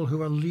the people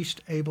who are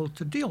least able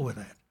to deal with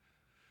it.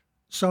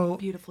 So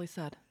beautifully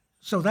said.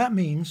 So that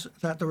means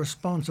that the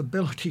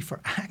responsibility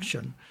for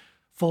action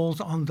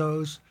falls on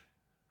those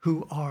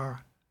who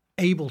are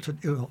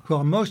who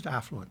are most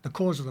affluent, the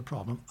cause of the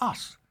problem,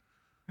 us.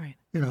 Right.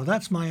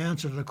 That's my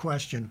answer to the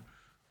question,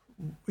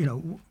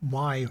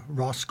 why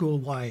Ross School,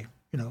 why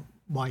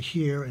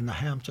here in the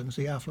Hamptons,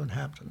 the affluent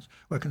Hamptons,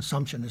 where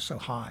consumption is so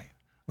high.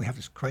 We have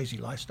this crazy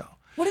lifestyle.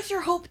 What is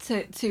your hope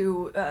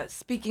to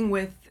speaking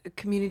with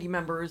community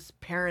members,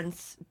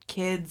 parents,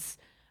 kids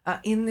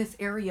in this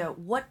area?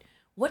 What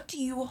do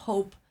you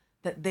hope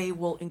that they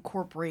will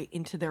incorporate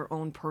into their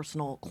own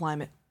personal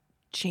climate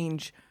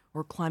change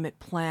or climate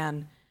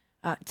plan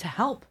to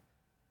help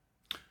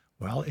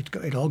Well,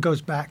 it all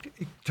goes back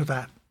to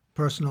that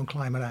personal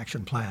climate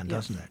action plan,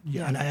 doesn't it?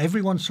 Yeah. And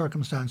everyone's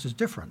circumstance is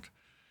different.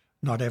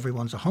 Not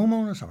everyone's a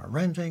homeowner, some are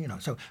renting,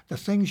 So the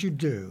things you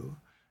do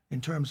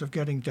in terms of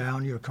getting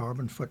down your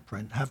carbon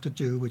footprint have to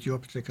do with your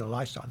particular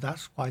lifestyle.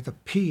 That's why the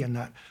P in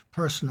that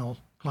personal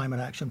climate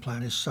action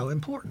plan is so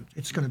important.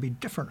 It's going to be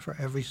different for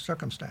every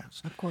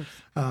circumstance. Of course.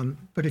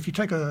 But if you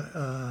take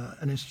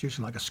an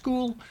institution like a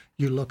school,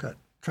 you look at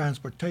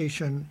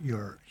transportation,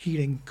 your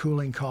heating,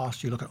 cooling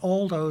costs, you look at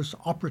all those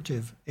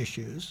operative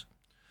issues.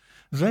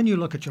 Then you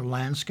look at your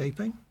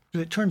landscaping.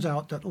 It turns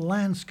out that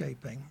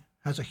landscaping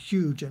has a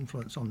huge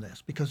influence on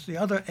this because the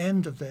other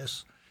end of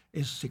this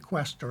is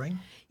sequestering.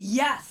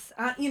 Yes.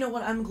 You know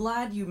what? I'm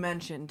glad you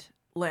mentioned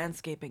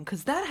landscaping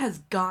because that has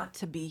got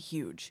to be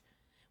huge.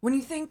 When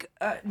you think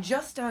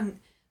just on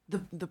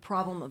the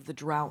problem of the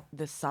drought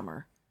this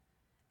summer,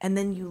 and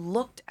then you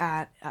looked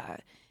at,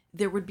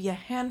 there would be a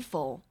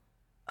handful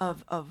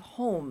of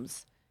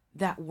homes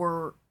that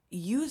were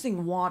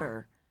using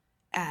water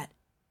at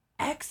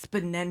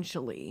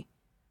exponentially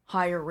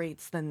higher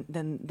rates than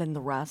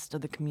the rest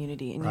of the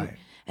community. And, right.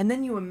 And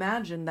then you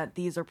imagine that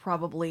these are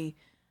probably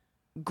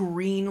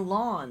green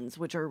lawns,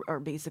 which are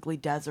basically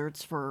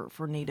deserts for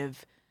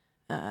native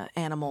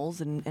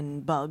animals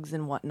and bugs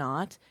and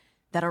whatnot,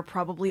 that are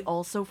probably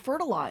also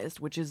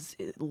fertilized, which is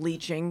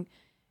leaching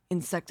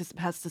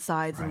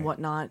pesticides and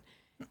whatnot,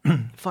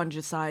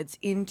 fungicides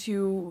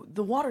into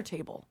the water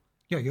table.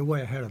 Yeah, you're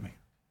way ahead of me.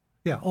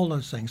 Yeah, all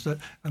those things.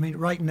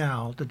 Right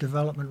now, the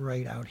development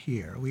rate out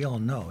here, we all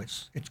know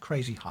it's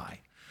crazy high.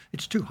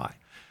 It's too high.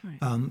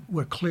 Right.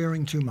 We're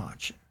clearing too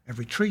much.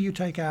 Every tree you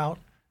take out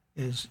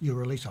you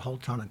release a whole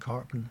ton of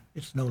carbon.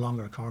 It's no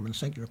longer a carbon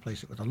sink. You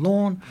replace it with a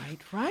lawn.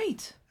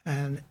 Right.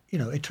 And,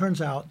 it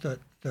turns out that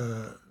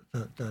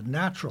the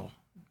natural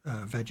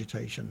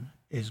vegetation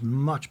is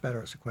much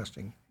better at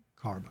sequestering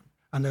carbon.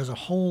 And there's a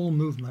whole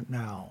movement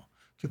now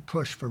to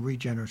push for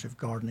regenerative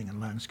gardening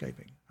and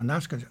landscaping. And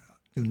that's going to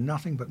do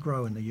nothing but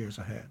grow in the years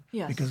ahead.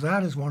 Yes. Because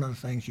that is one of the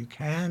things you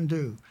can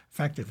do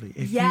effectively.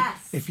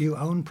 If you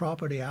own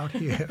property out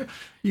here,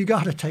 you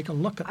got to take a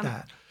look at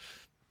that.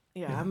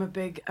 Yeah, I'm a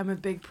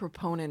big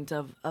proponent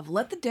of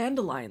let the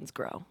dandelions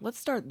grow. Let's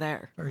start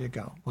there. There you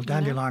go. We'll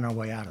dandelion our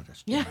way out of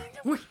this. Yeah.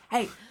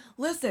 Hey,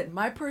 listen,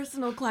 my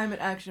personal climate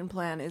action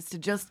plan is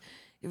to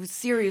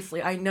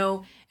seriously, I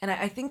know, and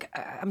I think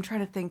I'm trying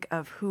to think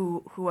of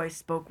who I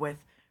spoke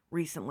with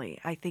recently.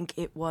 I think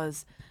it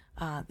was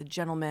the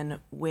gentleman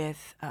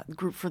with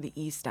Group for the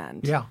East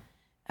End. Yeah.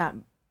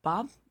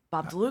 Bob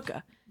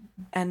DeLuca.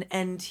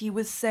 And he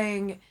was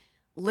saying,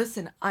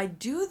 listen, I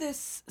do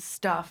this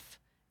stuff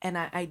and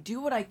I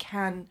do what I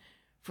can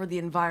for the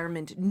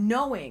environment,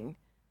 knowing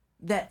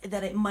that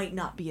it might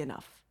not be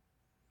enough.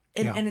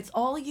 And it's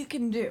all you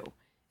can do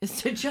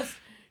is to just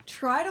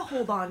try to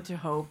hold on to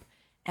hope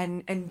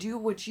and do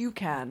what you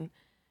can,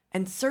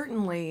 and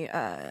certainly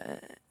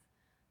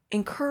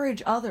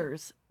encourage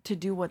others to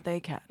do what they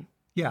can.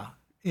 Yeah.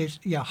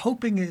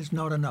 Hoping is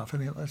not enough.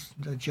 That's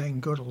the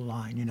Jane Goodall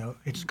line,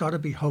 it's got to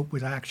be hope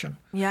with action.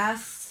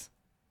 Yes.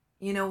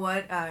 You know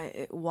what?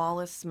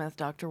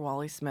 Dr.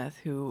 Wally Smith,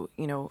 who,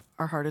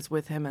 our heart is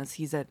with him as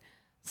he's at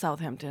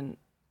Southampton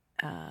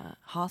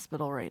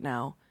Hospital right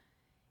now.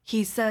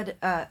 He said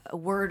a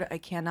word I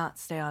cannot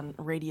say on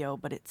radio,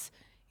 but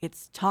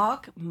it's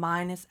talk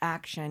minus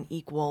action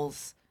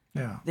equals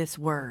this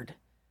word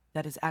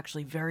that is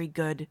actually very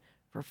good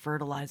for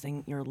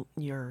fertilizing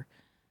your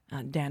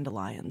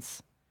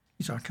dandelions.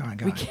 He's our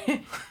kind of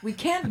guy. We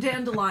can't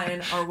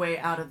dandelion our way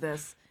out of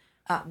this,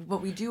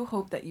 but we do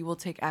hope that you will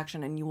take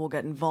action and you will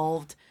get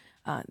involved.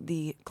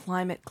 The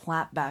Climate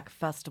Clapback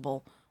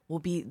Festival will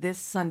be this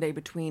Sunday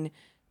between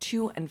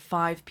 2 and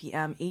 5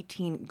 p.m.,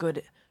 18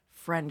 Good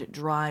Friend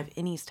Drive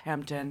in East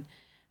Hampton.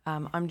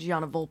 I'm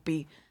Gianna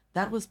Volpe.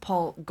 That was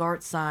Paul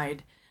Gartside.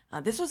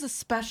 This was a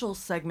special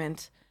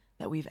segment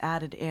that we've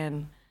added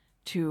in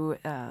to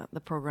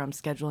the program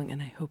scheduling,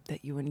 and I hope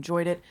that you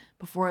enjoyed it.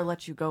 Before I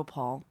let you go,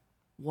 Paul,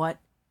 what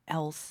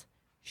else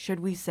should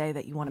we say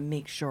that you want to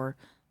make sure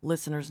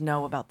listeners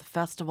know about the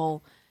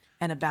festival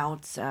and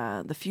about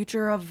the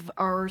future of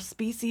our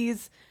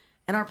species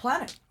and our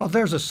planet? Well,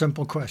 there's a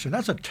simple question.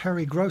 That's a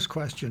Terry Gross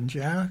question,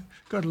 Jana.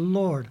 Good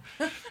Lord.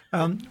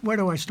 Where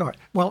do I start?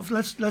 Well,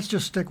 let's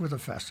just stick with the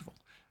festival.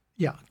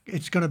 Yeah,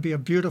 it's going to be a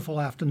beautiful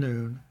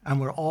afternoon, and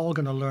we're all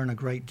going to learn a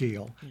great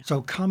deal. Yeah.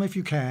 So come if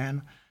you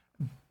can.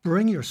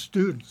 Bring your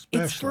students,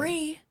 especially. It's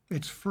free.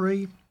 It's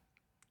free,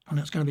 and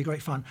it's going to be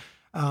great fun.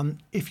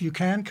 If you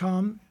can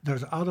come,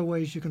 there's other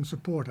ways you can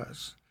support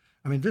us.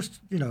 This,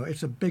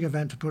 it's a big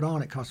event to put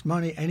on. It costs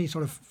money. Any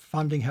sort of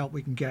funding help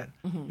we can get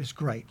is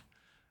great.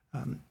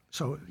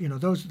 So,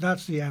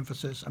 that's the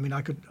emphasis.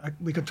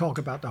 We could talk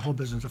about the whole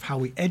business of how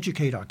we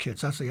educate our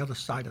kids. That's the other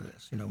side of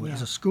this.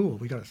 As a school,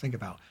 we got to think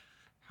about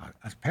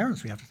as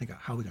parents, we have to think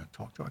about how we're going to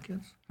talk to our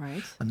kids.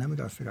 Right. And then we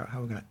got to figure out how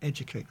we're going to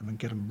educate them and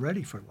get them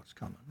ready for what's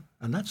coming.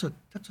 And that's a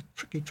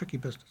tricky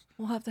business.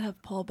 We'll have to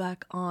have Paul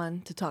back on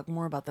to talk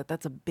more about that.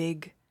 That's a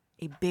big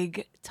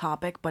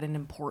topic, but an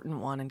important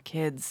one. And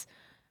kids,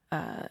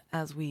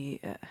 as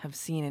we have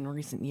seen in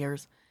recent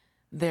years,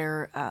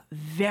 they're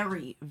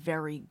very,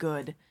 very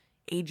good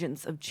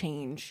agents of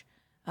change,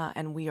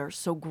 and we are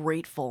so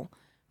grateful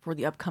for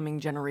the upcoming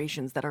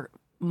generations that are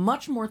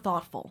much more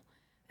thoughtful.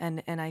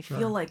 And I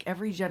feel like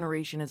every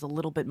generation is a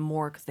little bit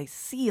more because they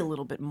see a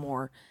little bit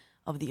more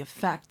of the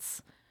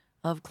effects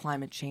of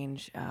climate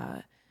change.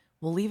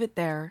 We'll leave it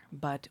there,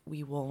 but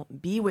we will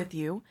be with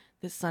you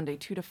this Sunday,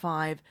 2 to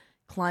 5,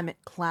 Climate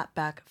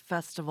Clapback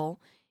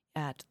Festival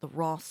at the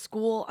Ross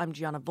School. I'm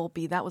Gianna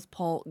Volpe. That was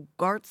Paul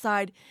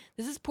Gartside.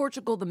 This is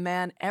Portugal the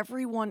Man.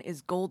 Everyone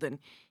is golden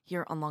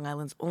here on Long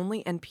Island's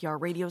only NPR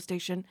radio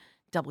station,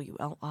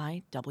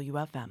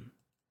 WLIWFM.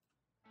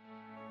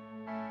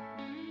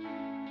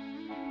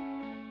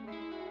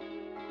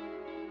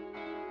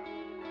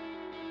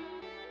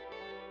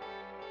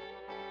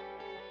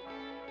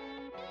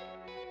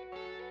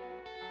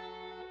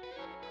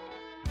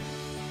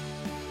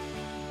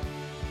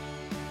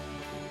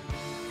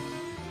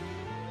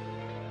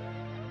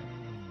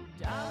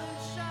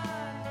 Diamonds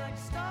shine like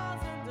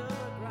stars under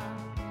the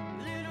ground.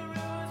 Little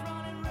rivers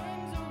running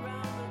rings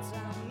around the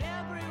town.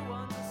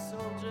 Everyone's a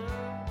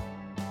soldier,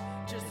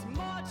 just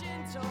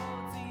marching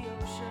towards the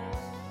ocean.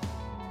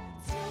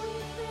 Till we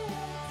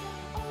built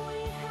all we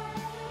had,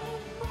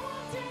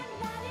 moved and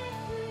let it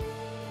free.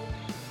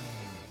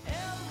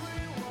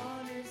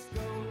 Everyone is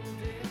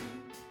golden.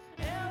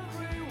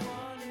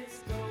 Everyone is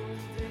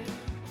golden.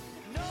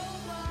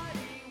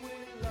 Nobody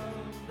will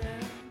love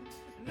them.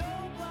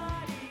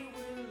 Nobody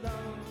will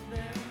love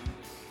them.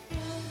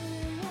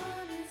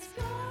 Everyone is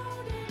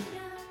golden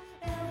now.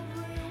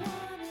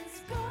 Everyone is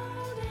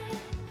golden.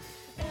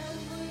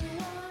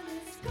 Everyone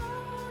is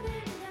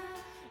golden now.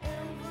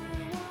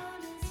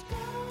 Everyone is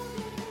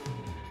golden.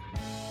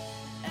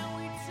 And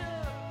we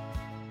took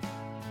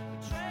a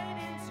train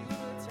into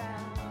the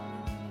town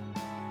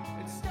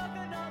and stuck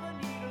another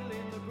needle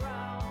in the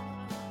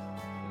ground.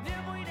 And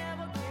if we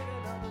never get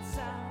another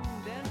sound,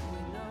 then we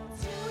know.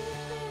 Till we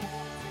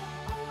built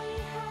all we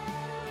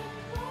had,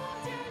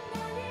 moved and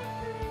let it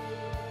free.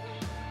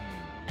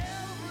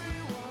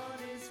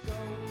 Everyone is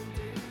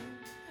golden.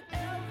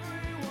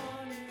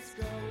 Everyone is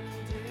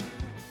golden.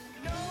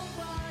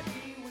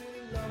 Nobody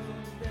will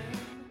love them.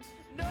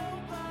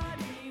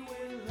 Nobody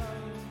will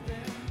love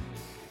them.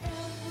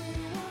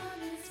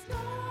 Everyone is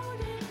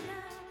golden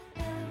now.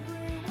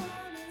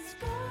 Everyone is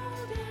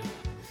golden.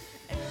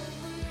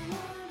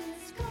 Everyone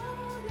is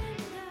golden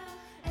now.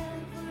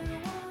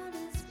 Everyone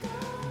is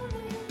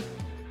golden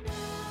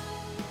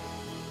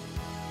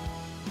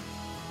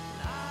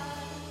I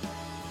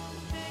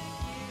pick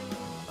you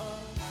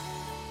up,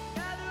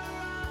 gather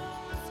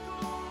around the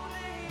school to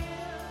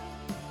hear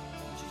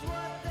just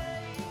what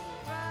they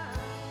found.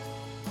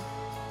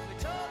 They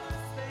told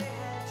us they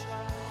had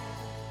tried,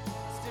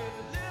 still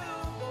the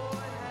little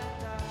boy had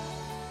died.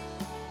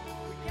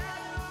 We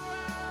gather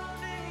around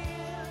to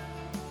hear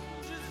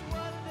just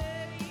what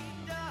they've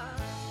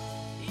done.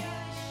 Yeah,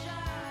 they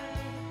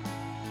shine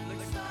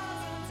like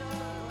stars under the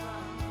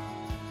ground.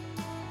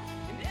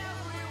 And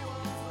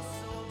everyone's a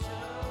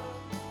soldier,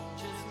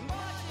 just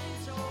marching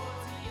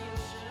towards the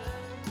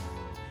ocean.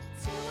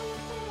 Till we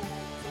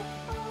built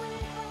all we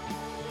had,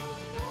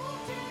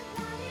 moved and let it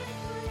free.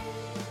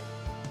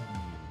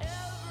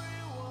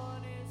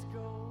 Everyone is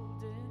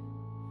golden.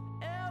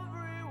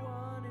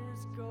 Everyone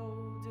is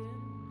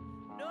golden.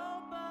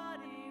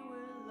 Nobody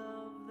will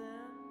love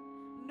them.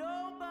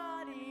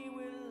 Nobody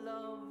will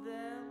love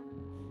them.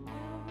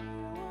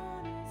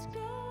 Everyone is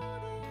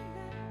golden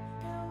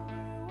now.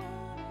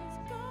 Everyone is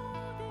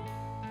golden.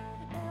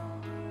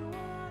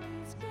 Everyone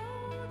is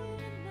golden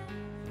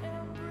now.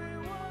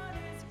 Everyone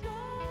is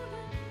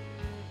golden.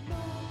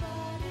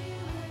 Nobody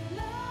will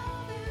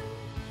love you.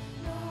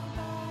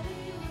 Nobody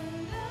will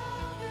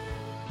love you.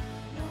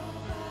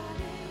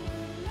 Nobody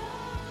will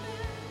love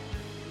you.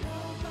 Nobody will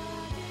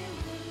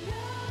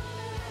love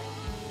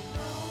you.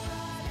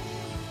 Nobody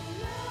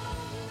will love you.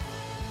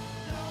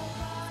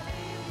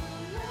 Nobody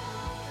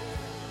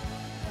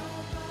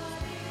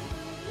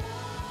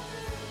will love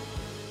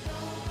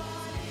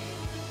you.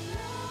 Nobody will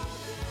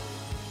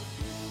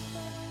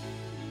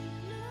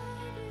love you.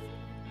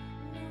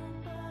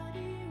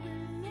 Nobody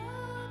will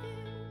love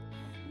you.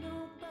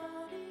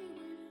 Nobody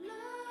will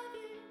love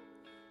you.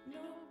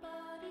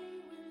 Nobody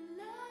will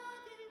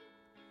love you. Nobody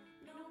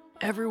will love you.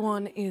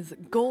 Everyone is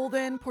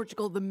golden.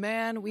 Portugal the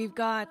Man. We've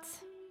got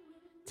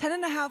 10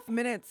 and a half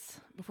minutes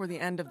before the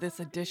end of this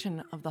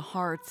edition of The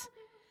Heart.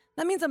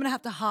 That means I'm going to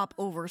have to hop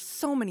over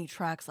so many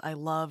tracks I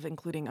love,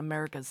 including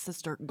America's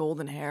Sister,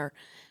 Golden Hair,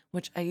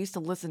 which I used to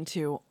listen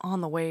to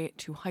on the way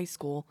to high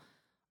school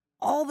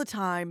all the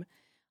time.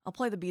 I'll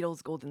play the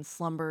Beatles' Golden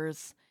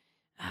Slumbers.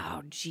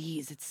 Oh,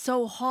 geez, it's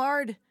so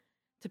hard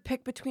to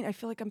pick between. I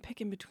feel like I'm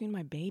picking between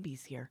my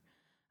babies here.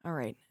 All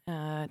right,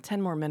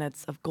 10 more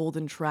minutes of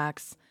golden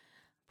tracks.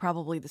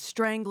 Probably the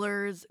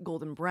Stranglers,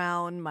 Golden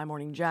Brown, My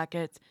Morning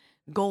Jacket,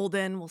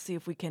 Golden. We'll see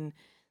if we can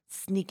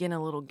sneak in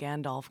a little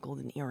Gandalf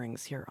golden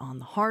earrings here on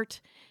The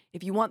Heart.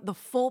 If you want the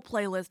full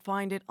playlist,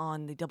 find it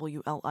on the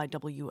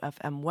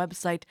WLIWFM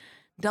website,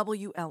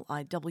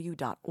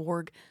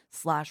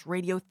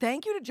 wliw.org/radio.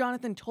 Thank you to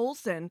Jonathan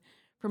Tolson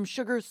from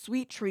Sugar's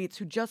Sweet Treats,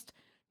 who just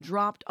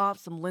dropped off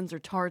some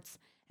Linzer tarts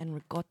and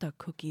ricotta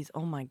cookies.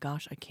 Oh my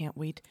gosh, I can't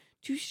wait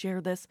to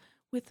share this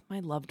with my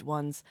loved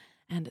ones.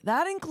 And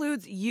that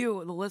includes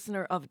you, the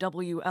listener of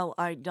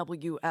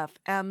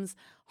WLIW-FM's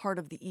Heart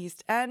of the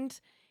East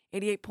End,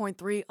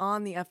 88.3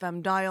 on the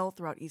FM dial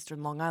throughout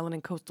eastern Long Island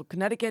and coastal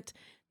Connecticut,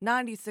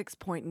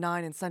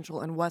 96.9 in central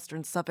and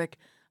western Suffolk.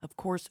 Of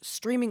course,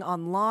 streaming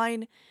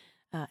online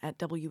at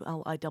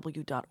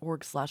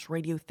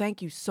wliw.org/radio.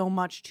 Thank you so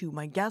much to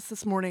my guests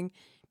this morning,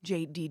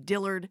 J.D.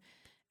 Dillard,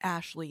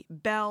 Ashley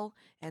Bell,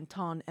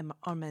 Anton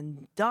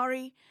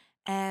Armendari,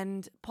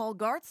 and Paul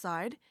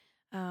Gartside,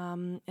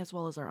 as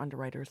well as our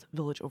underwriters,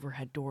 Village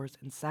Overhead Doors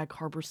and Sag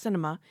Harbor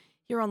Cinema,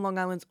 here on Long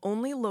Island's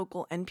only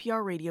local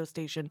NPR radio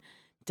station,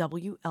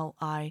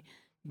 WLIW-FM.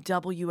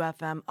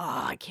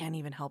 I can't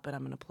even help it.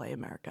 I'm going to play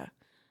America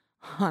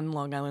on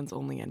Long Island's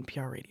only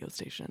NPR radio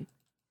station.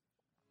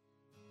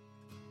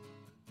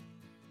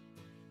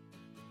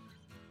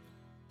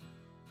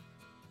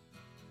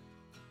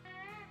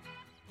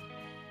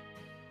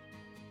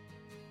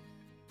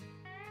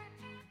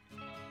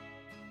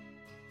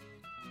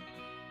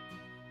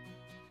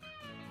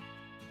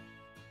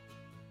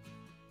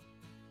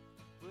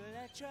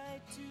 I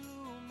tried to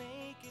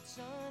make it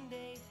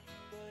Sunday,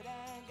 but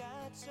I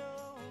got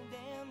so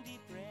damn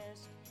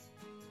depressed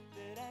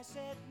that I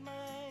set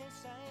my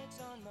sights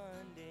on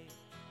Monday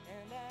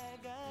and I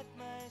got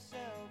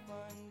myself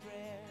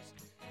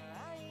undressed.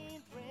 I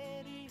ain't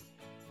ready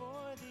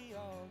for the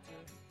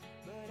altar,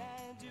 but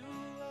I do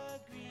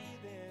agree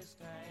there's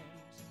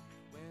times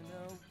when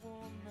a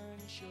woman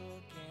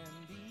sure can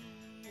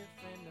be a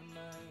friend of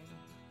mine.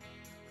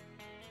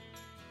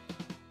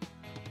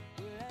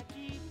 But I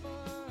keep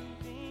on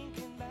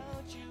thinking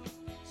about you,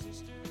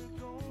 sister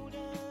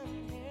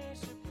golden hair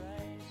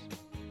surprise,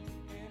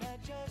 and I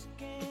just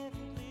can't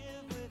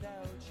live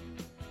without you.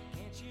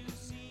 Can't you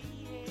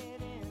see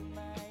it in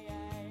my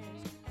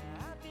eyes?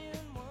 I've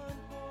been one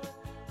poor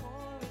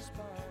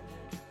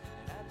correspondent,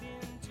 and I've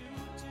been too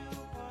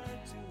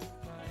hard to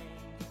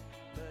find,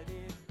 but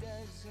it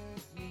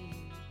doesn't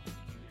mean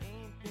you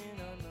ain't been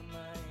on my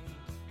mind.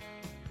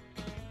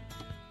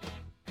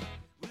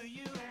 Will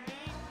you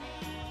meet me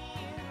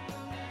in the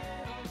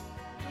middle?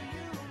 Will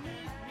you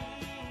meet me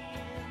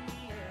in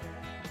the air?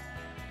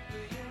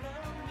 Will you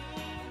love me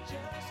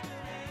just a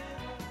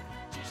little,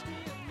 just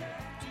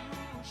enough to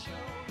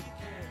show you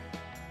care?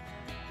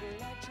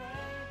 Will I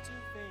try to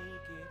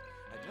fake it?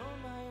 I don't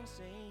mind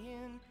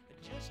saying I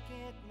just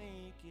can't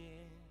make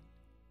it.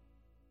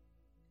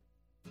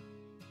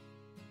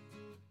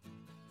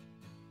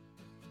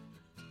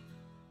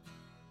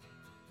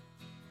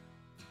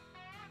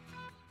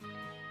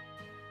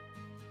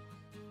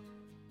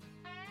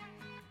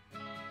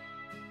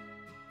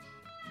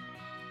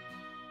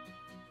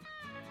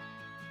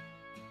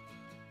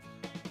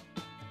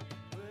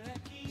 Will I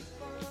keep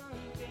on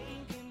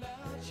thinking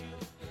about you,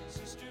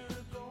 sister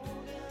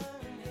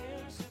golden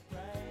hair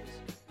surprise,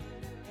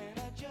 and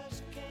I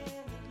just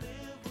can't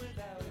live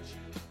without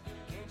you.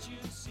 Can't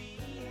you see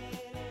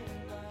it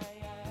in my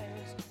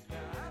eyes?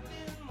 Now I've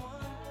been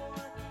one poor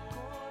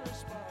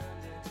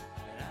correspondent,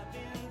 and I've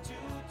been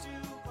too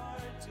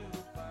hard to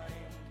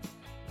find,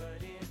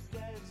 but it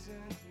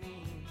doesn't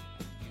mean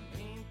you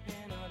ain't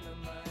been on my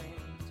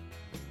mind.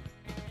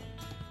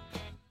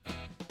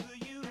 Will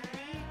you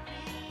meet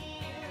me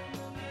in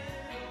the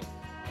middle?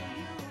 Will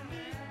you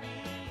meet me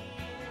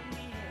in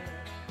the air?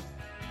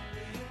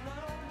 Will you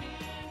love me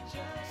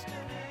just a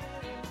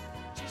little,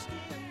 just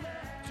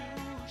enough to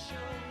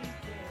show you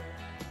care?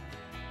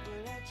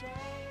 Will I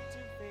try to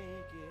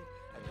fake it?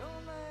 I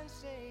don't mind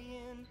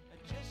saying I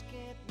just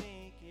can't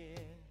make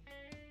it.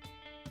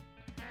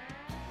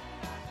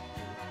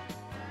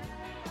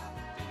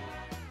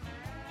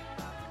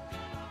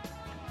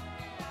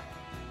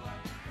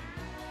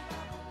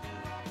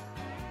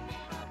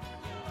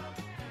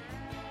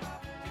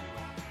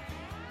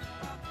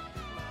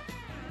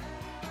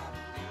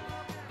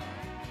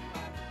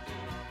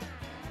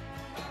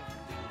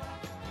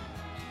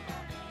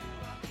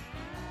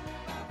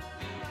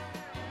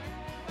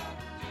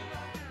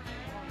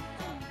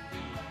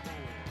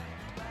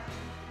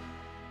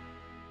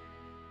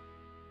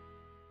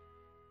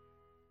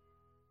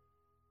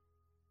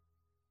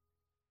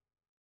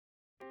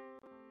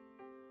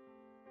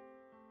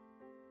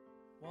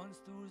 Once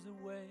there was a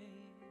way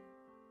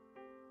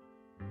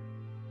to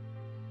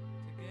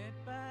get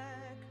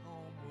back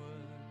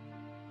homeward.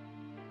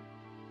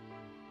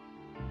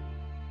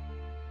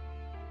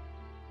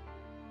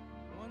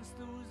 Once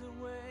there was a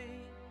way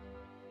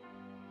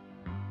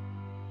to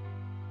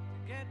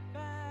get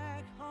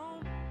back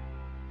home.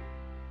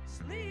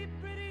 Sleep,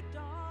 pretty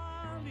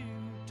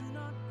darling, do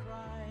not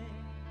cry,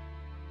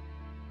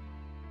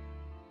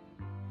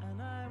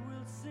 and I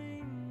will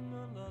sing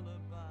a lullaby.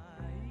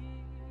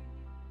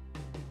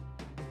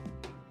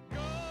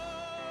 Golden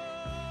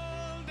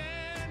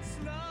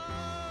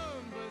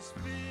slumbers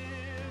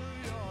fill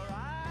your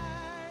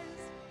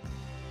eyes.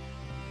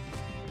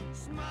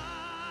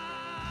 Smile.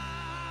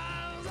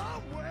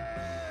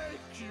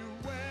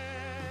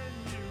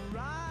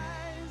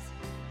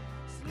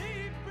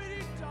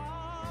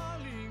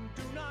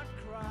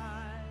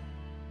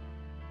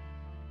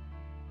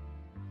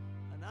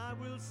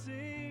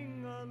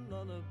 sing a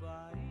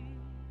lullaby.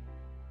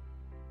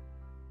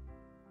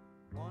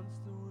 Once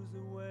there was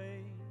a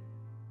way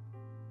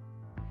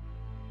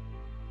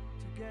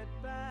to get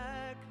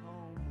back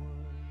homeward.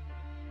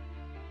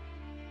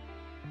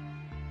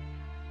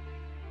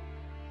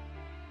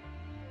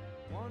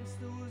 Once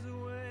there was a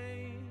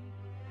way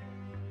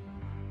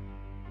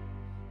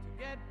to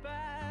get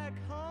back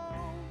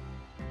home.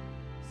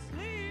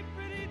 Sleep,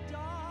 pretty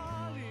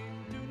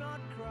darling, do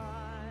not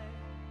cry,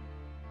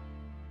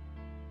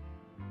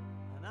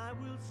 and I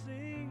will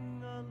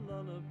sing a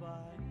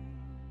lullaby.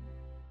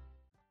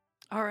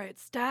 All right,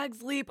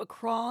 Stag's Leap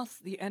across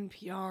the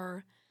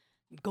NPR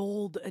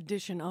Gold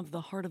edition of The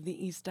Heart of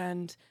the East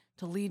End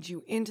to lead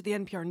you into the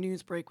NPR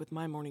news break with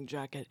My Morning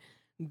Jacket.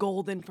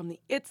 Golden from the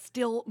It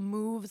Still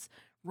Moves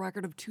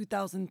record of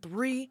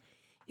 2003.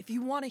 If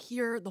you want to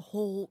hear the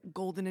whole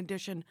Golden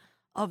edition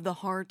of The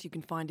Heart, you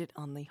can find it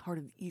on the Heart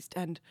of the East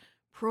End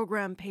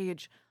program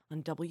page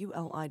on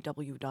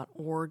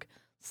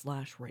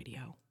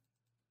WLIW.org/radio.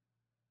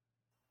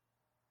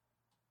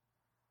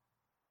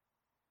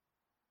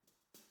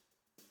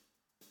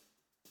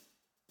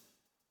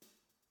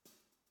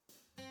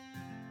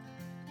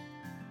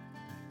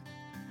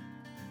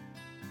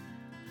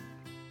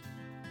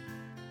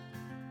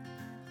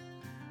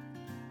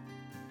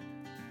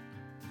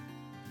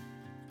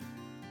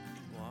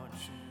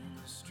 Watching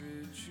the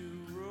street you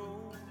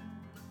roll,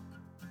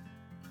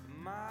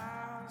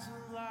 miles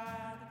of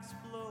light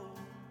explode,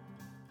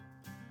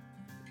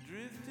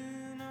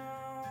 drifting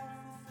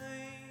off the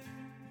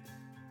things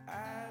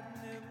I'd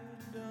never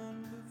done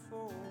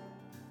before.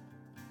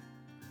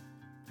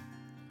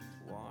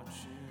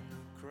 Watching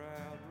the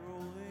crowd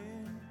roll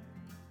in,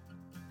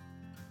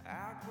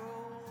 out go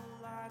the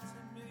lights,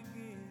 it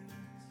begins,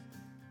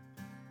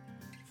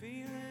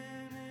 feeling